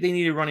think they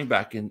need a running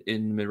back in the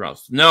mid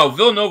rounds. No,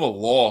 Villanova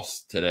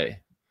lost today.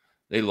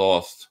 They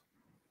lost.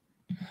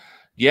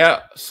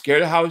 Yeah,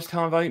 scared of how his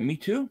talent value. Me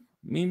too.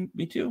 Me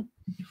too.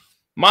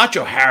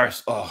 Macho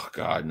Harris. Oh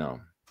God,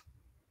 no.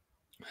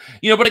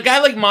 You know, but a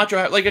guy like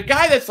Macho, like a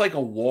guy that's like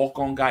a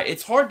walk-on guy,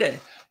 it's hard to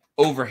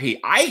overhate.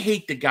 I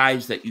hate the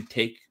guys that you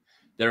take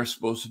that are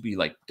supposed to be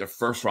like their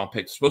first-round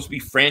picks, supposed to be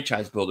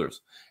franchise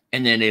builders,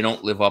 and then they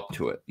don't live up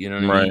to it. You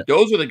know what I mean?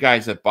 Those are the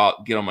guys that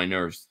get on my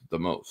nerves the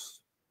most.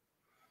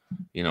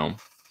 You know,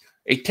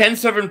 a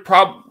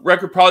 10-7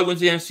 record probably wins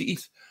the NFC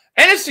East.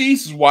 NFC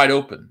East is wide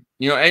open.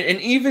 You know, and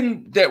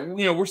even that,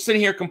 you know, we're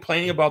sitting here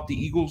complaining about the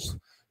Eagles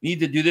need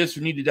to do this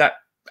or need to do that.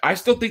 I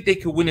still think they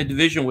could win a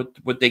division with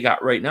what they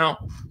got right now.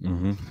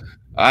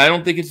 I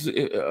don't think it's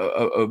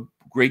a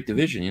great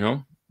division, you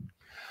know.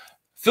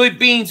 Philly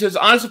Bean says,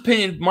 honest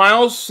opinion,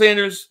 Miles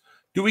Sanders,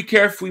 do we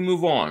care if we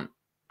move on?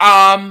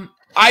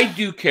 I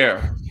do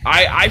care.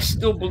 I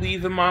still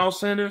believe in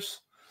Miles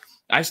Sanders.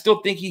 I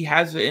still think he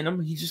has it in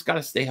him. He's just got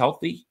to stay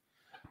healthy.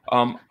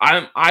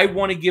 I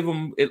want to give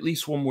him at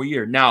least one more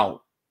year.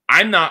 Now,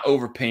 I'm not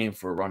overpaying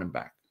for a running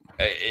back.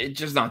 It's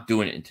just not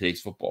doing it in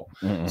today's football.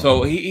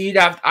 So he'd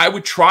have. I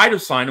would try to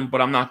sign him, but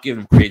I'm not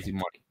giving him crazy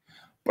money.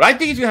 But I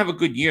think he's gonna have a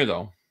good year,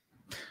 though.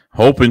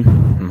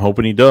 I'm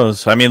hoping he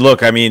does. I mean,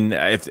 look, I mean,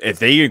 if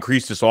they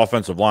increase this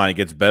offensive line, it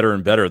gets better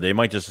and better. They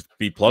might just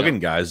be plugging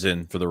guys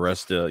in for the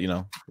rest. You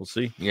know, we'll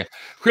see. Yeah,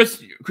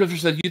 Christopher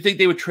says, you think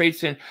they would trade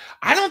Sanders?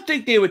 I don't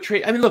think they would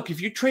trade. I mean, look,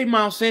 if you trade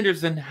Miles Sanders,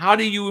 then how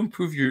do you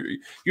improve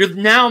you're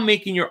now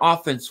making your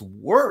offense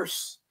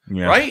worse,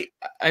 right?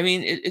 I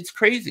mean, it's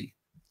crazy.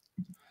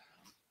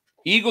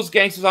 Eagles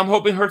gangsters, I'm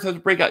hoping Hurts has a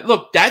breakout.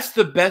 Look, that's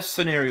the best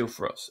scenario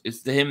for us,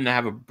 is to him to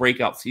have a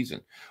breakout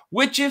season,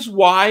 which is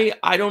why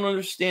I don't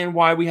understand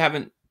why we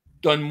haven't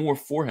done more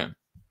for him.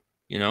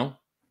 You know?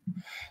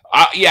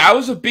 Yeah, I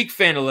was a big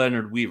fan of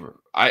Leonard Weaver.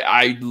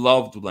 I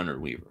loved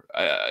Leonard Weaver.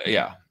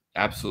 Yeah,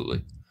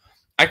 absolutely.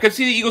 I could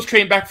see the Eagles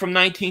trading back from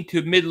 19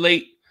 to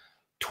mid-late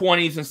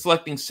 20s and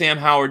selecting Sam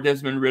Howard,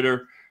 Desmond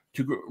Ridder.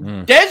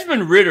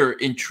 Desmond Ridder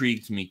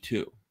intrigues me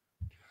too.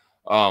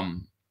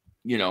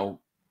 You know,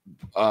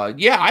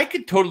 yeah, I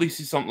could totally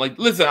see something like.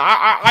 Listen,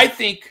 I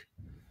think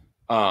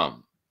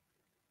Connor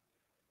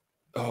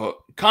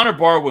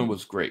Barwin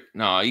was great.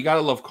 No, you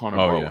gotta love Connor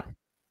Barwin.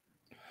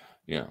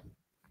 Yeah.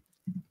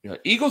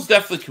 Eagles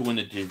definitely can win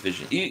the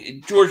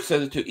division. George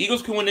says it too.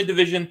 Eagles can win the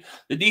division.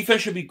 The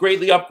defense should be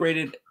greatly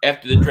upgraded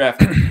after the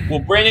draft. Will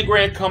Brandon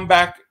Graham come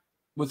back?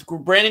 With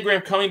Brandon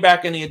Graham coming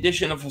back and the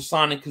addition of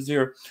Hassan and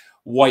Kazir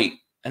White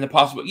and the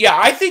possible,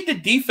 I think the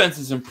defense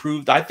is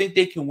improved. I think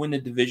they can win the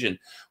division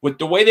with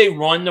the way they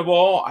run the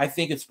ball. I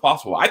think it's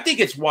possible. I think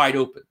it's wide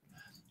open.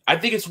 I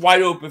think it's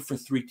wide open for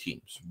 3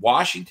 teams: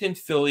 Washington,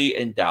 Philly,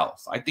 and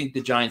Dallas. I think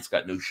the Giants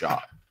got no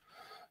shot.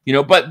 You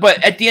know, but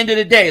at the end of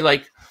the day,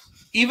 like,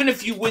 even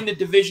if you win the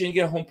division and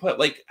get a home play,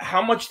 like,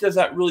 how much does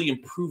that really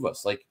improve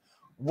us? Like,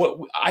 what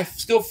I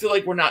still feel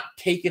like we're not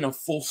taking a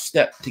full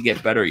step to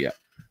get better yet.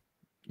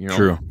 You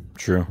know?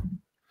 True.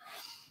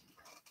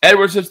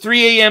 Edward says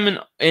 3 a.m.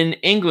 in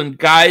England,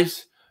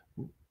 guys.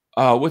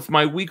 With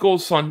my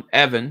week-old son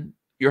Evan,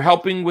 you're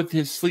helping with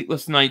his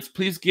sleepless nights.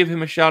 Please give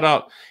him a shout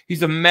out.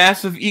 He's a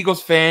massive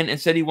Eagles fan and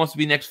said he wants to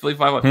be next Philly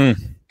 500.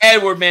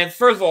 Edward, man,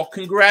 first of all,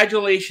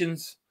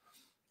 congratulations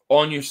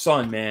on your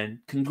son,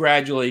 man.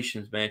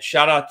 Congratulations, man.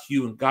 Shout out to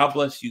you and God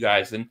bless you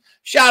guys. And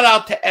shout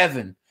out to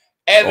Evan.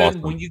 Evan,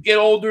 awesome. When you get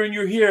older and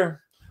you're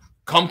here,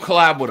 come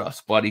collab with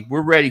us, buddy.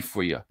 We're ready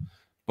for you.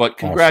 But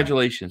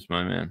congratulations,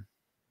 my man.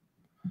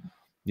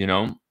 You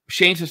know,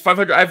 Shane says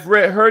 500. I've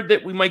heard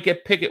that we might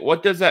get Pickett.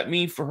 What does that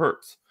mean for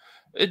Hurts?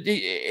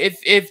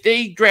 If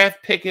they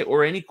draft Pickett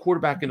or any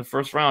quarterback in the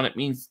first round, it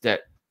means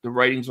that the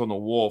writing's on the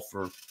wall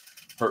for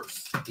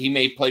Hurts. He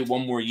may play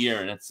one more year,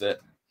 and that's it.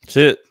 That's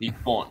it. He's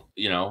gone.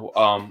 You know,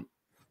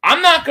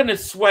 I'm not going to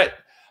sweat.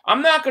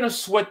 I'm not going to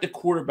sweat the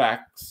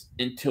quarterbacks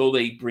until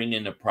they bring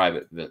in a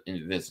private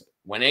visit.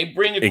 When they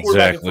bring a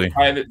quarterback in a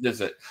private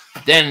visit,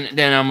 then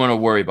I'm going to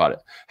worry about it.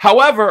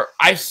 However,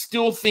 I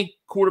still think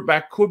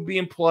quarterback could be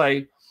in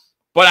play,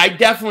 but I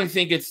definitely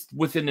think it's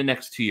within the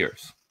next 2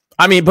 years.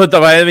 I mean,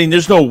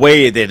 there's no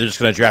way they're just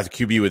going to draft a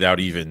QB without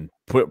even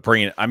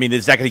bringing. I mean,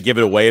 is that going to give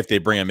it away if they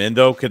bring him in,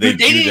 though? Could they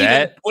do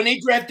that? When they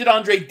drafted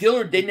Andre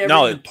Dillard, they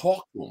never even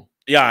talked to him.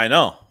 Yeah, I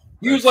know.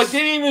 He was like, they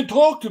didn't even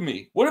talk to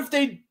me. What if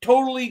they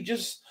totally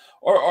just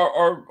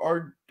are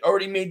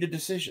already made the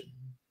decision?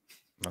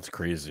 That's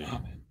crazy.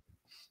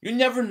 You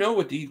never know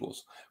with the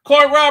Eagles.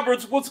 Clark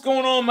Roberts, what's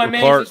going on, my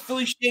man? It's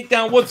Philly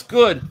Shakedown. What's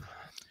good?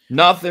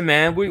 Nothing,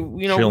 man.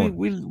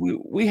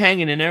 We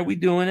hanging in there. We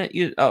doing it.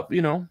 You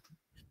know.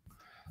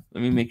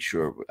 Let me make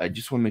sure. I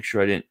just want to make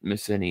sure I didn't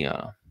miss any.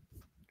 I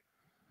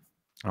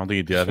don't think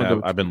you did.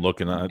 I've been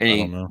looking at it. I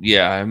don't know.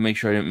 Yeah, I make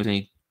sure I didn't miss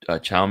any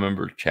child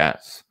member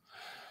chats.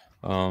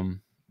 Yeah,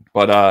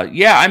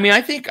 I mean,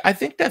 I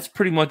think that's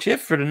pretty much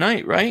it for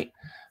tonight, right?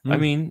 I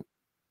mean,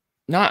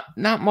 not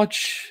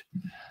much.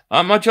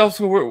 Not much else.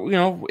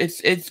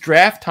 It's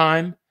draft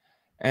time,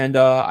 and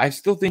I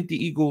still think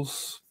the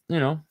Eagles,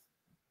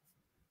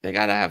 they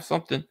gotta have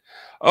something.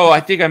 Oh,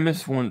 I think I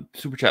missed one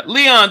super chat.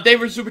 Leon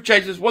David super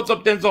chat says, "What's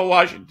up, Denzel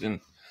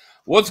Washington?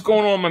 What's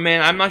going on, my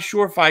man?" I'm not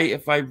sure if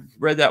I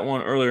read that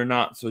one earlier or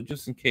not, so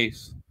just in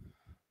case,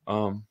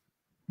 Leon,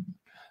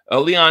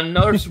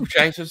 another super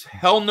chat says,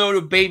 hell no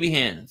to baby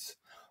hands.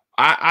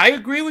 I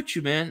agree with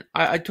you, man.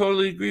 I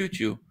totally agree with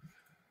you.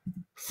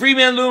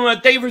 Freeman Luma,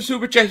 thank you for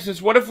super chat.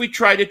 Says, what if we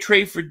try to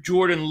trade for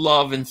Jordan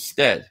Love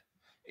instead?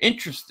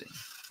 Interesting.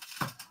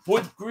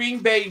 Would Green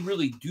Bay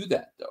really do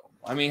that, though?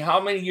 I mean, how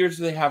many years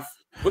do they have?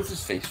 What's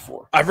his face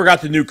for? I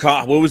forgot the new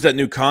what was that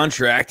new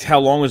contract? How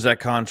long was that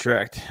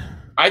contract?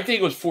 I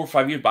think it was 4 or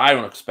 5 years, but I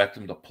don't expect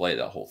him to play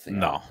the whole thing.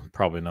 No,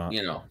 probably not.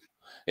 You know,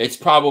 it's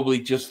probably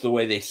just the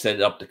way they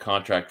set up the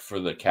contract for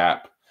the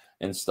cap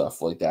and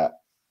stuff like that.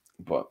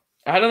 But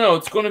I don't know.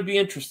 It's going to be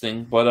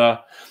interesting.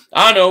 But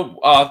I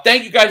don't know.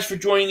 Thank you guys for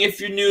joining. If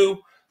you're new,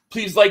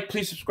 please like,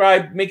 please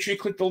subscribe. Make sure you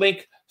click the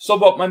link.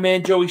 Sub up my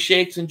man Joey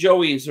Shakes. And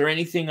Joey, is there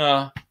anything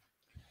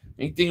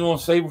you want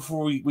to say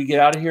before we get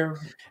out of here?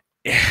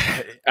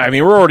 I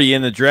mean, we're already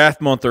in the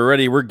draft month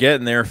already. We're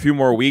getting there. A few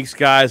more weeks,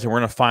 guys, and we're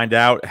going to find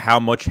out how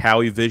much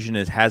Howie Vision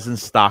has in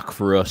stock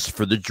for us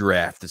for the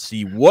draft to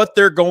see what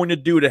they're going to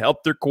do to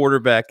help their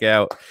quarterback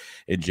out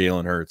in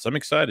Jalen Hurts. I'm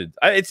excited.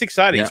 It's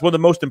exciting. Yeah. It's one of the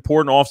most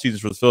important off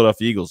seasons for the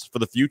Philadelphia Eagles for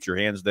the future,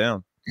 hands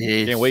down.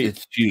 Can't wait.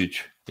 It's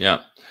huge.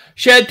 Yeah.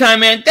 Shed Time,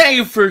 man. Thank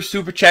you for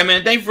super chat,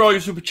 man. Thank you for all your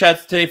super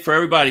chats today for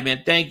everybody,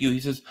 man. Thank you. He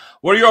says,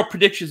 what are your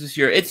predictions this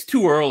year? It's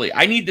too early.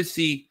 I need to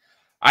see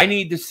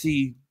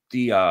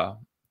the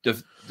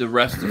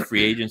rest of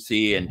free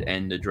agency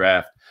and the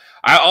draft.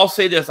 I'll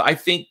say this. I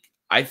think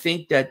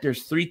that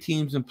there's 3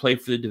 teams in play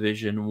for the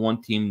division,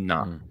 1 team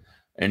not.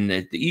 And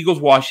the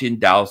Eagles, Washington,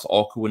 Dallas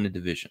all could win the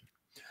division.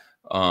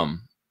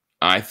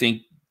 I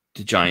think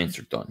the Giants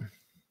are done.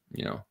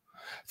 You know,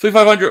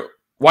 3,500.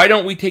 Why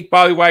don't we take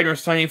Bobby Wagner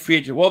signing free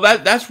agent? Well,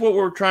 that's what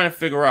we're trying to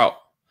figure out.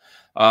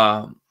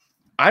 I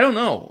don't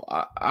know.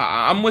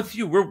 I'm with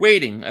you. We're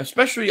waiting,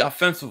 especially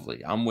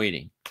offensively. I'm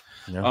waiting.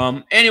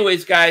 Yeah.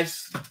 Anyways,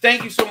 guys,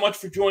 thank you so much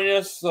for joining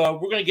us. We're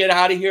gonna get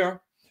out of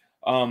here.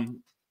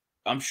 I'm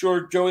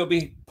sure Joey will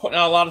be putting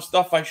out a lot of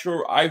stuff. I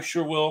sure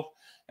will.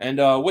 And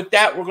with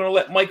that, we're gonna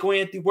let Michael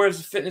Anthony, Where's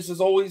the Fitness,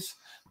 as always,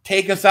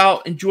 take us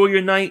out. Enjoy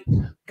your night.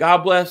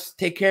 God bless.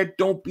 Take care.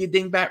 Don't be a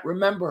dingbat.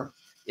 Remember,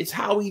 it's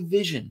Howie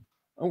Vision,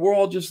 and we're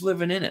all just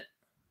living in it.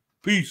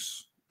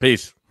 Peace.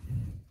 Peace.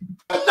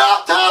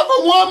 Enough time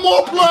for one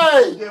more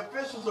play. The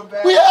officials are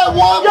back. We had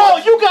one more.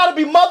 Yo, you gotta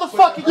be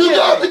motherfucking kidding me. You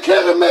gotta be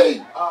kidding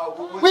me.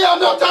 We have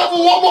enough time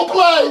for one more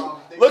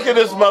play. Look at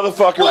this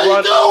motherfucker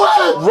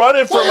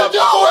running from a.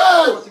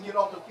 to get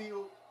off the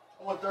field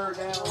on 3rd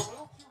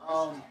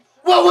down.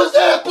 What was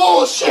that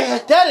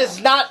bullshit? That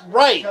is not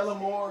right. Tell him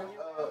more.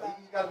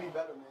 He's gotta be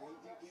better, man.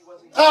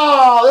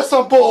 Oh, that's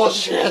some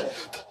bullshit.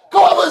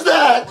 What was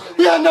that?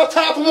 We had enough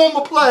time for one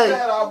more play. We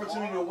had an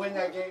opportunity to win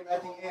that game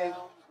at the end.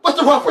 But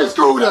the referee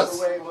screwed us.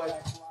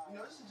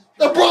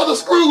 The brother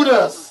screwed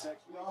us.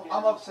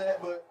 I'm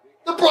upset, but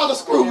the brother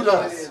screwed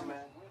us.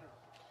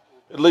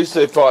 At least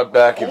they fought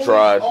back and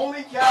tried.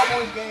 Only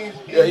Cowboys games.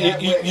 Yeah,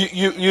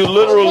 you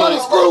literally. The brother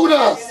screwed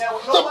us.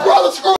 The brother screwed.